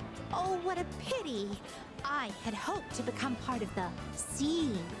now? Oh, what a pity! I had hoped to become part of the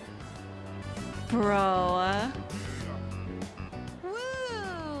scene. Bro.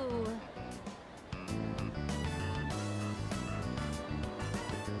 Woo!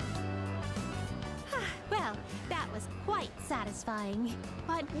 Well, that was quite satisfying.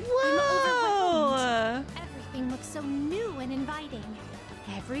 But whoa! I'm overwhelmed. Everything looks so new and inviting.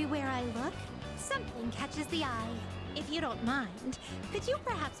 Everywhere I look, something catches the eye. If you don't mind, could you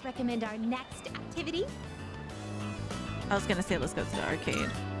perhaps recommend our next activity? I was gonna say let's go to the arcade.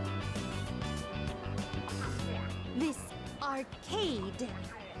 This arcade.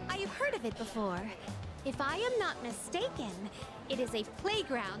 I've heard of it before. If I am not mistaken, it is a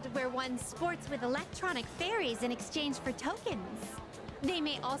playground where one sports with electronic fairies in exchange for tokens. They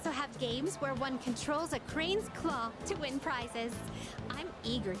may also have games where one controls a crane's claw to win prizes. I'm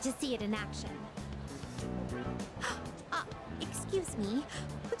eager to see it in action. Excuse me,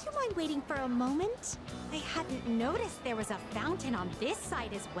 would you mind waiting for a moment? I hadn't noticed there was a fountain on this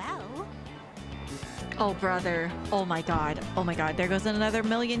side as well. Oh, brother. Oh my god. Oh my god. There goes another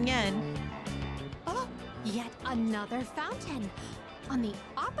 1,000,000 yen. Oh, yet another fountain. On the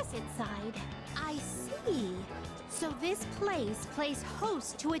opposite side. I see. So this place plays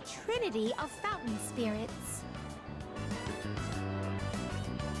host to a trinity of fountain spirits.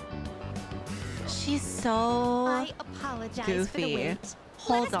 She's so I apologize goofy. for the wait.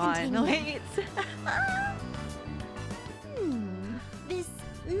 Hold on. Wait. This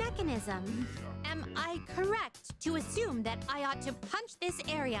mechanism. Am I correct to assume that I ought to punch this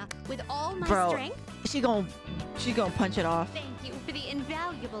area with all my strength? She gon' punch it off. Thank you for the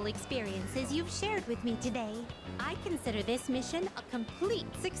invaluable experiences you've shared with me today. I consider this mission a complete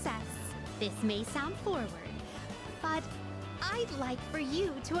success. This may sound forward, but I'd like for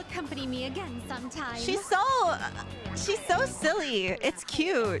you to accompany me again sometime. She's so silly. It's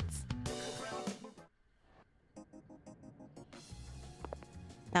cute.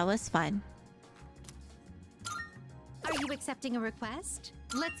 That was fun. Are you accepting a request?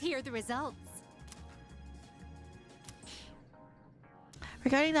 Let's hear the results.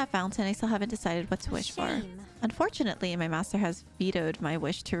 Regarding that fountain, I still haven't decided what to wish for. Unfortunately, my master has vetoed my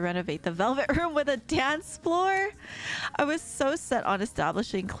wish to renovate the Velvet Room with a dance floor. I was so set on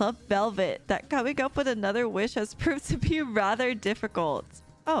establishing Club Velvet that coming up with another wish has proved to be rather difficult.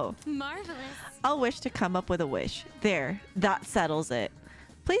 Oh. Marvelous. I'll wish to come up with a wish. There. That settles it.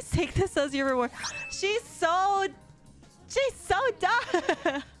 Please take this as your reward. She's so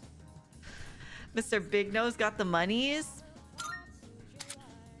dumb. Mr. Big Nose got the monies.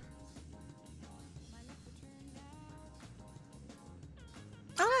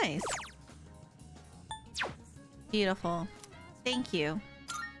 Oh, nice. Beautiful. Thank you.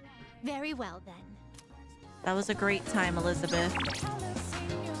 Very well, then. That was a great time, Elizabeth.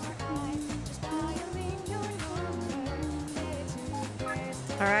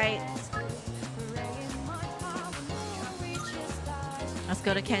 All right. Let's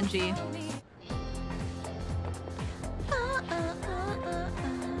go to KENJI.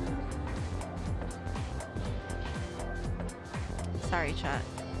 Sorry, chat.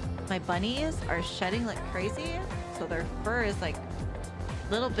 My bunnies are shedding like crazy, so their fur is like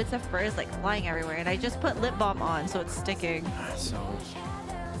little bits of fur is like flying everywhere, and I just put lip balm on, so it's sticking. So,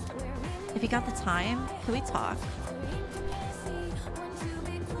 If you got the time, can we talk?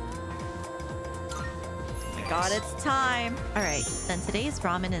 Oh my god, it's time. All right, then today's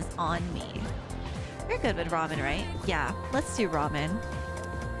ramen is on me. You're good with ramen, right? Yeah, let's do ramen.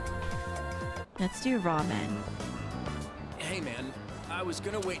 Let's do ramen. Hey man, I was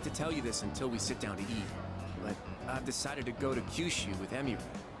gonna wait to tell you this until we sit down to eat, but I've decided to go to Kyushu with Emi.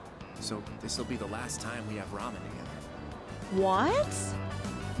 So this'll be the last time we have ramen together. What?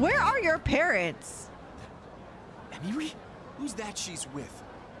 Where are your parents? Emi? Who's that she's with?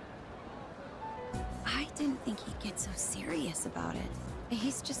 I didn't think he'd get so serious about it.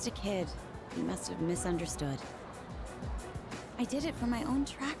 He's just a kid. He must have misunderstood. I did it for my own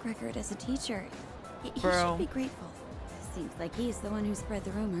track record as a teacher. He should be grateful. Seems like he's the one who spread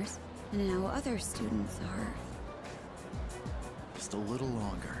the rumors. And now other students are... Just a little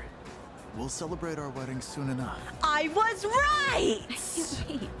longer. We'll celebrate our wedding soon enough. I was right! I can't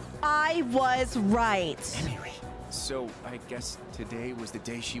wait. I was right. Emi. So I guess today was the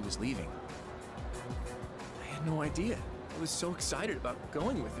day she was leaving. I had no idea. I was so excited about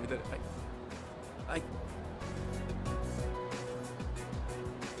going with her that I...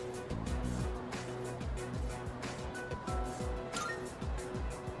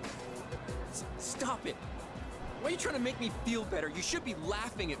 Stop it! Why are you trying to make me feel better? You should be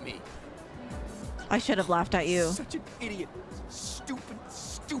laughing at me. I should have laughed at you. Such an idiot. Stupid,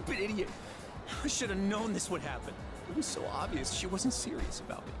 stupid idiot. I should have known this would happen. It was so obvious she wasn't serious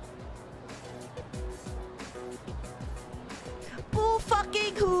about me. Who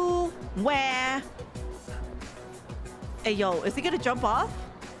fucking who? Where? Hey, yo, is he gonna jump off?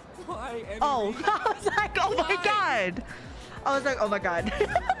 Why, Emi? Oh, I was like, oh my god. I was like, oh my god.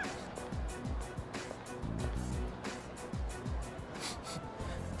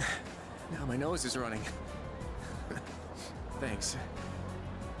 Now my nose is running. Thanks.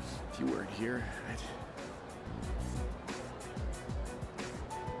 If you weren't here, I'd...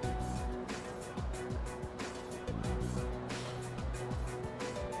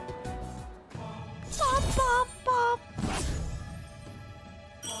 Bop, bop, bop.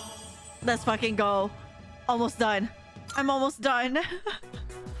 Let's fucking go. Almost done. I'm almost done.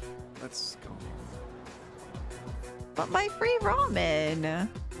 Let's go. But my free ramen. I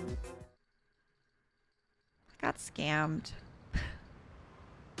got scammed.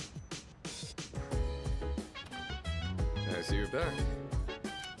 I see you're back.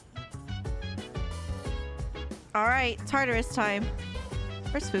 All right, Tartarus time.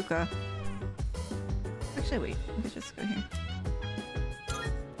 Where's Fuka? Actually, wait. Let me just go here.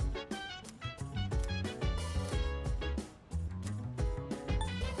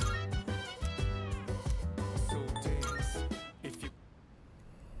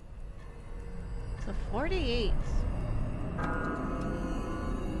 So 48.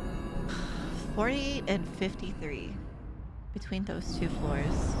 48 and 53 between those two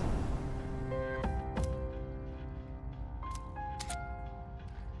floors.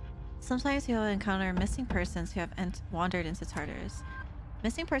 Sometimes you'll encounter missing persons who have wandered into Tartarus.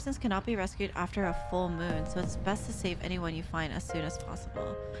 Missing persons cannot be rescued after a full moon, so it's best to save anyone you find as soon as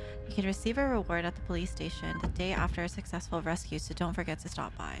possible. You can receive a reward at the police station the day after a successful rescue, so don't forget to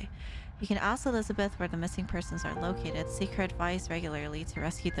stop by. You can ask Elizabeth where the missing persons are located. Seek her advice regularly to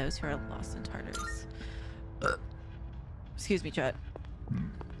rescue those who are lost in Tartarus. Excuse me, chat.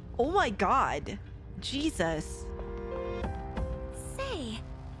 Oh my god. Jesus. Say.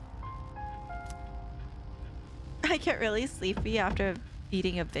 I get really sleepy after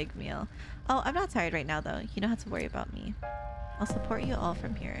eating a big meal. Oh, I'm not tired right now though. You don't have to worry about me. I'll support you all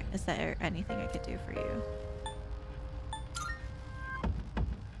from here. Is there anything I could do for you?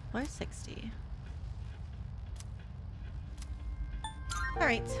 Floor 60.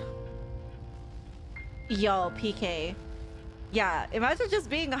 Alright. Yo, PK. Yeah, imagine just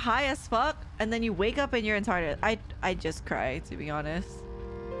being high as fuck and then you wake up and you're in Tartarus. I'd just cry, to be honest.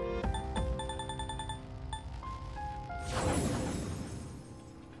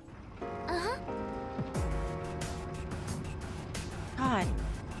 God.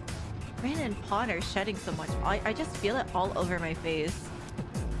 Rin and Pawn are shedding so much. I just feel it all over my face.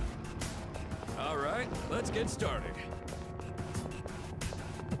 All right, let's get started.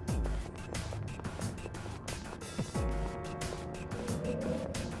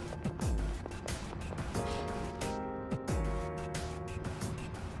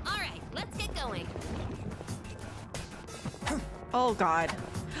 All right, let's get going. Oh God.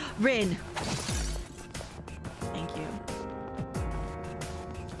 Rin. Thank you.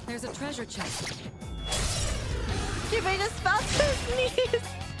 There's a treasure chest. She made us fell to his knees.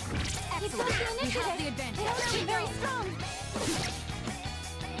 Excellent. You have the advantage. They don't seem very strong.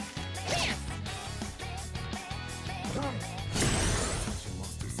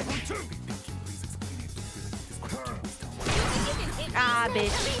 Nah,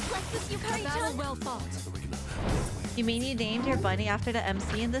 bitch. Battle well fought. You mean you named your bunny after the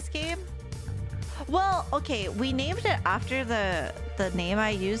MC in this game? Well, okay, we named it after the name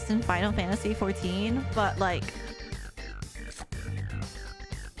I used in Final Fantasy 14, but like,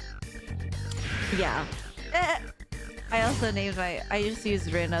 yeah. I also named I just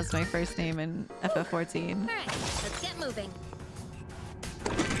used Rin as my first name in FF14. All right, let's get moving.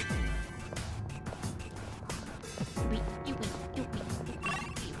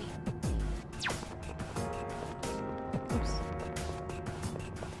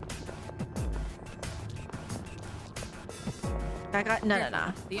 I got no.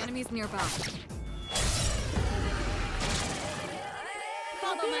 The enemy's nearby.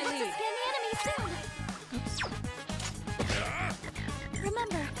 Follow my lead. Scan the enemy soon.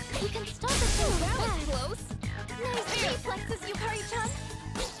 Remember, you can stop the two. That was close. Nice reflexes, Yukari-chan.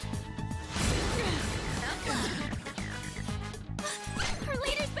 Her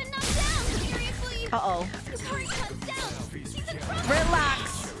leader's been knocked down. Seriously. Uh-oh. Yukari-chan's down. She's in trouble.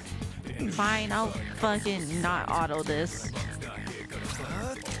 Relax. Fine, I'll fucking not auto this.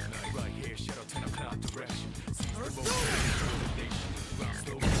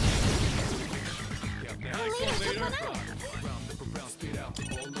 Her leader took one out.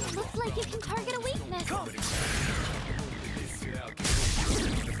 Looks like you can target a weakness.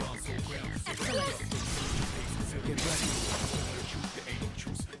 Yes.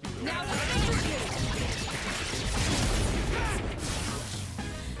 Now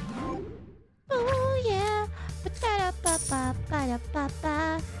Oh yeah.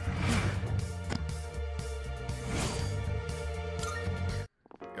 Ba-da-ba-ba-ba-da-ba-ba.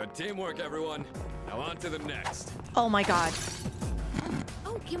 Good teamwork, everyone. Now on to the next. Oh my god.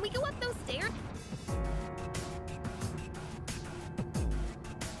 Oh, can we go up those stairs?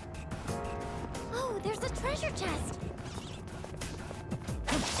 Oh, there's a treasure chest.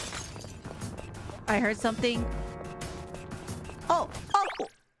 I heard something. Oh.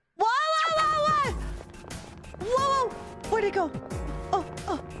 Whoa. Whoa. Where'd it go? Oh.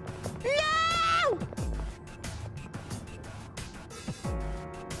 No!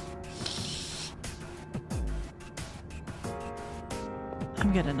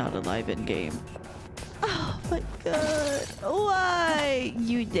 I'm gonna not alive in game. Oh my god. Why?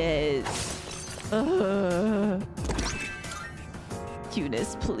 You did.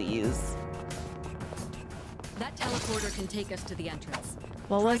 Eunice, please. That teleporter can take us to the entrance.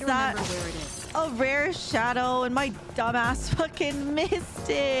 What was that? Remember where it is. A rare shadow, and my dumbass fucking missed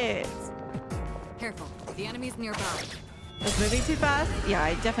it. Careful, the enemy's nearby. Was moving too fast? Yeah,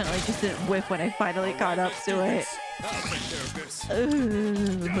 I definitely just didn't whiff when I finally caught up to it. Oh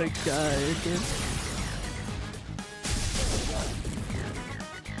my god.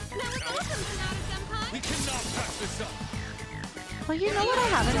 We cannot pass this up. Well, you know what I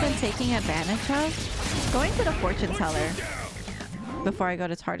haven't been taking advantage of? Going to the fortune teller before I go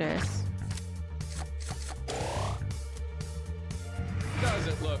to Tartarus.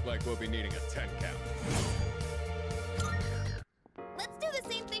 Doesn't look like we'll be needing a 10 count. Let's do the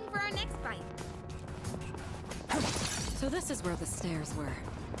same thing for our next fight. So this is where the stairs were.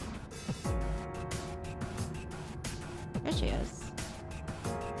 There she is.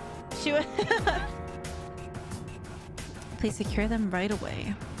 She was. Please secure them right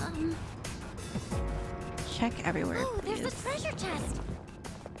away. Check everywhere, Oh, please. there's a treasure chest.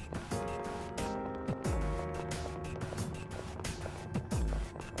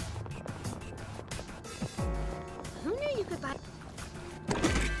 Who knew you could buy?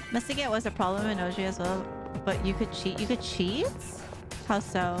 Missing it was a problem in OG as well, but you could cheat. You could cheat? How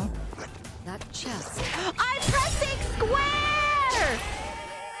so? That chest. I'm pressing square!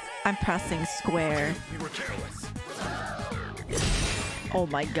 I'm pressing square. We were careless. Oh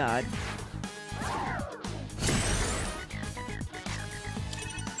my god.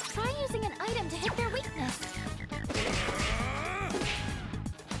 Try using an item to hit their weakness.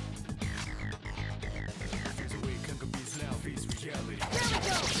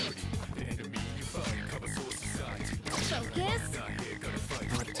 Focus.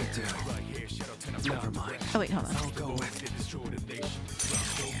 What to do? Never mind. Oh wait, hold on. I'll go with it.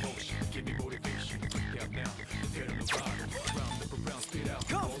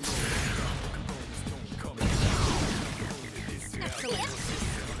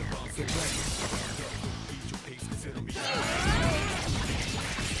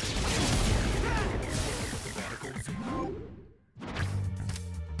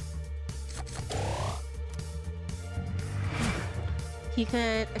 He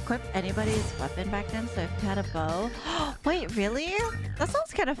could equip anybody's weapon back then, so if you had a bow. Wait, really? That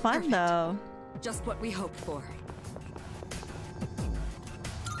sounds kind of fun, though. Just what we hoped for.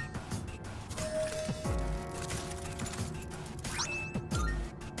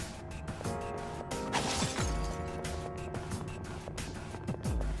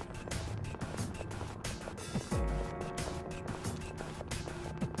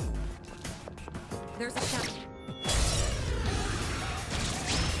 There's a shot.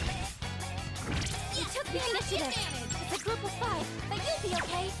 You took the initiative. It's a group of 5, but you'll be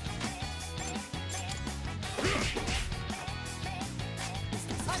okay.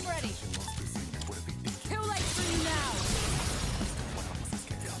 I'm ready. Too late for you now.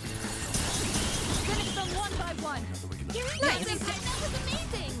 Finish them one by one. Nice. That was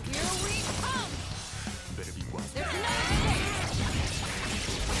amazing. Here we come. There's no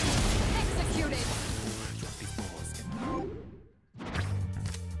executed.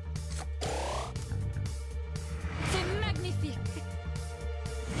 C'est magnifique.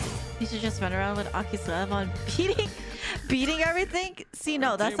 You should just run around with Akislav on beating everything. See,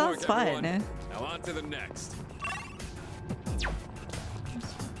 no, that sounds fun. Now on to the next.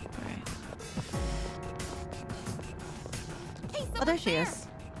 Oh, there she is.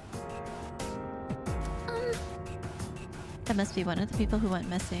 That must be one of the people who went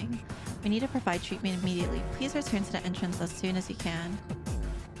missing. We need to provide treatment immediately. Please return to the entrance as soon as you can.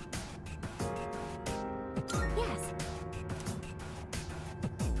 Yes.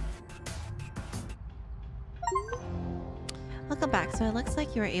 Welcome back. So it looks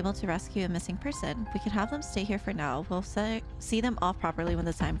like you were able to rescue a missing person. We can have them stay here for now. We'll see them off properly when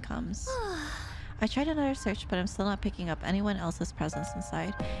the time comes. I tried another search, but I'm still not picking up anyone else's presence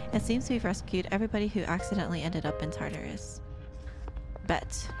inside. It seems we've rescued everybody who accidentally ended up in Tartarus.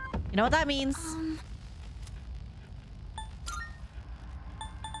 Bet. You know what that means?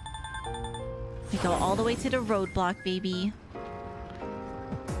 We go all the way to the roadblock, baby.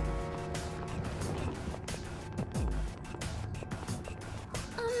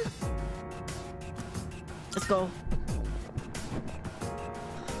 Let's go.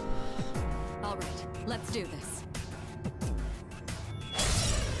 All right, let's do this.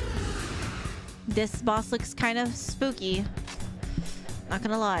 This boss looks kind of spooky. Not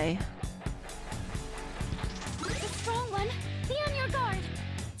gonna lie. It's a strong one. Be on your guard.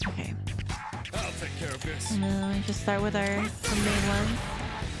 Okay. I'll take care of this. Let me just start with the main one.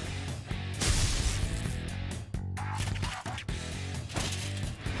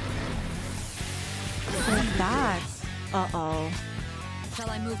 What's that? Uh-oh. Shall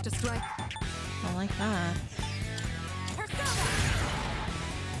I move to strike? Don't like that.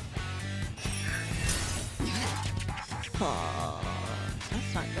 Oh,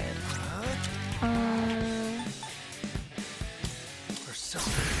 that's not good.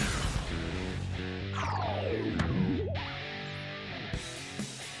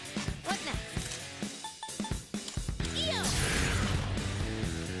 What next? Ew!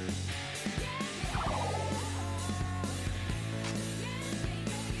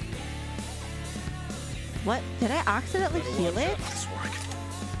 What? Did I accidentally heal it?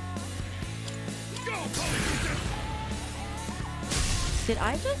 Did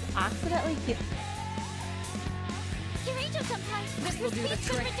I just accidentally heal? Your angel sometimes. This will do the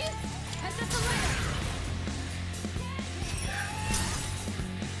trick. And just a little.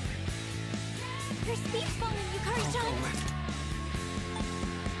 Your speed's falling, Yukari-chan.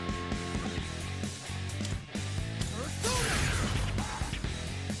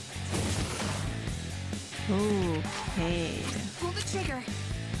 Okay. Pull the trigger.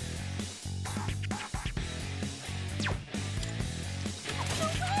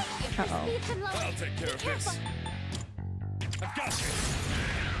 Uh-oh. I'll take care of this. I've got you.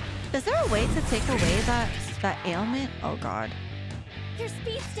 Is there a way to take away that ailment? Oh god. Your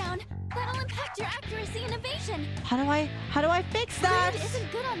speed's down. That'll impact your accuracy and evasion. How do I fix that? Wind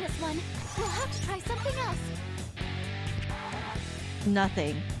isn't good on this one. We'll have to try something else.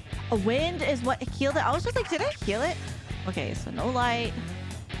 Nothing. A wind is what healed it. I was just like, did I heal it? Okay, so no light.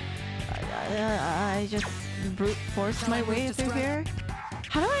 I just brute forced my way through here.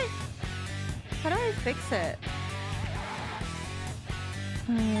 How do I fix it?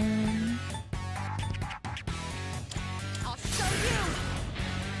 I'll show you.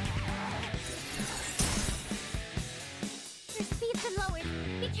 Your speed's been lowered.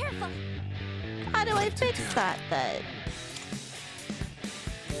 Be careful. How do I fix that then?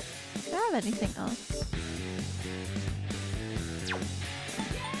 Do I have anything else?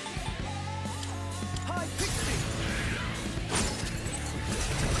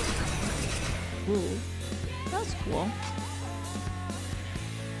 Ooh, that's cool.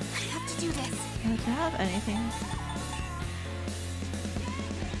 I have to do this. Do I have anything?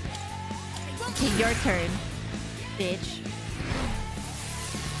 Okay, your turn, bitch.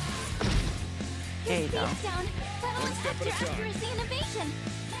 There you go. Down. That'll impact your accuracy and evasion.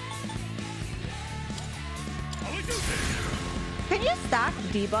 Can you stack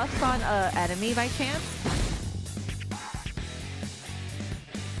debuffs on an enemy by chance?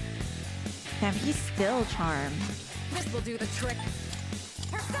 Damn, he's still charmed. This will do the trick.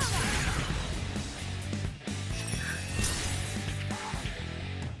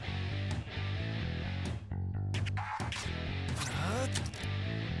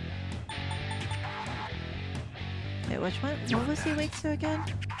 Wait, which one? What was he weak to again?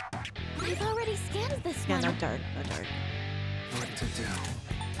 I've already scanned this Yeah, one. no dark, no dark. What to do?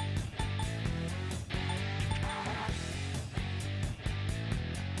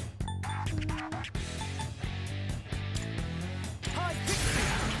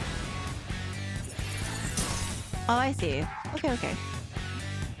 Oh, I see. Okay, okay.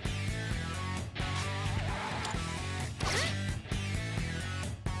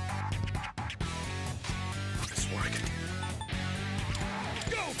 This work.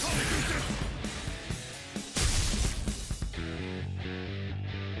 Go,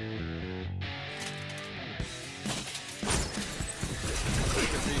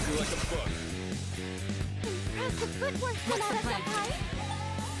 Impressive footwork, Sonata-senpai.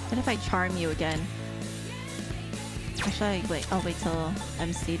 What if I charm you again? Actually, wait. I'll wait till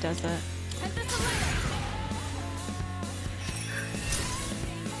MC does it.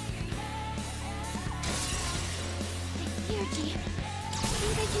 Energy. I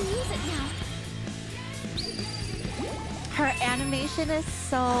think I can use it now. Her animation is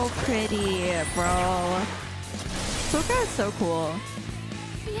so pretty, bro. Soka is so cool.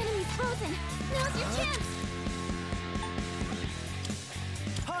 The enemy's frozen. Now's your chance.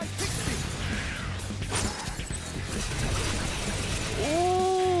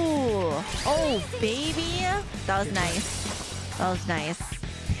 Ooh. Oh, baby. That was nice. That was nice.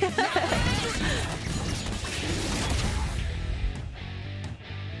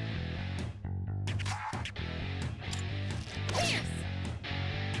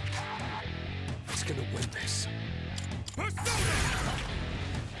 Who's gonna win this?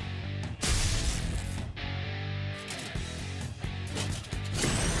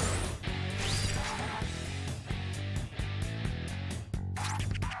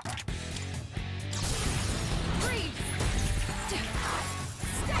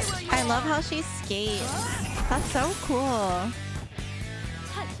 I love how she skates. That's so cool.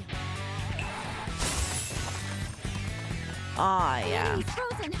 Aw, yeah.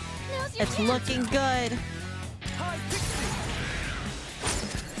 It's looking good.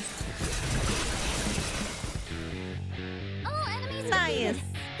 Oh, enemies Nice.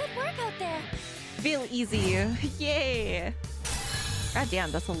 Good work out there. Feel easy. Yay. God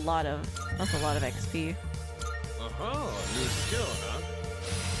damn, that's a lot of XP. New skill, huh?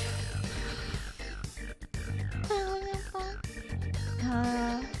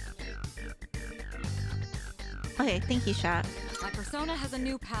 Okay, thank you, chat. My persona has a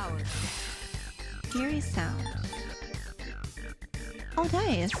new power. Eerie sound. Oh,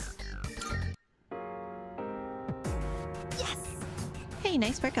 nice. Yes. Hey,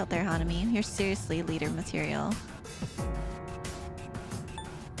 nice work out there, Hanami. You're seriously leader material.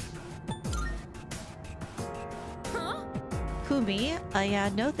 Huh? Who, me? Yeah,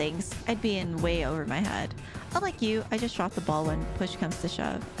 no thanks. I'd be in way over my head. Unlike you, I just drop the ball when push comes to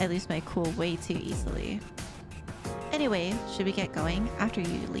shove. I lose my cool way too easily. Anyway, should we get going? After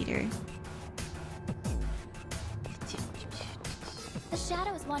you, leader. The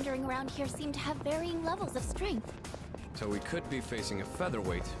shadows wandering around here seem to have varying levels of strength. So we could be facing a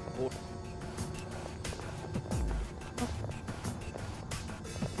featherweight, or...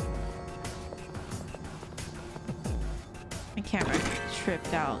 My camera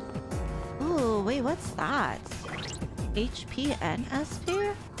tripped out. Ooh, wait, what's that? HP and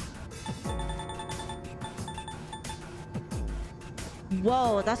SP?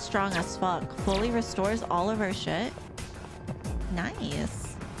 Whoa, that's strong as fuck. Fully restores all of our shit.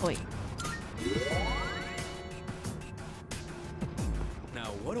 Nice. Wait.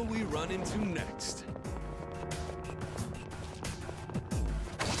 Now what do we run into next?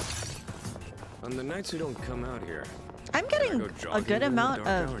 On the nights we don't come out here, I'm getting a good amount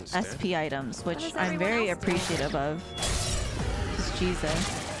of SP items, which I'm very appreciative of. Just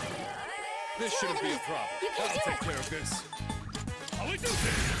Jesus. this shouldn't be a problem. I'll take care of this. How we do this?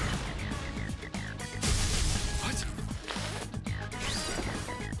 What?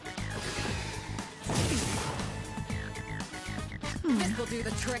 This will do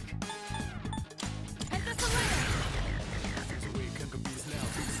the trick.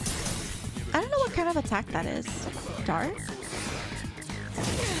 I don't know what kind of attack that is. Dark?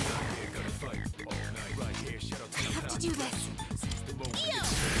 I have to do this.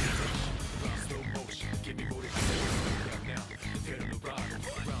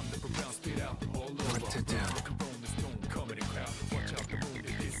 What to do?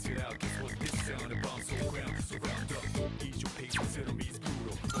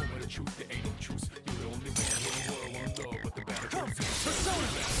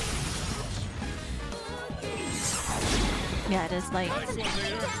 Yeah, it is like. I'll go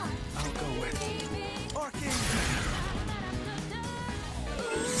with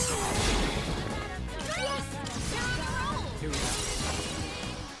Here we go.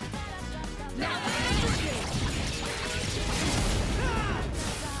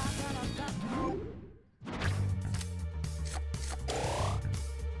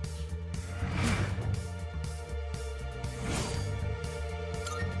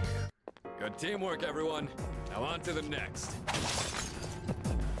 Good teamwork, everyone. Now on to the next.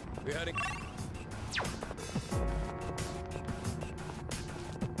 We're heading.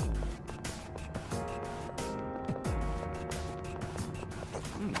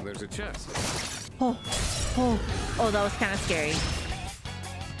 There's a chest. Oh, that was kind of scary.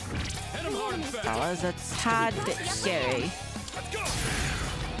 That was a tad bit scary. Let's go.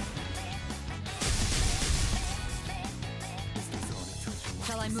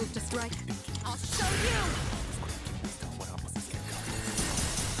 Shall I move to strike? I'll show you!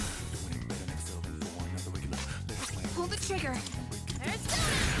 Pull the trigger. There's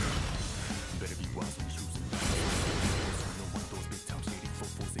Sona!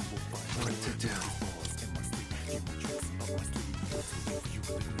 What to do?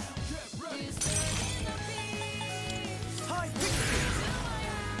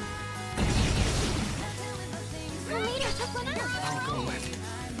 Her leader took one out! I'll go with.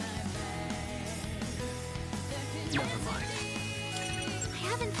 Never mind. I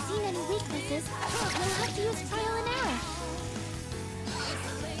haven't seen any weaknesses. We'll have to use trial and error.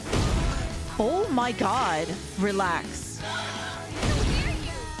 Oh my god. Relax. How dare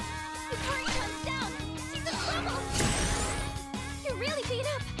you! Hurry comes down! She's in trouble! You're really beat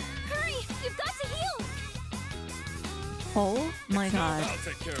up! Hurry! You've got to heal! Oh my god. I'll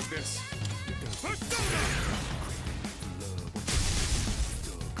take care of this.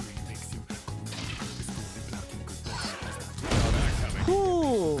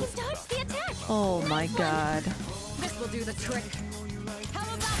 Ooh. He's dodged the attack! Oh my god. This will do the trick.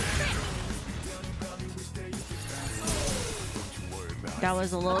 How about Trick? That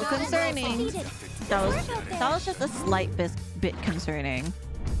was a little concerning. That was just a slight bit concerning.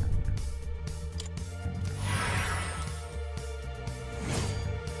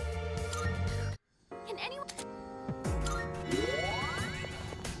 Can anyone...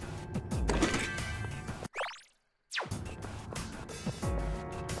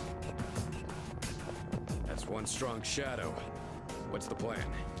 That's one strong shadow. What's the plan?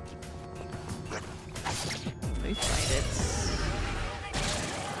 We fight it.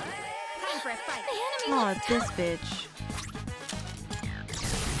 Time for a fight! The enemy Oh, looks this tough. bitch.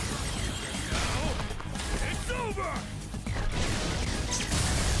 It's over!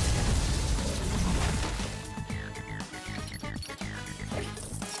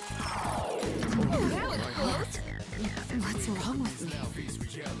 That was close. What's wrong with me?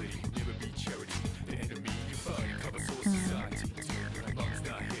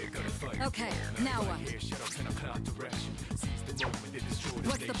 Okay, now what?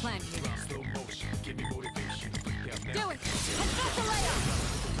 What's the plan here? Do it. I've got the layout.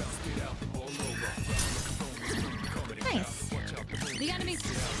 Nice. The enemy's...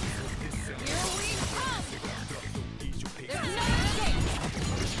 Here we come. There's no escape.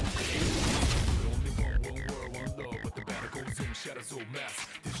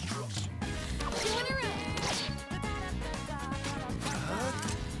 Doing her in.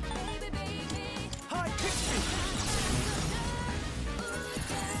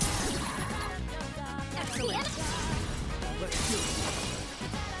 Excellent! Let's do it.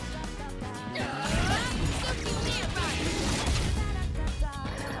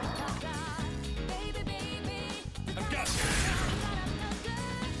 I've got this.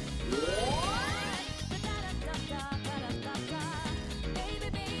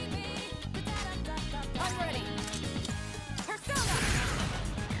 I'm ready. Persona.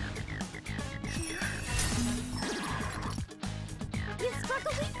 You struck a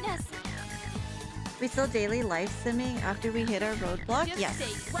weakness! We still daily life simming after we hit our roadblock? Just Yes.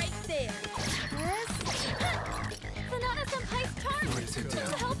 stay right there! Yes? Sonata-senpai's charm! What to do? To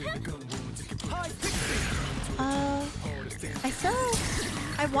help him?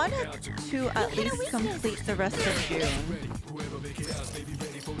 I wanted to at least complete the rest of June.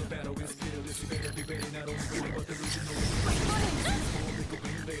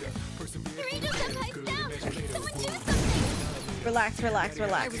 Senpai's down! Someone do something! Relax, relax,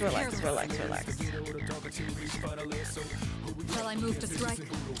 relax, relax, relax, relax. Shall I move to strike?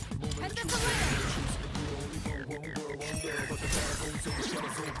 And that's a layout.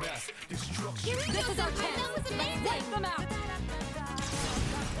 This is our chance. That was amazing! Wipe them out.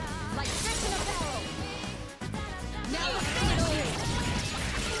 Like fish in a barrel. Now let's finish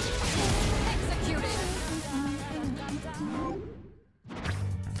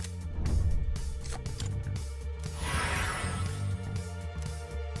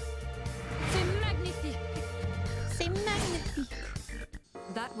C'est magnifique.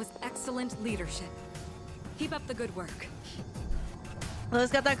 That was excellent leadership. Keep up the good work.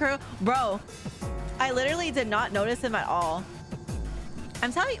 Let's get that crew. Bro, I literally did not notice him at all.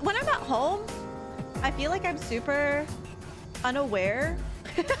 I'm telling you, when I'm at home, I feel like I'm super unaware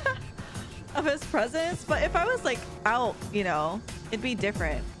of his presence. But if I was like out, you know, it'd be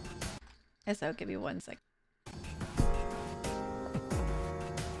different. So give me 1 second.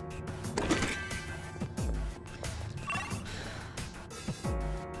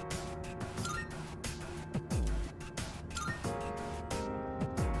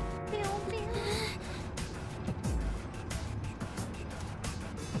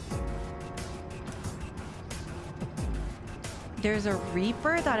 There's a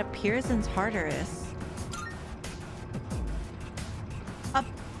Reaper that appears in Tartarus.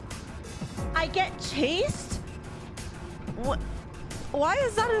 I get chased? What? Why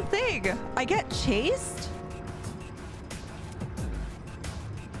is that a thing? I get chased?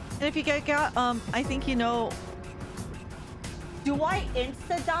 And if you get I think you know. Do I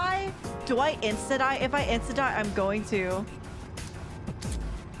insta-die? Do I insta-die? If I insta-die, I'm going to.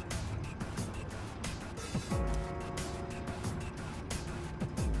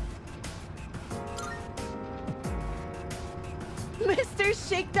 Mr.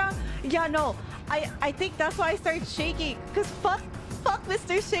 Shakedown? Yeah, no. I think that's why I started shaking. Cause fuck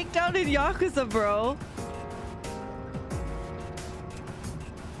Mr. Shakedown in Yakuza, bro.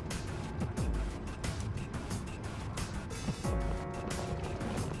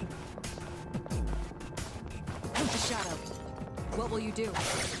 The shadow. What will you do?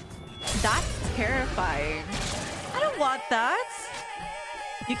 That's terrifying. I don't want that.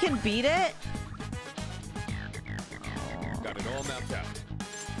 You can beat it. Got it all mapped out.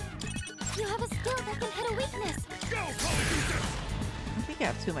 You have a skill that can hit a weakness. Go, I think you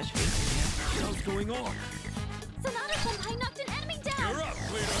have too much faith. What's going on? Sonata Senpai knocked an enemy down. You're up,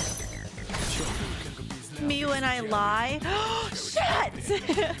 leader. Me when I lie. Shit!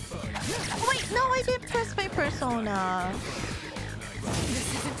 Wait, no, I didn't press my persona.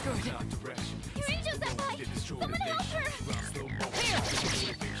 This isn't good. Yurinjo Senpai! Someone help her!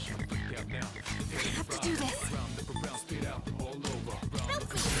 I have to do this.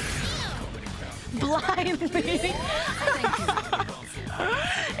 Blind leading.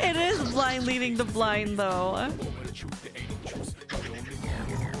 It is blind leading the blind, though.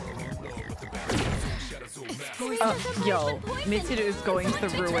 Yo, Mitsuru is going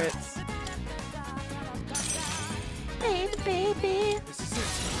through it. Hey, baby.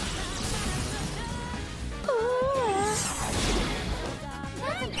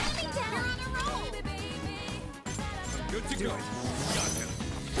 Good to go. Gotcha.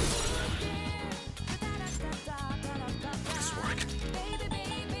 Nice work.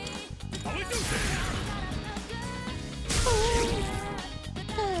 How we do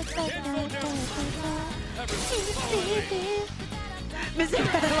Mr.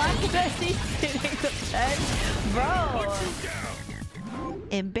 Like he's hitting the bed. Bro.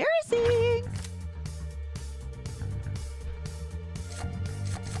 Embarrassing.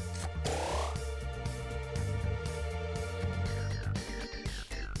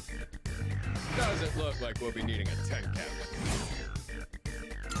 Doesn't look like we'll be needing a tech cabinet.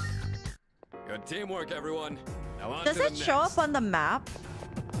 Good teamwork, everyone. Now on Does to it the show next. up on the map?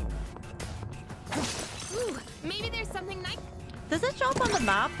 Ooh, maybe there's something nice. Does it show up on the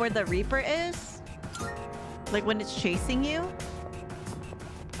map where the Reaper is? Like when it's chasing you?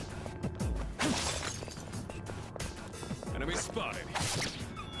 Enemy spotted.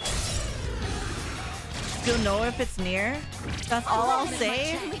 You'll know if it's near? That's all I'll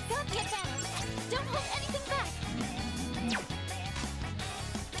say? We got the advantage. Don't hold anything back.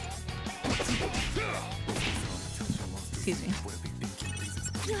 Excuse me.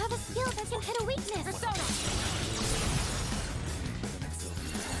 You have a skill that can hit a weakness. Persona.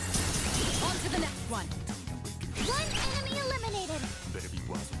 On to the next one. One enemy eliminated.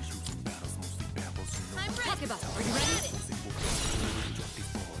 I'm ready. Takeba, are you ready?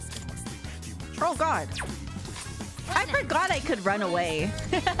 Oh god. I forgot I could run away.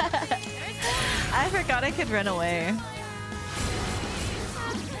 I forgot I could run away.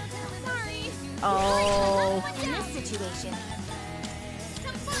 Sorry. Oh. In this situation.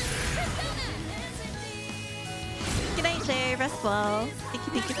 Good night, Shay. Rest well.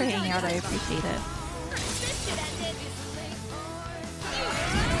 Thank you for hanging out. I appreciate it.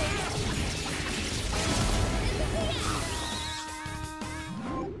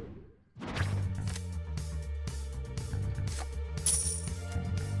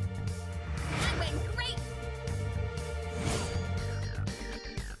 That went great.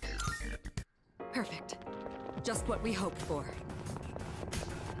 Perfect. Just what we hoped for.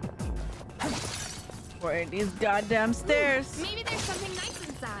 Where are these goddamn stairs? Maybe there's something nice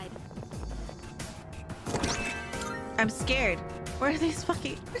inside. I'm scared. Where are these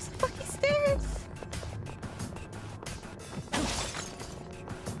fucking... Where's the fucking stairs?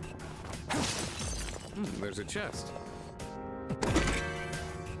 There's a chest.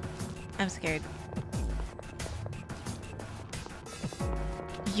 I'm scared.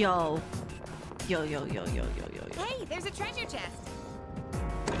 Yo. Yo, yo, yo, yo, yo, yo, yo. Hey, there's a treasure chest.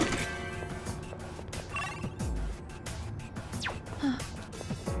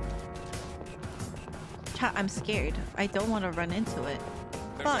 Chat, I'm scared. I don't want to run into it.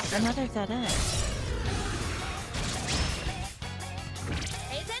 Fuck, another dead end.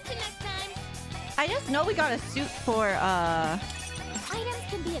 Pay attention next time. I just know we got a suit for, Items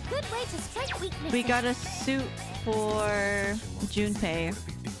can be a good way to strike weaknesses. we got a suit for Junpei.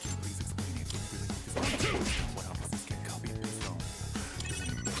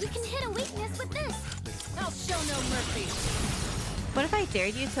 You can hit a weakness with this. I'll show no mercy. What if I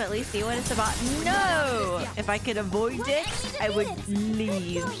dared you to at least see what it's about? No! If I could avoid it, I would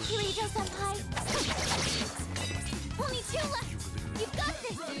leave. Only 2 left. You've got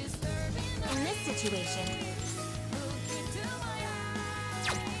this. In this situation.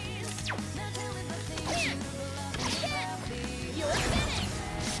 You're finished.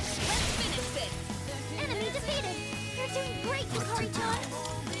 Let's finish this. Enemy defeated. You're doing great, Yukari-chan.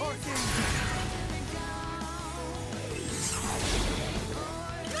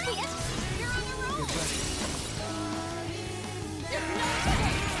 You're on your roll. There's no trouble.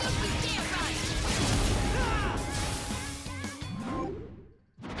 Don't you dare run.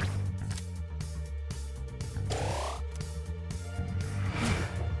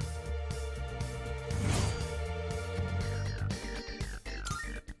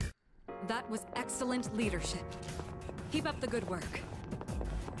 That was excellent leadership. Keep up the good work.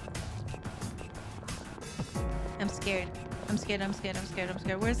 I'm scared. I'm scared, I'm scared, I'm scared, I'm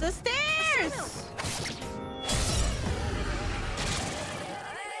scared. Where's the stairs?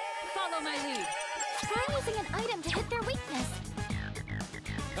 Follow my lead. Try using an item to hit their weakness.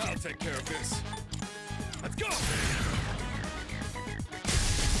 I'll take care of this. Let's go!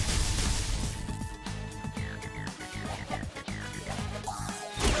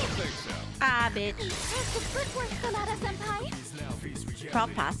 Ah, bitch. Impressive footwork, Sonata-senpai. Prop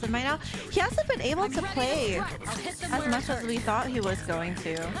passive right now. He hasn't been able to play as much as we thought he was going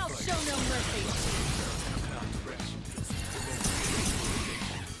to. I'll show no mercy.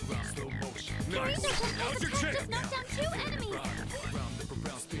 Now's your chance. Just knocked down 2 enemies.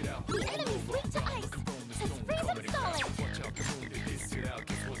 The enemy's weak to ice. Let's freeze him solid.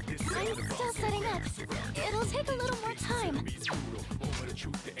 I'm still setting up. It'll take a little more time.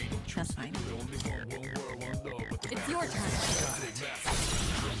 That's fine. It's your turn.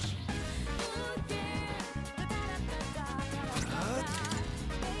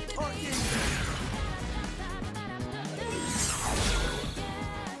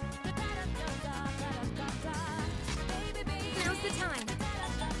 Now's the time.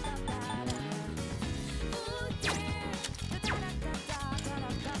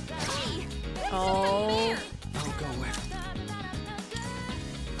 Hey, Oh. I'll go with.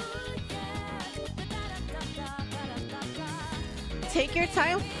 Take your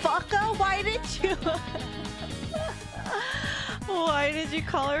time, fucka. Why did you? Why did you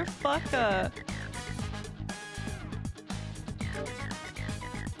call her fucka?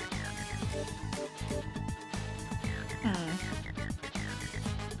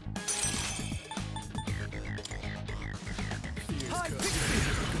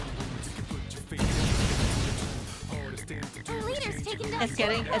 our leader's taken down.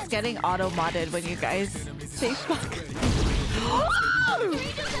 It's getting auto modded when you guys say fuck. Oh.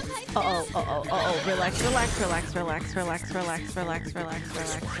 Relax.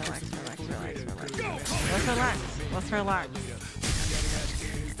 Let's relax.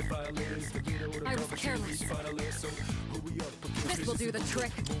 I was careless. This will do the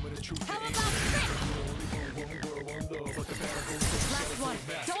trick. How about trick? Last one.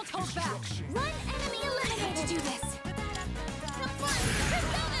 Don't hold back. One enemy eliminated. To do this. Come on,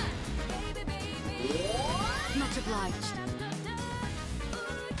 Persona! Much obliged.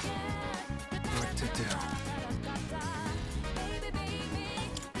 What to do? Not that.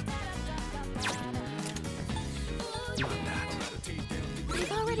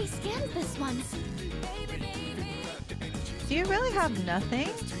 I've already scanned this one. Do you really have nothing?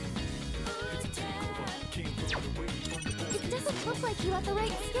 It doesn't look like you have the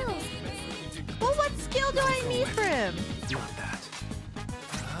right skills. Well, what skill do I need for him? Not that.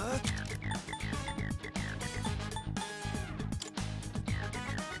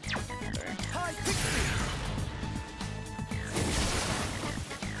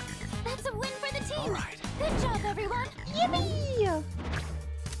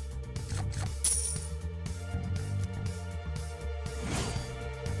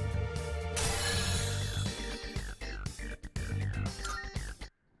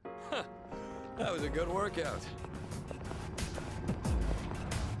 That was a good workout.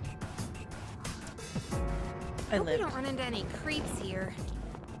 Hope we don't run into any creeps here.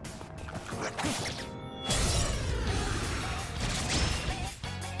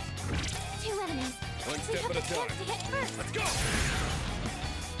 Two enemies. One We step have at a a time. chance to hit first. Let's go!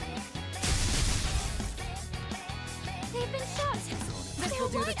 They've been shot. This will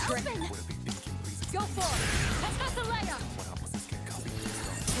do the trick. Open. Go for it! That's not the layup!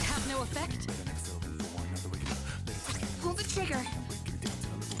 It has no effect? Pull the trigger.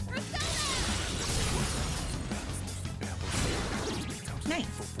 Nice.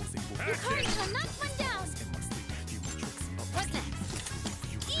 Yukari-chan knocked one down. What's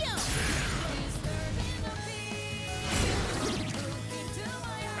next? Eo!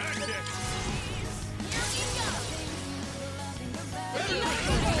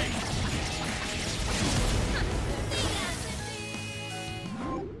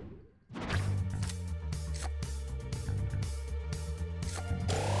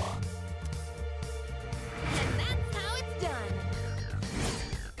 And that's how it's done.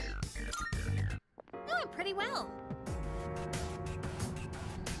 Doing pretty well.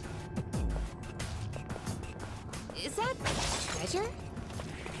 Is that treasure?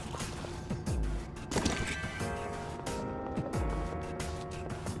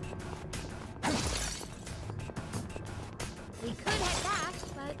 We could head back,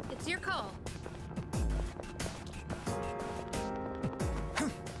 but it's your call.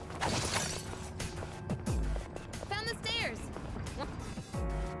 Found the stairs.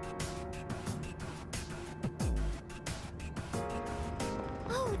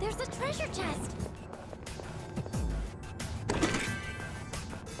 Oh, there's a treasure chest.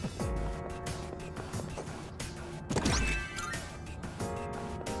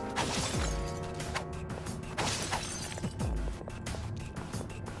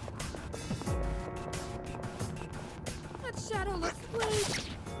 That shadow looks weak.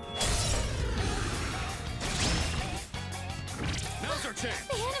 Now's our chance.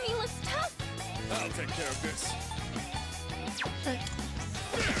 The enemy looks tough. I'll take care of this.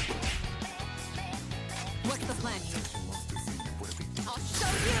 What's the plan here? I'll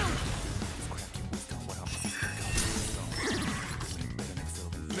show you.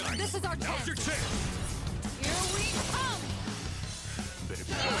 Nice. This is our Now's chance. your chance. Here we come.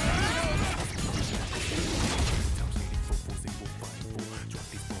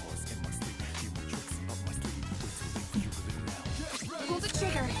 Pull the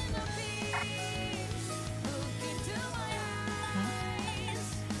trigger.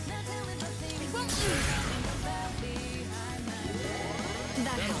 It won't move.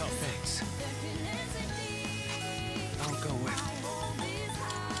 That helps. Thanks. I'll go with.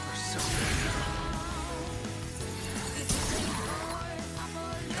 We're so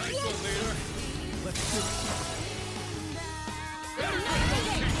Nice one, leader. Let's do it.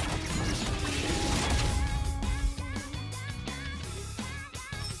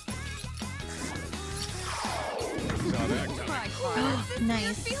 Saw that coming.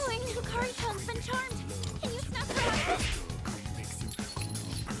 Nice. Feeling Yukari-chan's been charmed. Can you snap her out?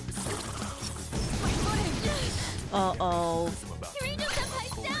 Uh-oh.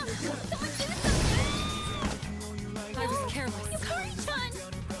 Kirito-senpai's down. Someone do something. I was careless. Yukari-chan.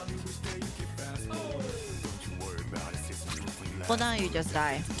 Well, now you just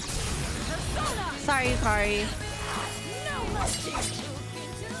die. Sorry, Yukari. No mercy.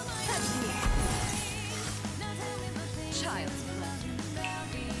 Child.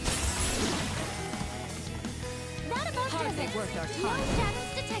 That about does Hardly it. worth our No time. shadows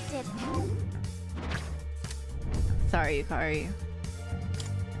detected. Sorry, Yukari.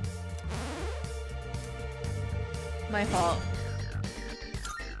 My fault.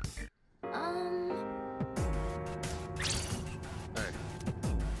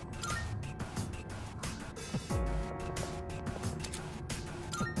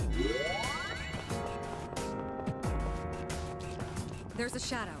 There's a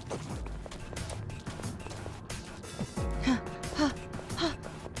shadow.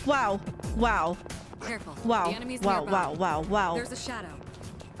 Wow. Wow. Careful. Wow. The enemy's Wow, nearby. wow, wow, wow. There's a shadow.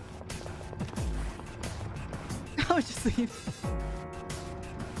 I was just leaving.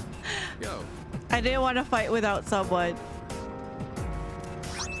 Yo. I didn't want to fight without someone.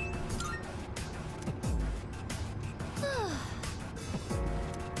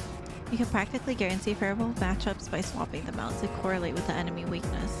 You can practically guarantee favorable matchups by swapping them out to correlate with the enemy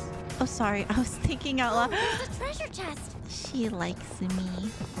weakness. Oh, sorry. I was thinking out loud. There's a treasure chest. She likes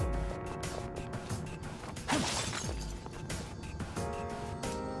me.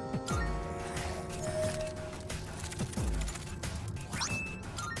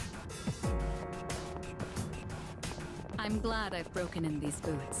 glad I've broken in these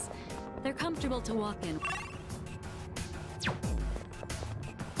boots. They're comfortable to walk in.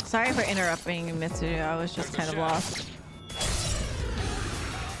 Sorry for interrupting, Mitsu. I was just kind of lost.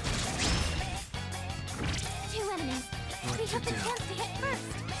 2 enemies. We have the chance to hit first.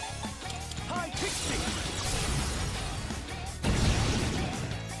 Hi, Pixie!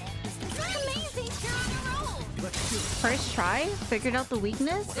 Amazing! You're on a roll! Let's do it. First try? Figured out the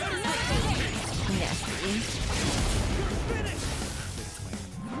weakness? Nasty.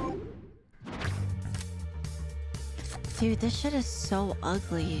 Dude, this shit is so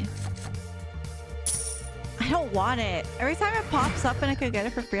ugly. I don't want it. Every time it pops up and I could get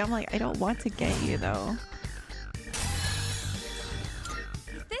it for free, I'm like, I don't want to get you though.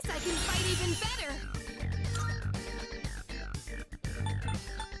 This I can fight even better.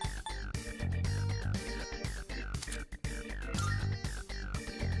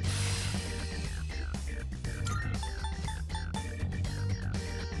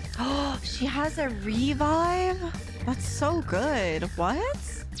 Oh, she has a revive? That's so good. What?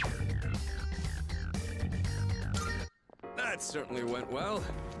 That certainly went well.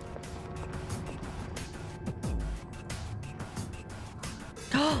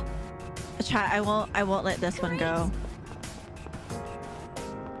 Chat, I won't let this one go.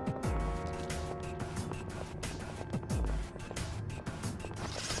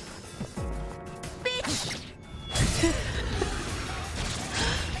 Bitch!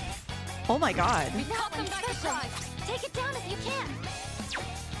 Oh my god. Welcome back to try. Take it down if you can.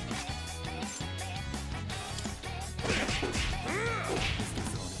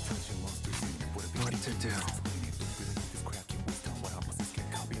 What to do?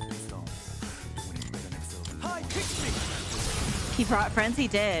 Hi, Pixie! He brought friends, he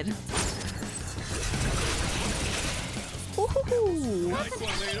did. Ooh. Nice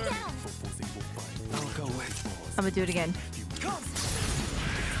one, leader. I'll go with. I'm gonna do it again. Come!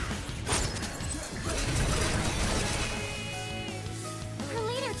 Her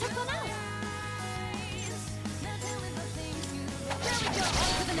leader took one out. There we go.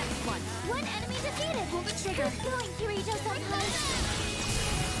 On to the next one. One enemy defeated. Pull the trigger. Keep going, Kirito-senpai.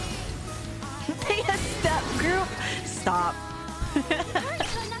 Take a step, group. Stop.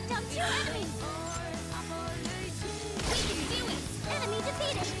 Kirito knocked down 2 enemies. We can do it. Enemy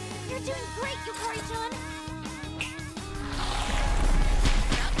defeated. You're doing great, Yukari-chan.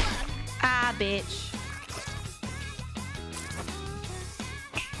 Ah, bitch.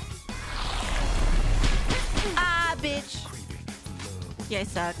 Ah, bitch. Yeah, I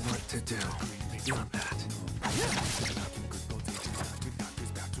suck. What to do? Not that.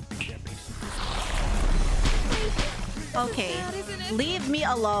 Okay, leave me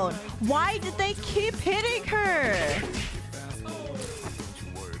alone. Why did they keep hitting her?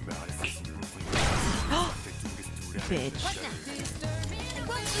 Bitch.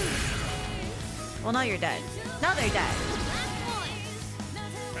 Well, now you're dead. Now they're dead.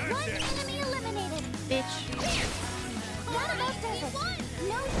 One enemy eliminated. Bitch. That about does it.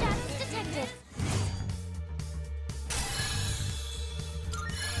 No shadows detected.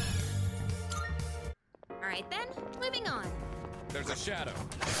 All right then, moving on. There's a shadow.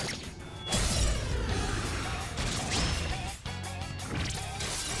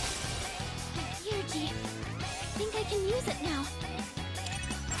 Yuji, I think I can use it now.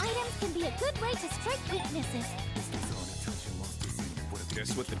 Items can be a good way to strike weaknesses.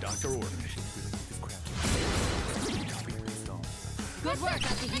 Just what the doctor ordered. Good work,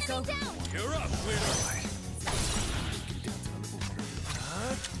 Akihiko. You're up, leader.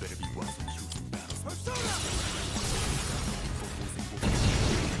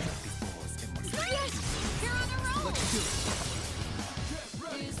 Yes! You're on a roll! Let's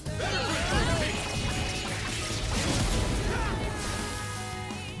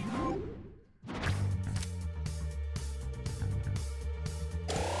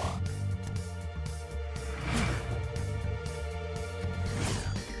do it.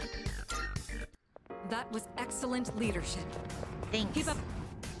 That was excellent leadership. Thanks. Keep up.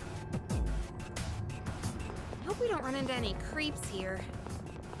 Hope we don't run into any creeps here.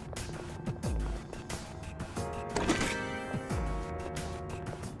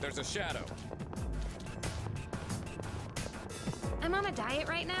 There's a shadow. I'm on a diet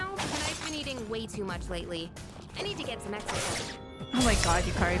right now, and I've been eating way too much lately. I need to get some exercise. Oh my god,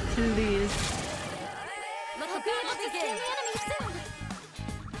 Yukari, please. Let the battle begin!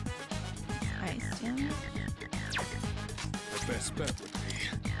 Alright, stand. The best bet would be.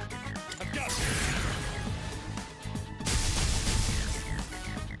 I've got this.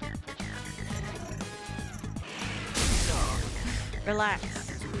 Relax.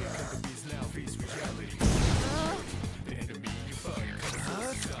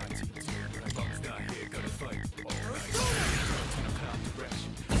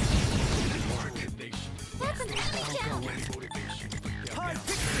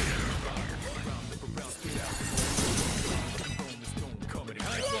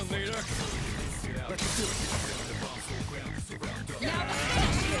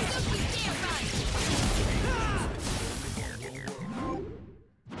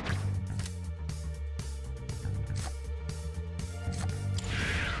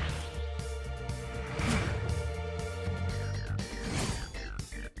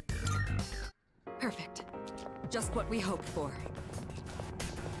 Perfect. Just what we hoped for.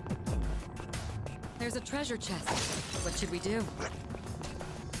 There's a treasure chest. What should we do?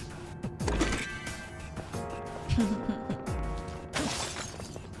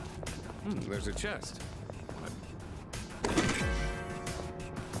 There's a chest.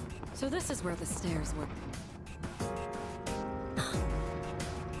 So this is where the stairs were.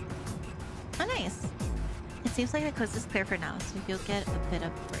 Oh, nice. It seems like the coast is clear for now, so you'll get a bit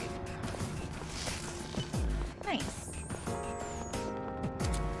of break. Nice.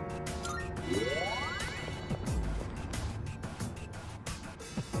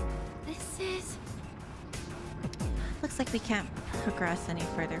 This is... Looks like we can't progress any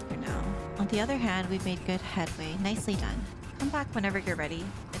further for now. On the other hand, we've made good headway. Nicely done. Come back whenever you're ready.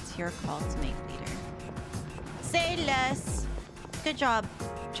 It's your call to make leader. Say less. Good job,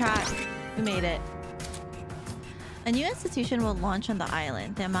 chat. We made it. A new institution will launch on the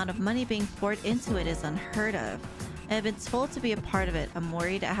island. The amount of money being poured into it is unheard of. I have been told to be a part of it. I'm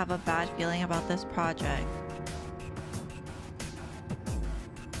worried I have a bad feeling about this project.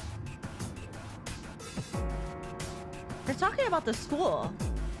 They're talking about the school,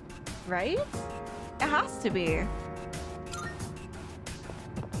 right? It has to be.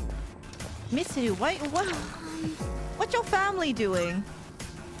 Mitsu, what's your family doing?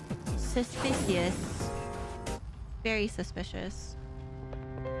 Suspicious. Very suspicious.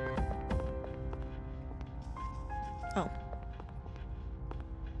 Oh.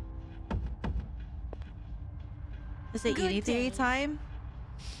 Is it Uni Theory time?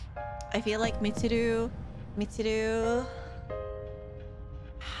 I feel like Mitsuru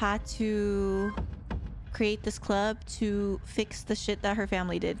had to create this club to fix the shit that her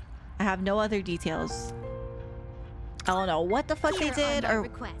family did. I have no other details. I don't know what the fuck they did or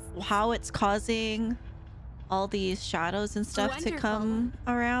how it's causing all these shadows and stuff to come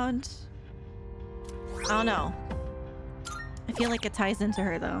around. I don't know. I feel like it ties into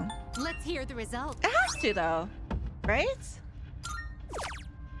her though. Let's hear the result. It has to though, right?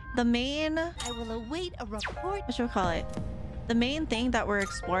 The main... I will await a report. What should we call it? The main thing that we're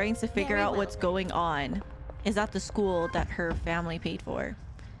exploring to figure out what's going on is at the school that her family paid for.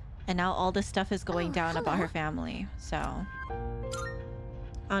 And now all this stuff is going down about her family. So... I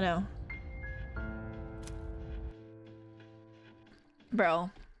don't know. Bro.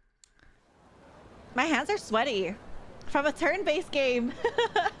 My hands are sweaty. From a turn-based game.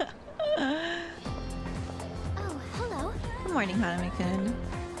 Oh, hello. Good morning, Hanami-kun.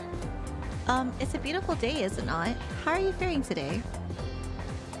 It's a beautiful day, is it not? How are you faring today?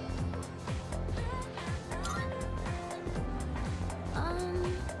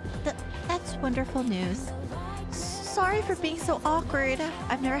 That's wonderful news. Sorry for being so awkward.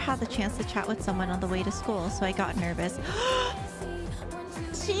 I've never had the chance to chat with someone on the way to school, so I got nervous.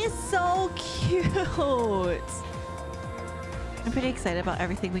 She is so cute. I'm pretty excited about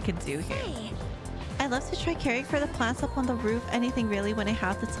everything we can do here. Hey. I'd love to try caring for the plants up on the roof. Anything really when I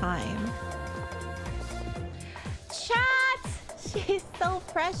have the time. Chat! She's so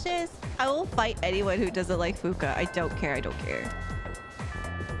precious. I will fight anyone who doesn't like Fuka. I don't care. I don't care.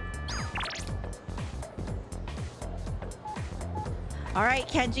 All right,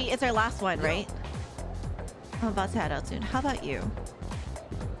 Kenji, it's our last one, right? I'm about to head out soon. How about you?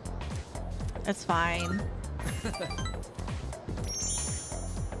 It's fine.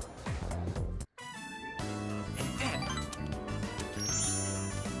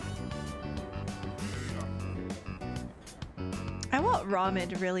 I want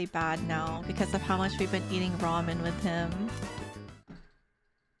ramen really bad now because of how much we've been eating ramen with him.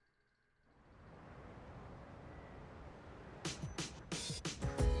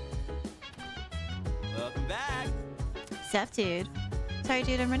 Welcome back. Sup, dude? Sorry,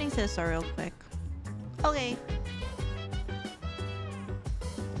 dude, I'm running to the store real quick. Okay.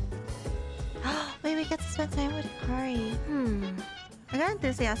 Wait, we get to spend time with Kari. I got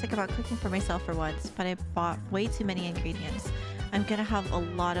enthusiastic about cooking for myself for once, but I bought way too many ingredients. I'm gonna have a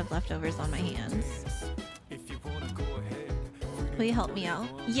lot of leftovers on my hands. Will you help me out?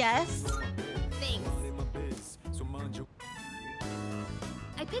 Yes! Thanks.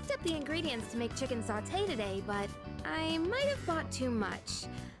 I picked up the ingredients to make chicken sauté today, but I might have bought too much.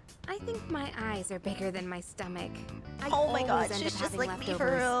 I think my eyes are bigger than my stomach. Oh my god, she's just like me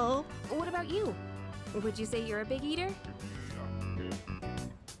for real. What about you? Would you say you're a big eater?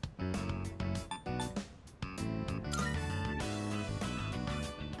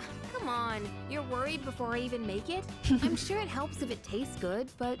 on. You're worried before I even make it? I'm sure it helps if it tastes good,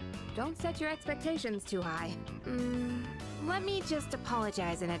 but don't set your expectations too high. Let me just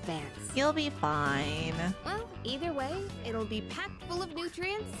apologize in advance. You'll be fine. Well, either way, it'll be packed full of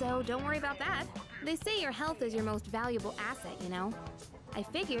nutrients, so don't worry about that. They say your health is your most valuable asset, you know? I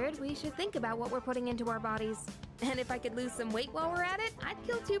figured we should think about what we're putting into our bodies. And if I could lose some weight while we're at it, I'd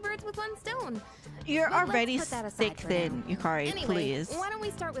kill 2 birds with 1 stone. You're But already let's put that stick aside for thin, now. Yukari, Anyway, please. why don't we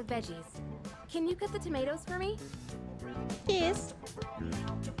start with veggies? Can you cut the tomatoes for me? Yes.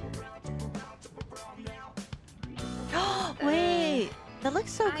 Wait, that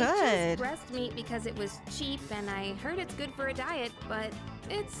looks so I good. chose breast meat because it was cheap and I heard it's good for a diet, but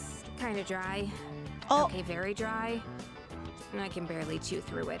it's kind of dry. Oh. Okay, very dry. I can barely chew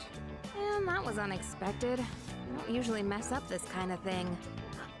through it. And that was unexpected. I don't usually mess up this kind of thing.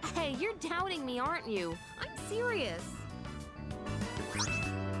 Hey, you're doubting me, aren't you? I'm serious.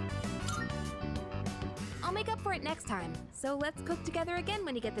 I'll make up for it next time. So let's cook together again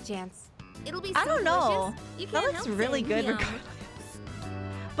when you get the chance. It'll be so I don't know. delicious, you That can't looks help really saying good yum. regardless.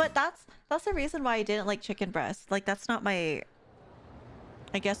 But that's the reason why I didn't like chicken breast. Like that's not my,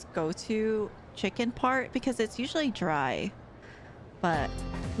 I guess, go-to chicken part because it's usually dry. But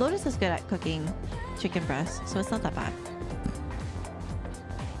Lotus is good at cooking chicken breast, so it's not that bad.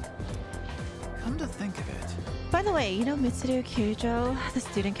 Come to think of it. By the way, you know Mitsuru Kyojo, the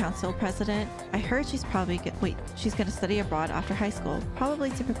student council president? I heard she's probably she's gonna study abroad after high school,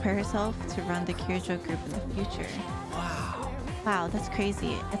 probably to prepare herself to run the Kyojo group in the future. Wow. Wow, that's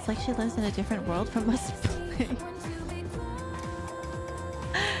crazy. It's like she lives in a different world from us.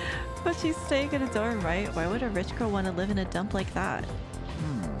 But she's staying in a dorm, right? Why would a rich girl want to live in a dump like that?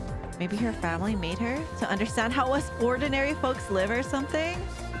 Maybe her family made her to understand how us ordinary folks live or something?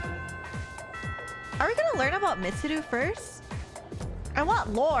 Are we gonna learn about Mitsuru first? I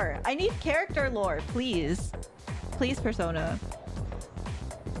want lore. I need character lore, please. Please, Persona.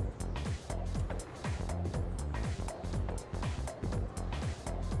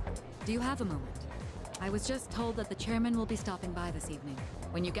 Do you have a moment? I was just told that the chairman will be stopping by this evening.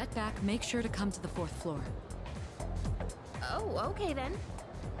 When you get back, make sure to come to the 4th floor. Oh, okay then.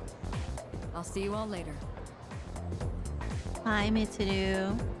 I'll see you all later. Hi,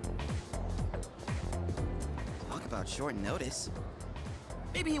 Mitsuru. Talk about short notice.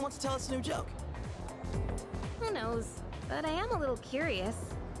 Maybe he wants to tell us a new joke. Who knows? But I am a little curious.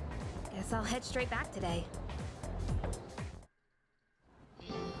 Guess I'll head straight back today.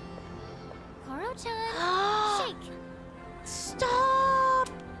 Koro-chan, shake! Stop!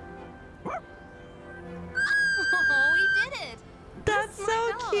 Oh, we did it! That's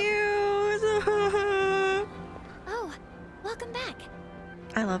so cute! Oh, welcome back.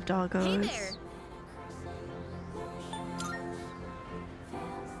 I love doggos. Hey there!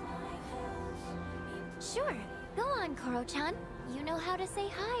 Sure, go on, Koro-chan. You know how to say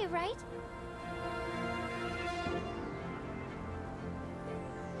hi, right?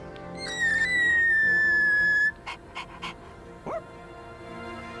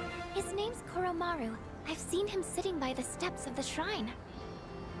 His name's Koromaru. I've seen him sitting by the steps of the shrine.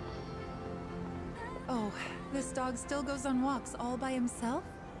 Oh, this dog still goes on walks all by himself?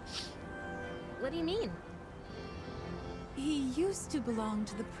 What do you mean? He used to belong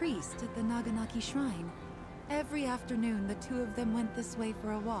to the priest at the Naganaki Shrine. Every afternoon, the 2 of them went this way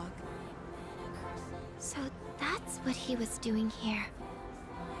for a walk. So that's what he was doing here.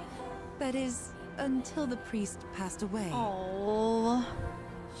 That is, until the priest passed away. Oh.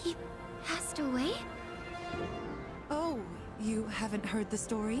 He passed away? Oh, you haven't heard the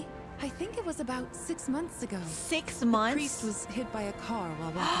story? I think it was about 6 months ago. 6 months? The priest was hit by a car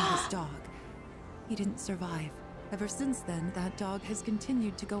while walking his dog. He didn't survive. Ever since then, that dog has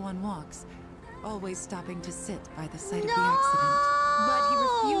continued to go on walks, always stopping to sit by the site of the accident. But he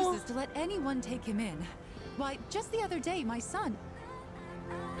refuses to let anyone take him in. Why, just the other day, my son...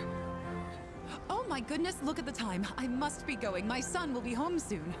 Oh my goodness, look at the time. I must be going. My son will be home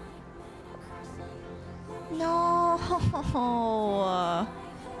soon. No.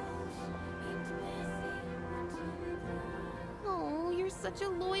 Oh, you're such a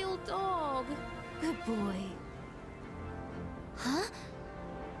loyal dog. Good boy. Huh?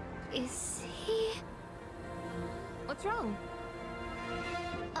 Is he... What's wrong?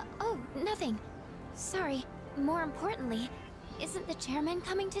 Oh, nothing. Sorry. More importantly, isn't the chairman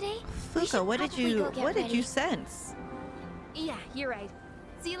coming today? Fuka, what did you sense? Yeah, you're right.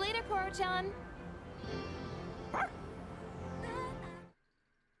 See you later, Koro-chan.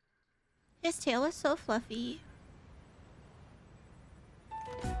 His tail is so fluffy.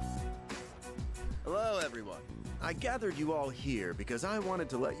 Hello, everyone. I gathered you all here because I wanted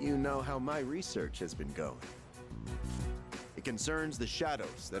to let you know how my research has been going. It concerns the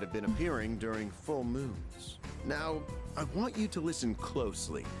shadows that have been appearing during full moons. Now, I want you to listen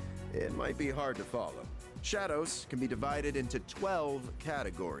closely. It might be hard to follow. Shadows can be divided into 12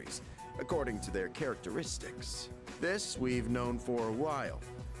 categories, according to their characteristics. This we've known for a while.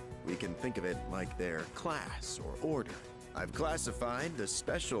 We can think of it like their class or order. I've classified the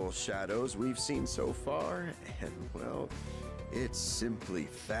special shadows we've seen so far, and well, it's simply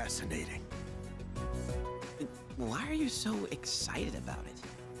fascinating. Why are you so excited about it?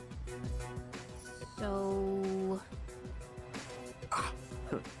 So...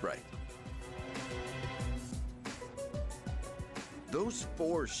 Right. Those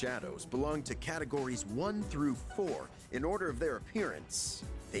 4 shadows belong to categories 1 through 4 in order of their appearance.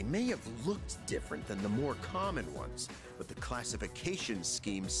 They may have looked different than the more common ones, but the classification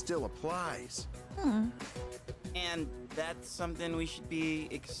scheme still applies. And that's something we should be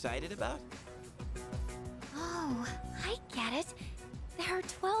excited about? Oh, I get it. There are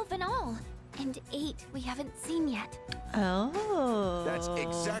 12 in all, and 8 we haven't seen yet. Oh. That's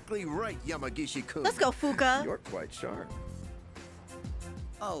exactly right, Yamagishi-kun. Let's go, Fuka. You're quite sharp.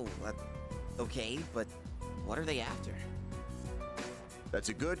 Oh, okay, but what are they after? That's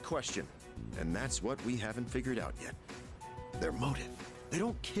a good question, and that's what we haven't figured out yet. Their motive. They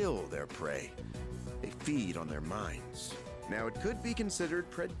don't kill their prey. They feed on their minds. Now, it could be considered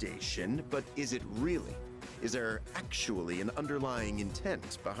predation, but is it really? Is there actually an underlying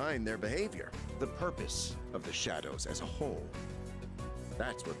intent behind their behavior? The purpose of the shadows as a whole?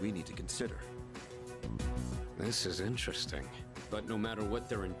 That's what we need to consider. This is interesting. But no matter what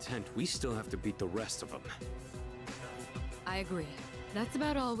their intent, we still have to beat the rest of them. I agree. That's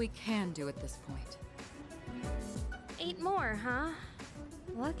about all we can do at this point. 8 more, huh?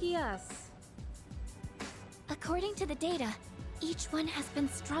 Lucky us. According to the data, each one has been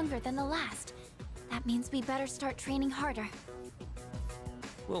stronger than the last. That means we better start training harder.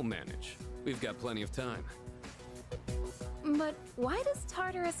 We'll manage. We've got plenty of time. But why does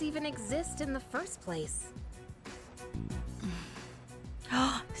Tartarus even exist in the first place?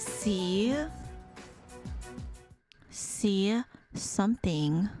 See?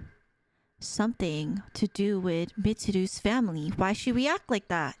 Something to do with Mitsuru's family. Why should we act like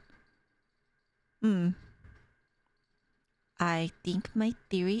that? I think my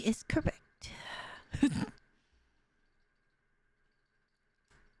theory is correct.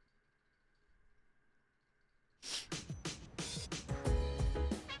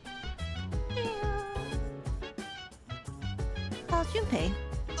 Oh, Junpei.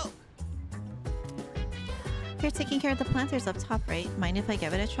 You're taking care of the planters up top, right? Mind if I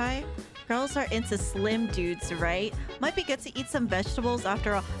give it a try? Girls are into slim dudes, right? Might be good to eat some vegetables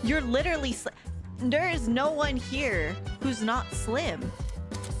after all. You're literally there is no one here who's not slim.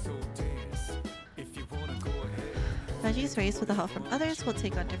 Veggies raised with the help from others will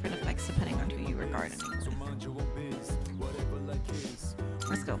take on different effects depending on who you are gardening with.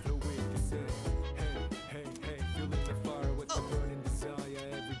 Let's go.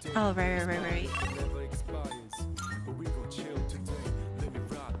 Oh, right.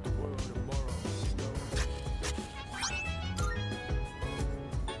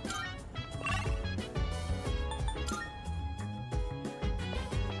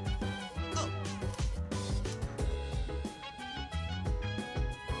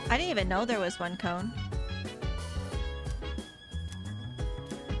 I didn't even know there was one cone.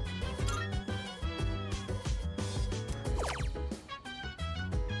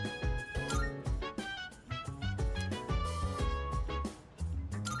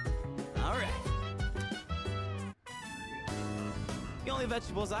 All right. The only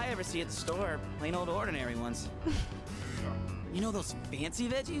vegetables I ever see at the store are plain old ordinary ones. You know those fancy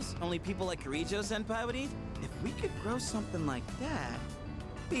veggies only people like Kirijo-senpai would eat? If we could grow something like that,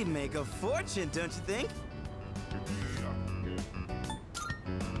 we'd make a fortune, don't you think?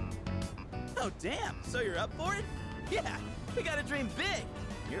 Oh, damn. So you're up for it? Yeah, we gotta dream big.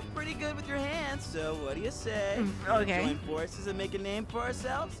 You're pretty good with your hands, so what do you say? Okay. Join forces and make a name for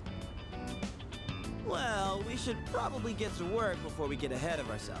ourselves? Well, we should probably get to work before we get ahead of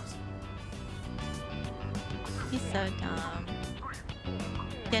ourselves. He's so dumb.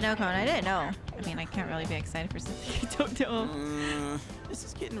 Yeah, no, Cone, I didn't know. I mean, I can't really be excited for something I don't know. This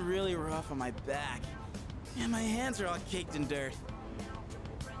is getting really rough on my back. And my hands are all caked in dirt.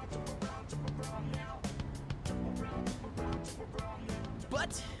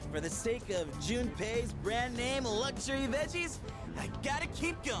 But for the sake of Junpei's brand name luxury veggies, I gotta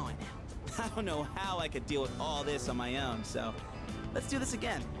keep going. I don't know how I could deal with all this on my own, so let's do this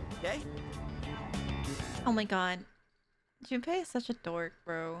again, okay? Oh my god. Junpei is such a dork,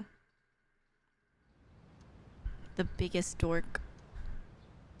 bro. The biggest dork.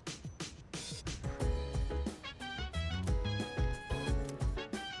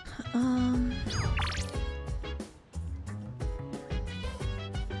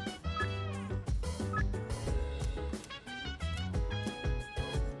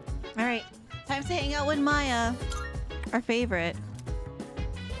 Alright, time to hang out with Maya, our favorite.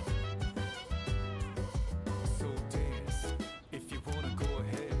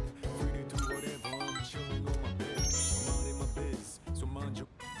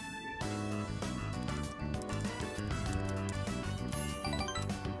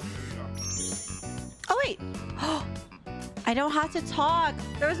 Oh wait! I don't have to talk!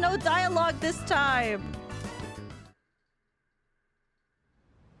 There was no dialogue this time!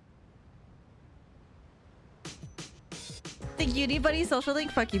 The Uni Buddy social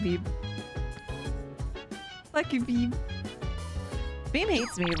link? Fuck you, Beam. Fuck you, Beam. Beam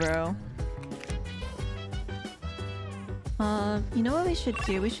hates me, bro. You know what we should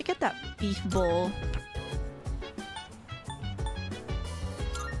do? We should get that beef bowl.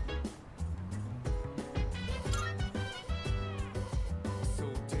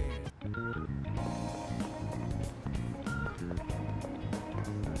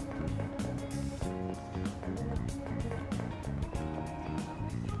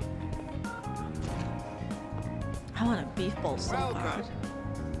 I want a beef bowl so bad.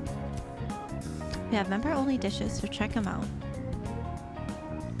 We have member-only dishes, so check them out.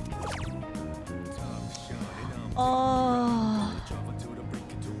 Oh,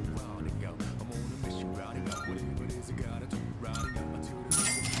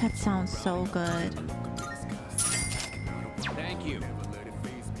 that sounds so good. Thank you.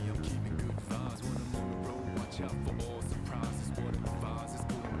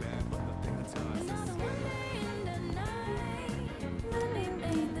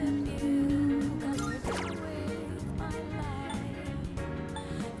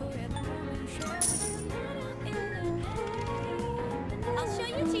 I'll show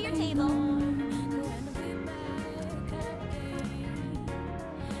you to your table.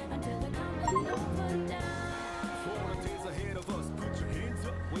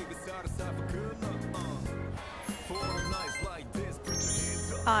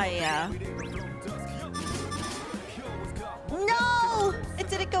 Oh yeah. No! It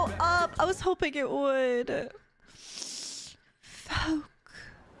didn't go up. I was hoping it would. Fuck.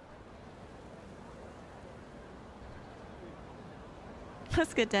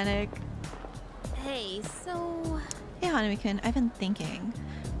 That's good, Denik. Hey, so... Hey, Hanami-kun, I've been thinking.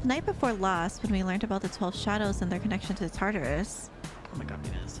 The night before last, when we learned about the 12 shadows and their connection to Tartarus... Oh my god,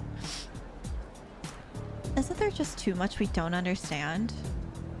 it is. Isn't there just too much we don't understand?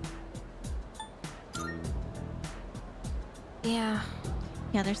 Yeah.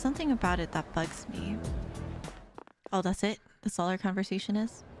 Yeah, there's something about it that bugs me. Oh, that's it? That's all our conversation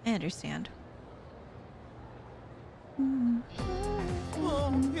is? I understand.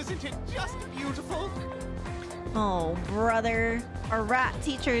 Oh, isn't it just beautiful? Oh, brother. Our rat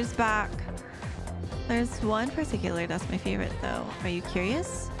teacher's back. There's one particular that's my favorite, though. Are you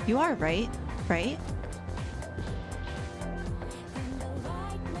curious? You are, right? Right?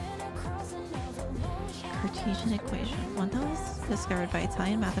 Cartesian equation. One that was discovered by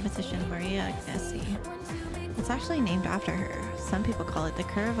Italian mathematician Maria Agnesi. It's actually named after her. Some people call it the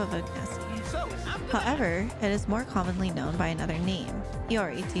curve of Agnesi. However, it is more commonly known by another name.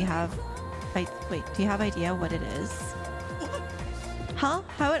 Iori, do you have idea what it is? Huh?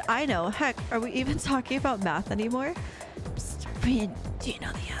 How would I know? Heck, are we even talking about math anymore? Psst, Rin, do you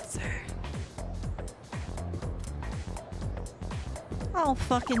know the answer? I don't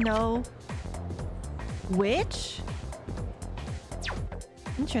fucking know. Which?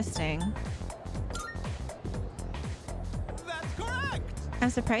 Interesting. That's correct! I'm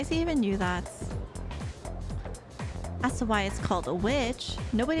surprised he even knew that. As to why it's called a witch,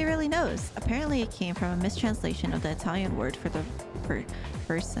 nobody really knows. Apparently it came from a mistranslation of the Italian word for the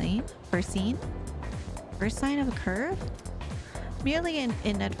first sign of a curve? Merely an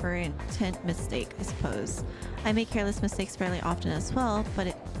inadvertent mistake, I suppose. I make careless mistakes fairly often as well, but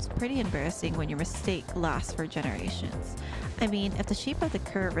it's pretty embarrassing when your mistake lasts for generations. I mean, if the shape of the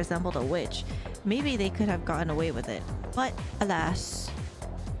curve resembled a witch, maybe they could have gotten away with it. But alas.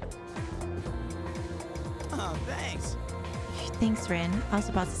 Oh, thanks. Thanks, Rin. I was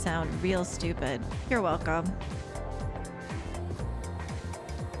about to sound real stupid. You're welcome.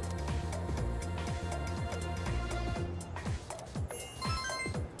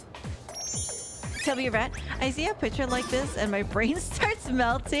 Tell me, Rat. I see a picture like this and my brain starts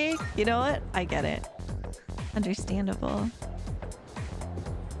melting. You know what? I get it. Understandable.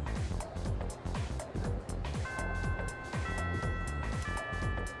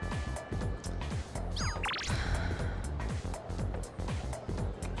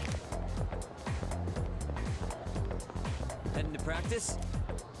 Heading to practice?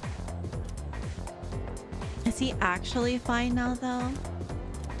 Is he actually fine now, though?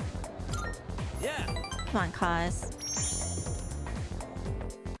 Yeah. Come on, Kaz.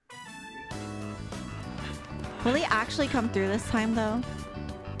 Will he actually come through this time, though?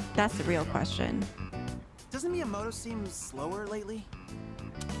 That's the real question. Doesn't Miyamoto seem slower lately?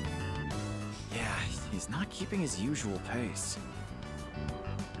 Yeah, he's not keeping his usual pace.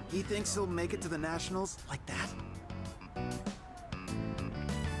 He thinks he'll make it to the Nationals like that?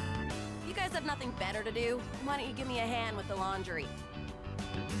 You guys have nothing better to do? Why don't you give me a hand with the laundry?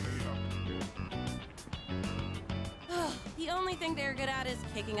 The only thing they're good at is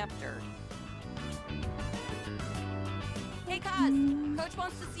kicking up dirt. Hey, Kaz, Coach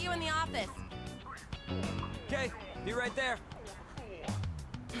wants to see you in the office. Okay, be right there.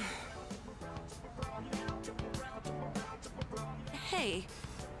 Hey.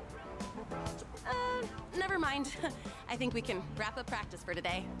 Never mind. I think we can wrap up practice for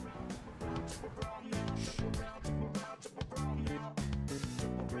today.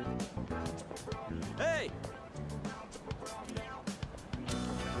 Hey!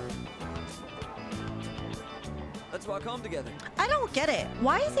 Let's walk home together. I don't get it.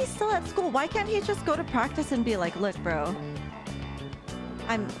 Why is he still at school? Why can't he just go to practice and be like, look, bro,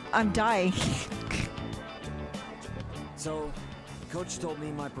 I'm dying. So, Coach told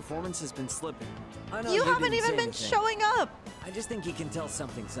me my performance has been slipping. I know You didn't haven't say even been anything. showing up. I just think he can tell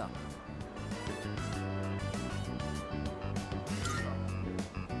something's up.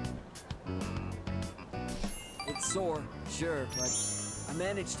 It's sore, sure, but I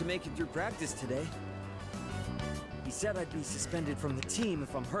managed to make it through practice today. He said I'd be suspended from the team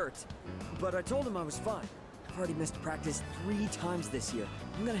if I'm hurt, but I told him I was fine. I've already missed practice 3 times this year.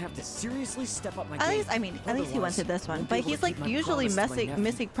 I'm gonna have to seriously step up my game. At least, I mean, at least he went to this one. But he's like usually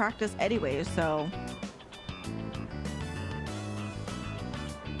missing practice anyway, so.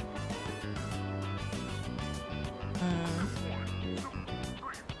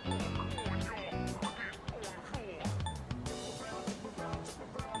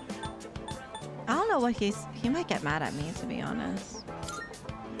 I don't know what he might get mad at me, to be honest.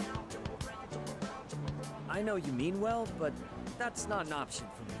 I know you mean well, but that's not an option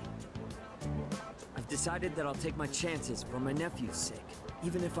for me. I've decided that I'll take my chances for my nephew's sake,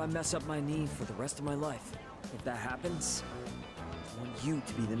 even if I mess up my knee for the rest of my life. If that happens, I want you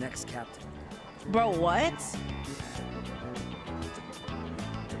to be the next captain. Bro, what?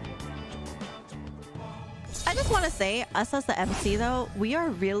 I just want to say, us as the MC though, we are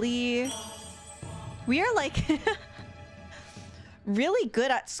like really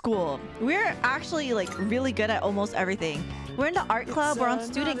good at school. We're actually like really good at almost everything. We're in the art club, we're on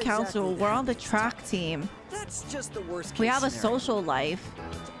student council, we're on the track team. That's just the worst case We have a scenario. social life.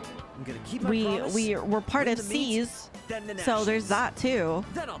 I'm gonna keep my promise, we're part win of the meet, C's, then the so there's nationals. that too.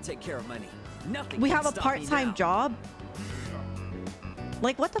 Then I'll take care of my knee. Nothing We can have a stop me part-time now. job.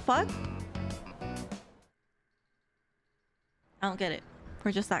 Like, what the fuck? I don't get it.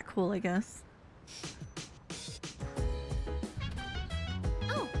 We're just that cool, I guess.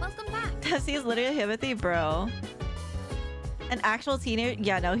 Oh, welcome back. Tessie's literally Timothy, bro. An actual teenager?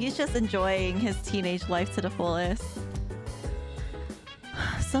 Yeah, no, he's just enjoying his teenage life to the fullest.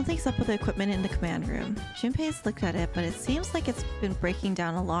 Something's up with the equipment in the command room. Junpei's looked at it, but it seems like it's been breaking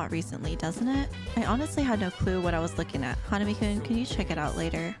down a lot recently, doesn't it? I honestly had no clue what I was looking at. Hanami-kun, can you check it out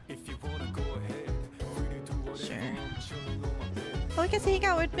later? Sure. Oh, I guess hang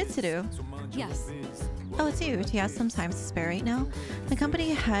out with Mitsuru. Yes. Oh, it's you. Do you have some time to spare right now? The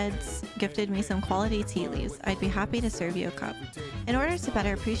company heads gifted me some quality tea leaves. I'd be happy to serve you a cup. In order to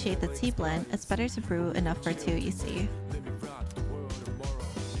better appreciate the tea blend, it's better to brew enough for 2, you see.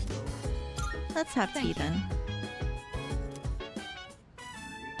 Let's have tea then.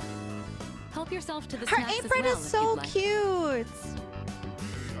 Help yourself to the Her snacks apron as well, is if so you'd like. cute.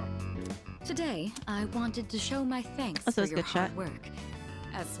 Today, I wanted to show my thanks Oh, so for it's your good hard shot. work,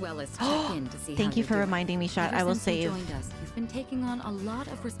 as well as check in to see Thank how you you're for doing. reminding me, Shot. Ever I will since you save. joined us, you've been taking on a lot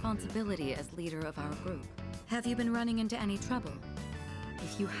of responsibility as leader of our group. Have you been running into any trouble?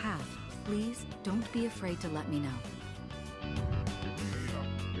 If you have, please don't be afraid to let me know.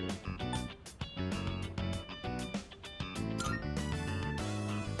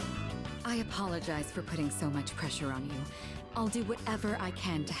 I apologize for putting so much pressure on you. I'll do whatever I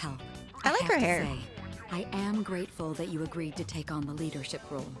can to help. I like have her to hair. say, I am grateful that you agreed to take on the leadership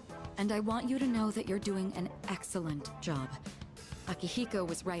role. And I want you to know that you're doing an excellent job. Akihiko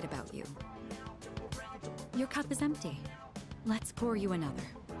was right about you. Your cup is empty. Let's pour you another.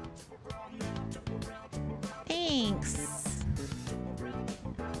 Thanks.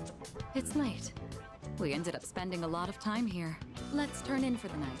 It's late. We ended up spending a lot of time here. Let's turn in for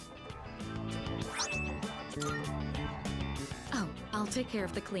the night. Oh, I'll take care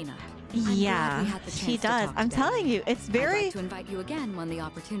of the cleanup. Yeah, he does. I'm telling you, it's very... I'd like to invite you again when the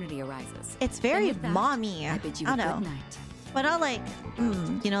opportunity arises. It's very that, mommy. I bid you I a don't know. good night. But not like,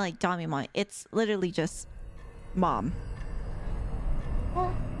 you know, like Dami mom. It's literally just mom.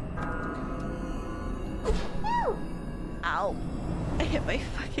 Ow. I hit my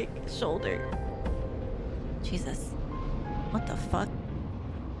fucking shoulder. Jesus. What the fuck?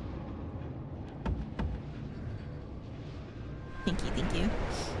 Thank you.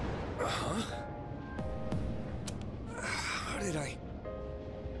 Huh? How did I...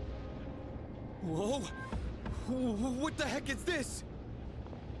 Whoa! What the heck is this?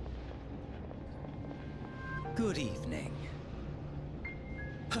 Good evening.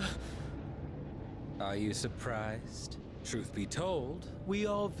 Are you surprised? Truth be told, we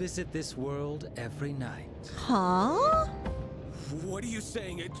all visit this world every night. Huh? What are you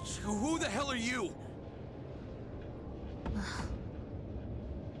saying? Who the hell are you?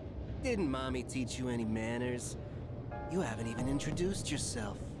 Didn't Mommy teach you any manners? You haven't even introduced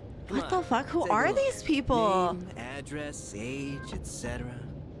yourself. What the fuck? Who are these people? Name, address, age, etc.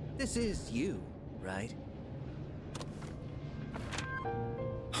 This is you, right?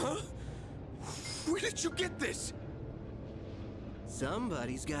 Huh? Where did you get this?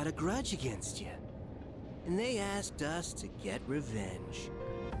 Somebody's got a grudge against you. And they asked us to get revenge.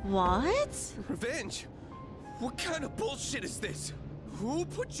 What? Revenge? What kind of bullshit is this? Who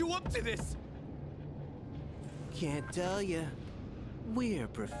put you up to this? Can't tell you. We're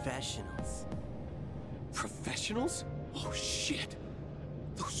professionals. Professionals? Oh shit.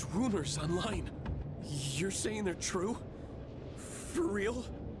 Those rumors online. You're saying they're true? For real?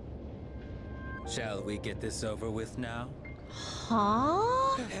 Shall we get this over with now?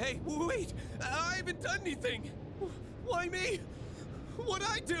 Huh? Hey, wait! I haven't done anything! Why me? What'd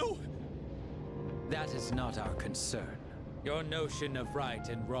I do? That is not our concern. Your notion of right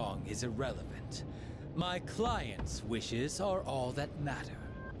and wrong is irrelevant. My client's wishes are all that matter.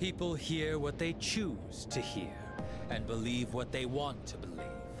 People hear what they choose to hear, and believe what they want to believe.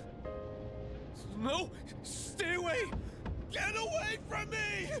 No! Stay away! Get away from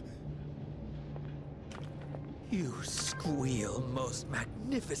me! You squeal most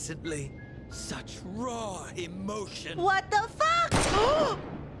magnificently. Such raw emotion. What the fuck?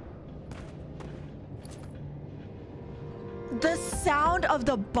 The sound of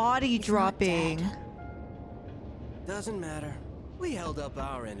the body dropping. Doesn't matter. We held up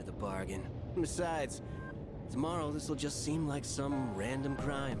our end of the bargain. Besides, tomorrow this will just seem like some random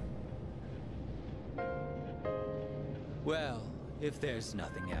crime. Well, if there's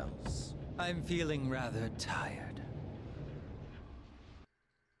nothing else, I'm feeling rather tired.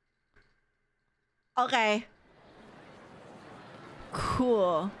 Okay.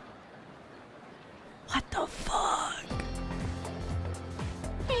 Cool. What the fuck?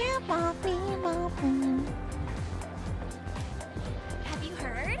 Have you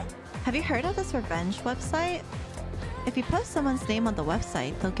heard? Have you heard of this revenge website? If you post someone's name on the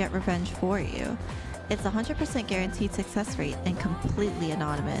website, they'll get revenge for you. It's 100% guaranteed success rate and completely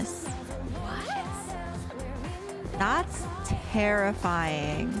anonymous. What? That's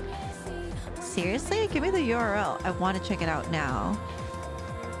terrifying. Seriously? Give me the URL. I want to check it out now.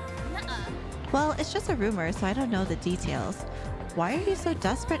 Well, it's just a rumor, so I don't know the details. Why are you so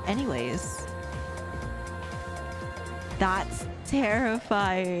desperate anyways? That's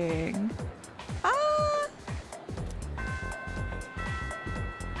terrifying. Ah!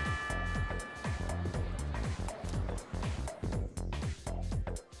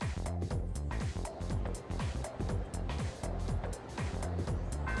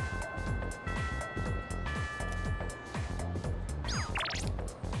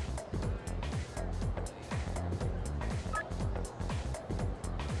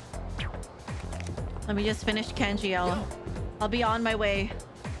 Let me just finish KENJI. I'll be on my way.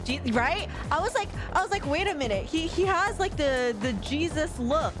 Right? I was like, wait a minute. He has like the Jesus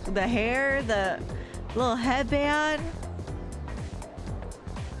look, the hair, the little headband.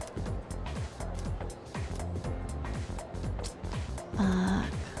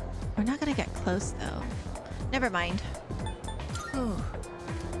 We're not gonna get close though. Never mind. Oh.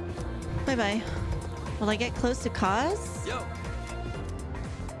 Bye bye. Will I get close to Kaz? Yo.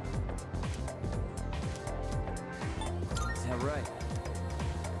 Is that right?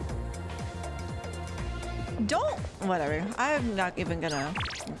 Don't. Whatever. I'm not even gonna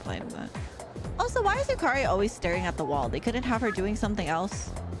complain that. Also, why is Yukari always staring at the wall? They couldn't have her doing something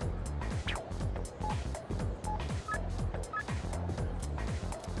else.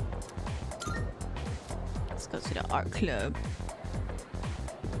 Let's go to the art club.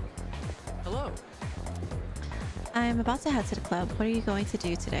 Hello. I'm about to head to the club. What are you going to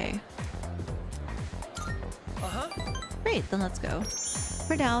do today? Uh-huh. Great, then let's go.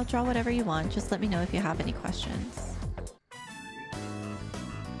 For now, draw whatever you want. Just let me know if you have any questions.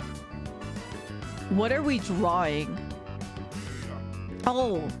 What are we drawing?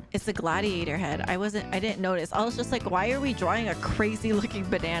 Oh, it's a gladiator head. I didn't notice. I was just like, why are we drawing a crazy looking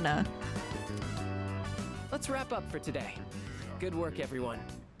banana? Let's wrap up for today. Good work, everyone.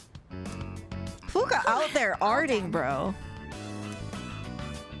 Fuka out there arting, bro.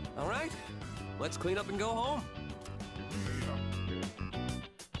 All right, let's clean up and go home.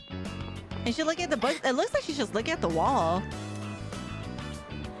 And she look at the book. It looks like she's just looking at the wall.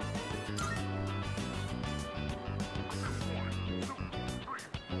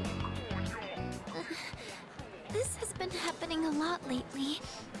 This has been happening a lot lately.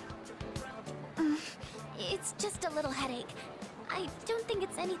 It's just a little headache. I don't think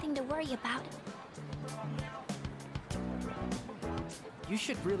it's anything to worry about. You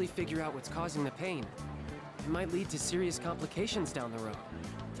should really figure out what's causing the pain. It might lead to serious complications down the road.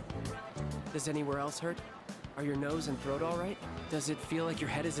 Does anywhere else hurt? Are your nose and throat all right? Does it feel like your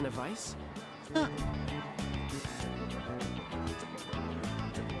head is in a vice?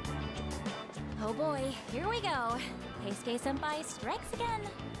 Oh boy, here we go. Keisuke-senpai strikes again.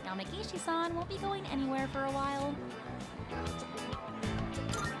 Yamagishi-san won't be going anywhere for a while.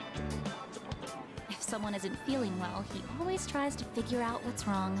 If someone isn't feeling well, he always tries to figure out what's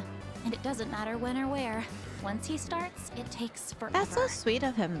wrong. And it doesn't matter when or where. Once he starts, it takes forever. That's so sweet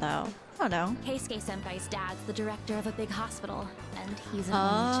of him, though. I don't know. Keisuke-senpai's dad's the director of a big hospital, and he's an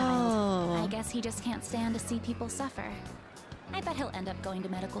only child. I guess he just can't stand to see people suffer. I bet he'll end up going to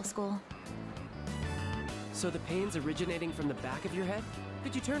medical school. So the pain's originating from the back of your head?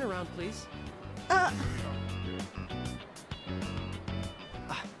 Could you turn around, please?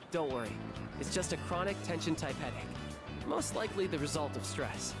 Don't worry. It's just a chronic tension-type headache. Most likely the result of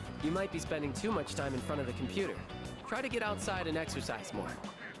stress. You might be spending too much time in front of the computer. Try to get outside and exercise more.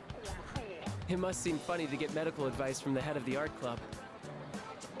 It must seem funny to get medical advice from the head of the art club.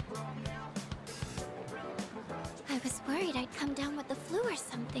 I was worried I'd come down with the flu or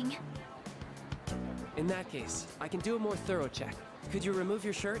something. In that case, I can do a more thorough check. Could you remove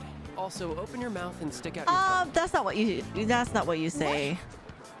your shirt? Also, open your mouth and stick out your tongue. That's not what you say.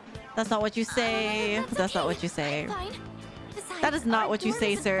 That's not what you say. That's not what you say. Fine. Besides, That is not what you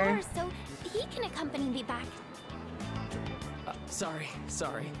say, sir. So he can accompany me back. Sorry.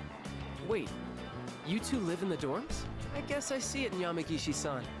 Wait, you two live in the dorms? I guess I see it in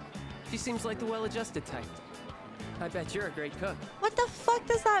Yamagishi-san. She seems like the well-adjusted type. I bet you're a great cook. What the fuck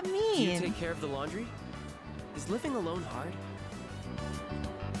does that mean? Do you take care of the laundry? Is living alone hard?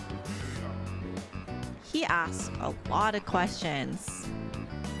 He asks a lot of questions.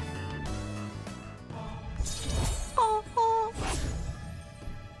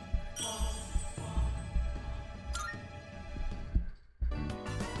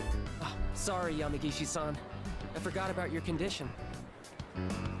 Sorry, Yamagishi-san. I forgot about your condition.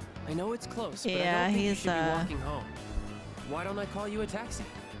 I know it's close, but I don't think you should be walking home. Why don't I call you a taxi?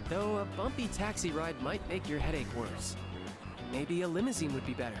 Though a bumpy taxi ride might make your headache worse. Maybe a limousine would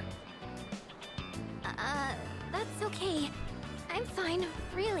be better. That's okay. I'm fine,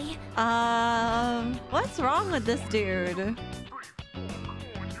 really. What's wrong with this dude?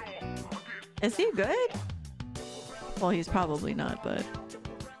 Is he good? Well, he's probably not, but...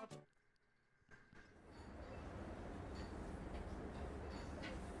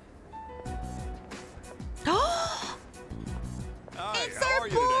 It's our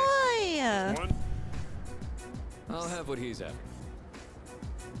boy! I'll have what he's after.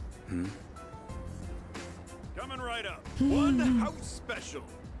 Coming right up. One house special.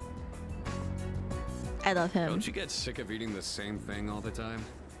 I love him. Don't you get sick of eating the same thing all the time?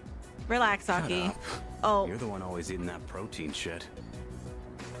 Relax, Saki. Oh. You're the one always eating that protein shit.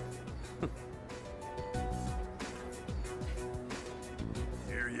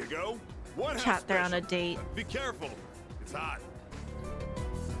 Here you go. One house Chat, they're on special. a date. Be careful. It's hot.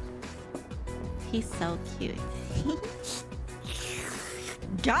 He's so cute.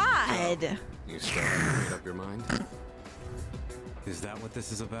 God! You still haven't made up your mind? Is that what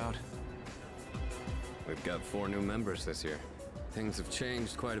this is about? We've got 4 new members this year. Things have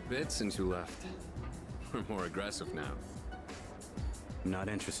changed quite a bit since you left. We're more aggressive now. Not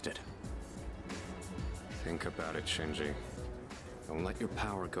interested. Think about it, Shinji. Don't let your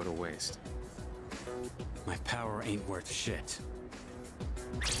power go to waste. My power ain't worth shit.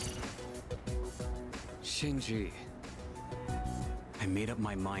 Shinji. I made up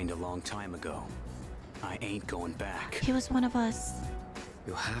my mind a long time ago. I ain't going back. He was one of us.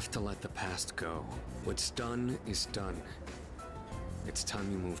 You have to let the past go. What's done is done. It's time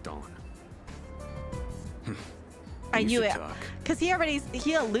you moved on. I knew it, because he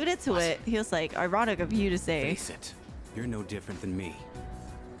alluded to it. He was like, ironic of you to say. Face it, you're no different than me.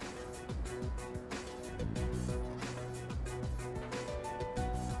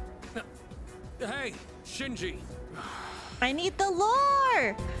 Hey, Shinji. I need the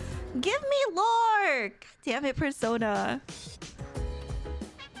lore. Give me lore. God damn it, Persona.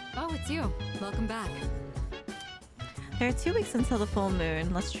 Oh, it's you. Welcome back. There are 2 weeks until the full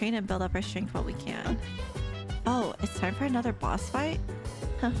moon. Let's train and build up our strength while we can. Oh, it's time for another boss fight?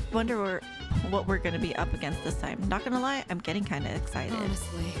 Huh, wonder what we're gonna be up against this time. Not gonna lie, I'm getting kind of excited.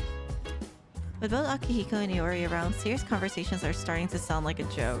 Honestly. With both Akihiko and Iori around, serious conversations are starting to sound like a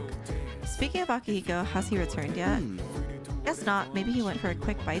joke. Speaking of Akihiko, has he returned yet? Guess not. Maybe he went for a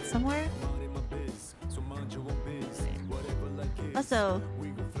quick bite somewhere? Also,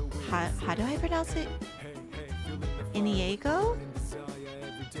 how do I pronounce it? Inigo?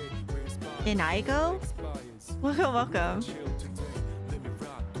 Inigo? Welcome, welcome.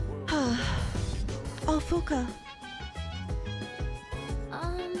 Oh, Fuka.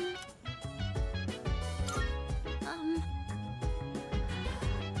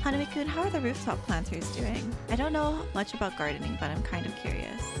 Hanami-kun, how are the rooftop planters doing? I don't know much about gardening, but I'm kind of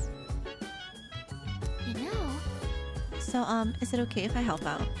curious. You know. So, is it okay if I help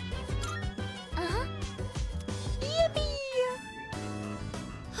out? Uh-huh. Yippee!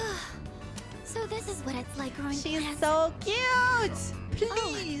 So this is what it's like growing She's plants. so cute!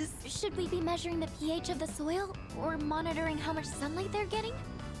 Please! Oh, should we be measuring the pH of the soil? Or monitoring how much sunlight they're getting?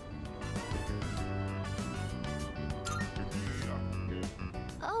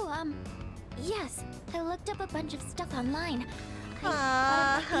 Oh, yes. I looked up a bunch of stuff online.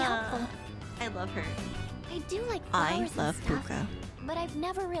 I thought it might be helpful. I love her. I do like I flowers love and stuff, Fuka. but I've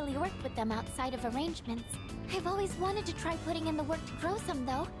never really worked with them outside of arrangements. I've always wanted to try putting in the work to grow some,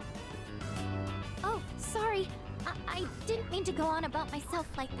 though. Oh, sorry. I didn't mean to go on about myself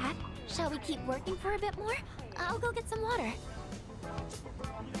like that. Shall we keep working for a bit more? I'll go get some water.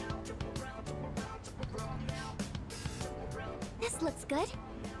 This looks good.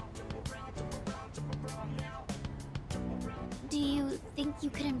 Do you think you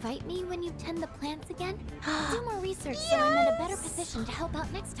could invite me when you tend the plants again? I'll do more research so I'm in a better position to help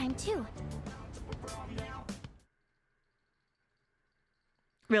out next time too.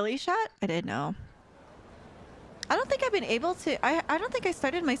 Really, Shat? I didn't know. I don't think I've been able to. I don't think I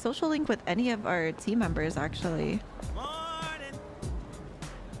started my social link with any of our team members, actually. Morning.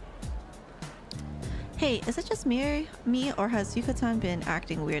 Hey, is it just me, or has Yuka-tan been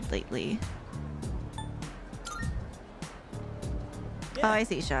acting weird lately? Oh, I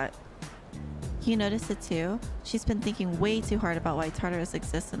see, Shot. You noticed it too? She's been thinking way too hard about why Tartarus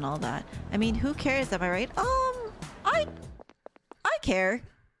exists and all that. I mean, who cares, am I right? I care.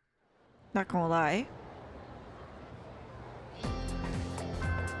 Not gonna lie.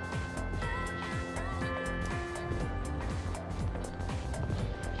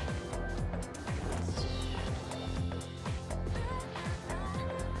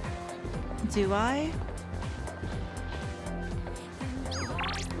 Do I?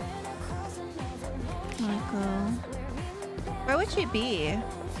 Michael. Where would she be?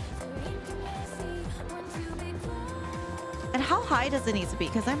 And how high does it need to be?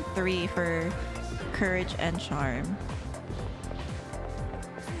 Because I'm 3 for courage and charm.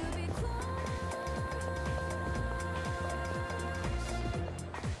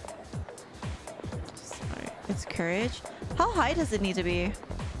 Sorry, it's courage. How high does it need to be?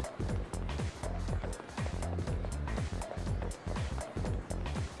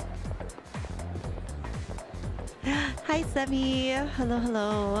 Hi, Semi. Hello,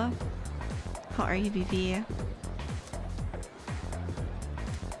 hello. How are you, BB?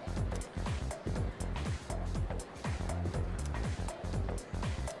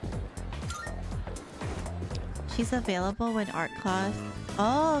 She's available when art class.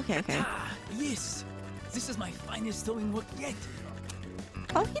 Oh, okay, okay. Ah, yes. This is my finest sewing work yet.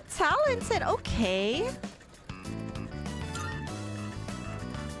 Oh, he's talented. Okay.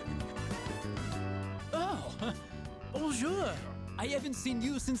 Oh, bonjour. I haven't seen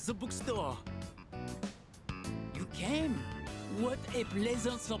you since the bookstore. You came. What a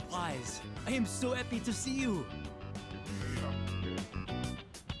pleasant surprise. I am so happy to see you.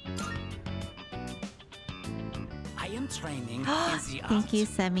 am training in the Thank you,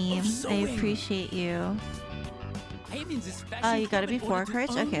 Semi. I appreciate you. I am in this Oh, you gotta be 4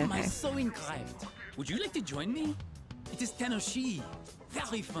 courage? Okay, my okay. sewing craft. Would you like to join me? It is Tenoshi.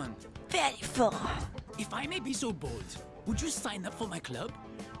 Very fun. Very fun. If I may be so bold, would you sign up for my club?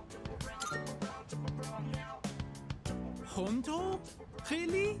 Honto?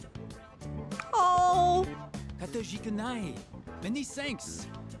 Really? Oh! Kataji Kanai. Many thanks.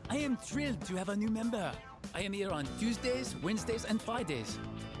 I am thrilled to have a new member. I am here on Tuesdays, Wednesdays, and Fridays.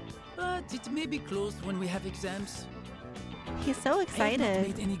 But it may be closed when we have exams. He's so I excited. have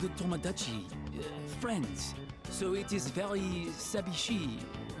not made any good Tomodachi, friends. So it is very sabishi,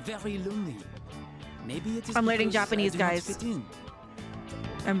 very lonely. Maybe it is. I'm learning because I Japanese, do not guys. fit in.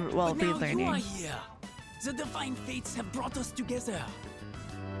 I'm But now relearning. you are here. The divine fates have brought us together.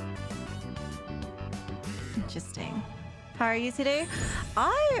 Interesting. How are you today?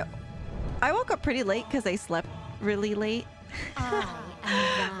 I woke up pretty late because I slept really late. But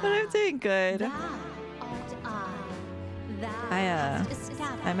I'm doing good.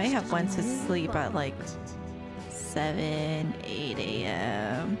 I may have went to sleep at like 7, 8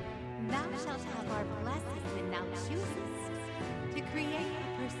 a.m. Thou shalt have our blessing when thou choosest to create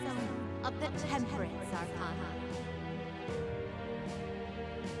the persona of the Temperance Arcana.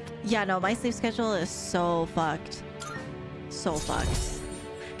 Yeah, no, my sleep schedule is so fucked. So fucked.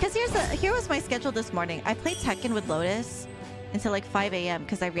 Cause here was my schedule this morning. I played Tekken with Lotus until like 5 a.m.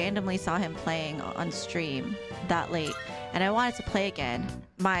 because I randomly saw him playing on stream that late, and I wanted to play again.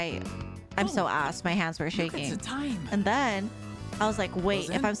 I'm so ass. My hands were shaking. And then I was like,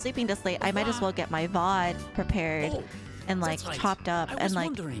 wait, if I'm sleeping this late, I might as well get my VOD prepared and like chopped up and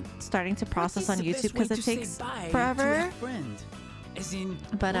like starting to process on YouTube because it takes forever.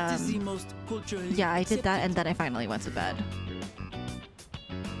 But yeah, I did that and then I finally went to bed.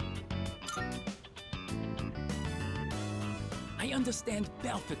 I understand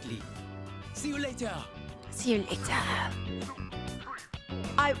perfectly. See you later. See you later.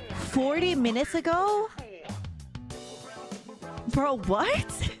 40 minutes ago? Bro,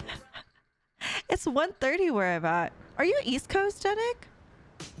 what? It's 1:30 where I'm at. Are you East Coast, Jenik?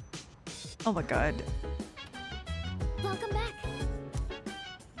 Oh my god. Welcome back.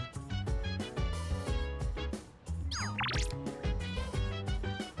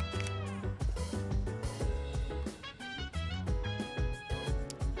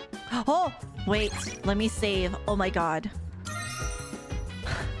 Oh, wait. Let me save. Oh my god.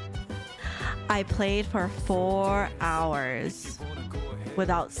 I played for 4 hours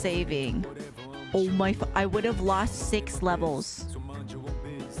without saving. Oh my... I would have lost 6 levels.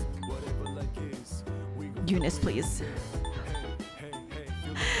 Eunice, please.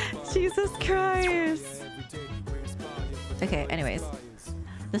 Jesus Christ. Okay, anyways.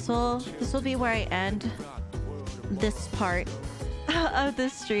 This will be where I end this part of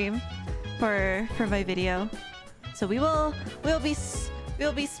this stream for my video. So we'll be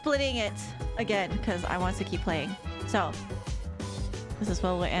splitting it again because I want to keep playing. So this is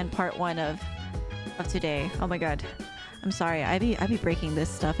where we'll end part 1 of today. Oh my god. I'm sorry. I be breaking this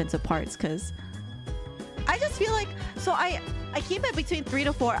stuff into parts because I just feel like, so I keep it between 3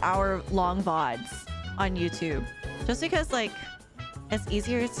 to 4 hour long VODs on YouTube just because like it's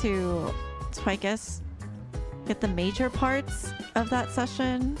easier to I guess get the major parts of that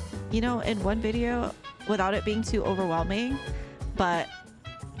session, you know, in one video without it being too overwhelming. But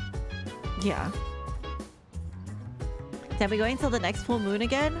yeah. Are we going till the next full moon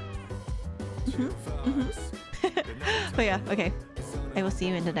again? But yeah, okay. I will see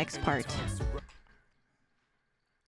you in the next part.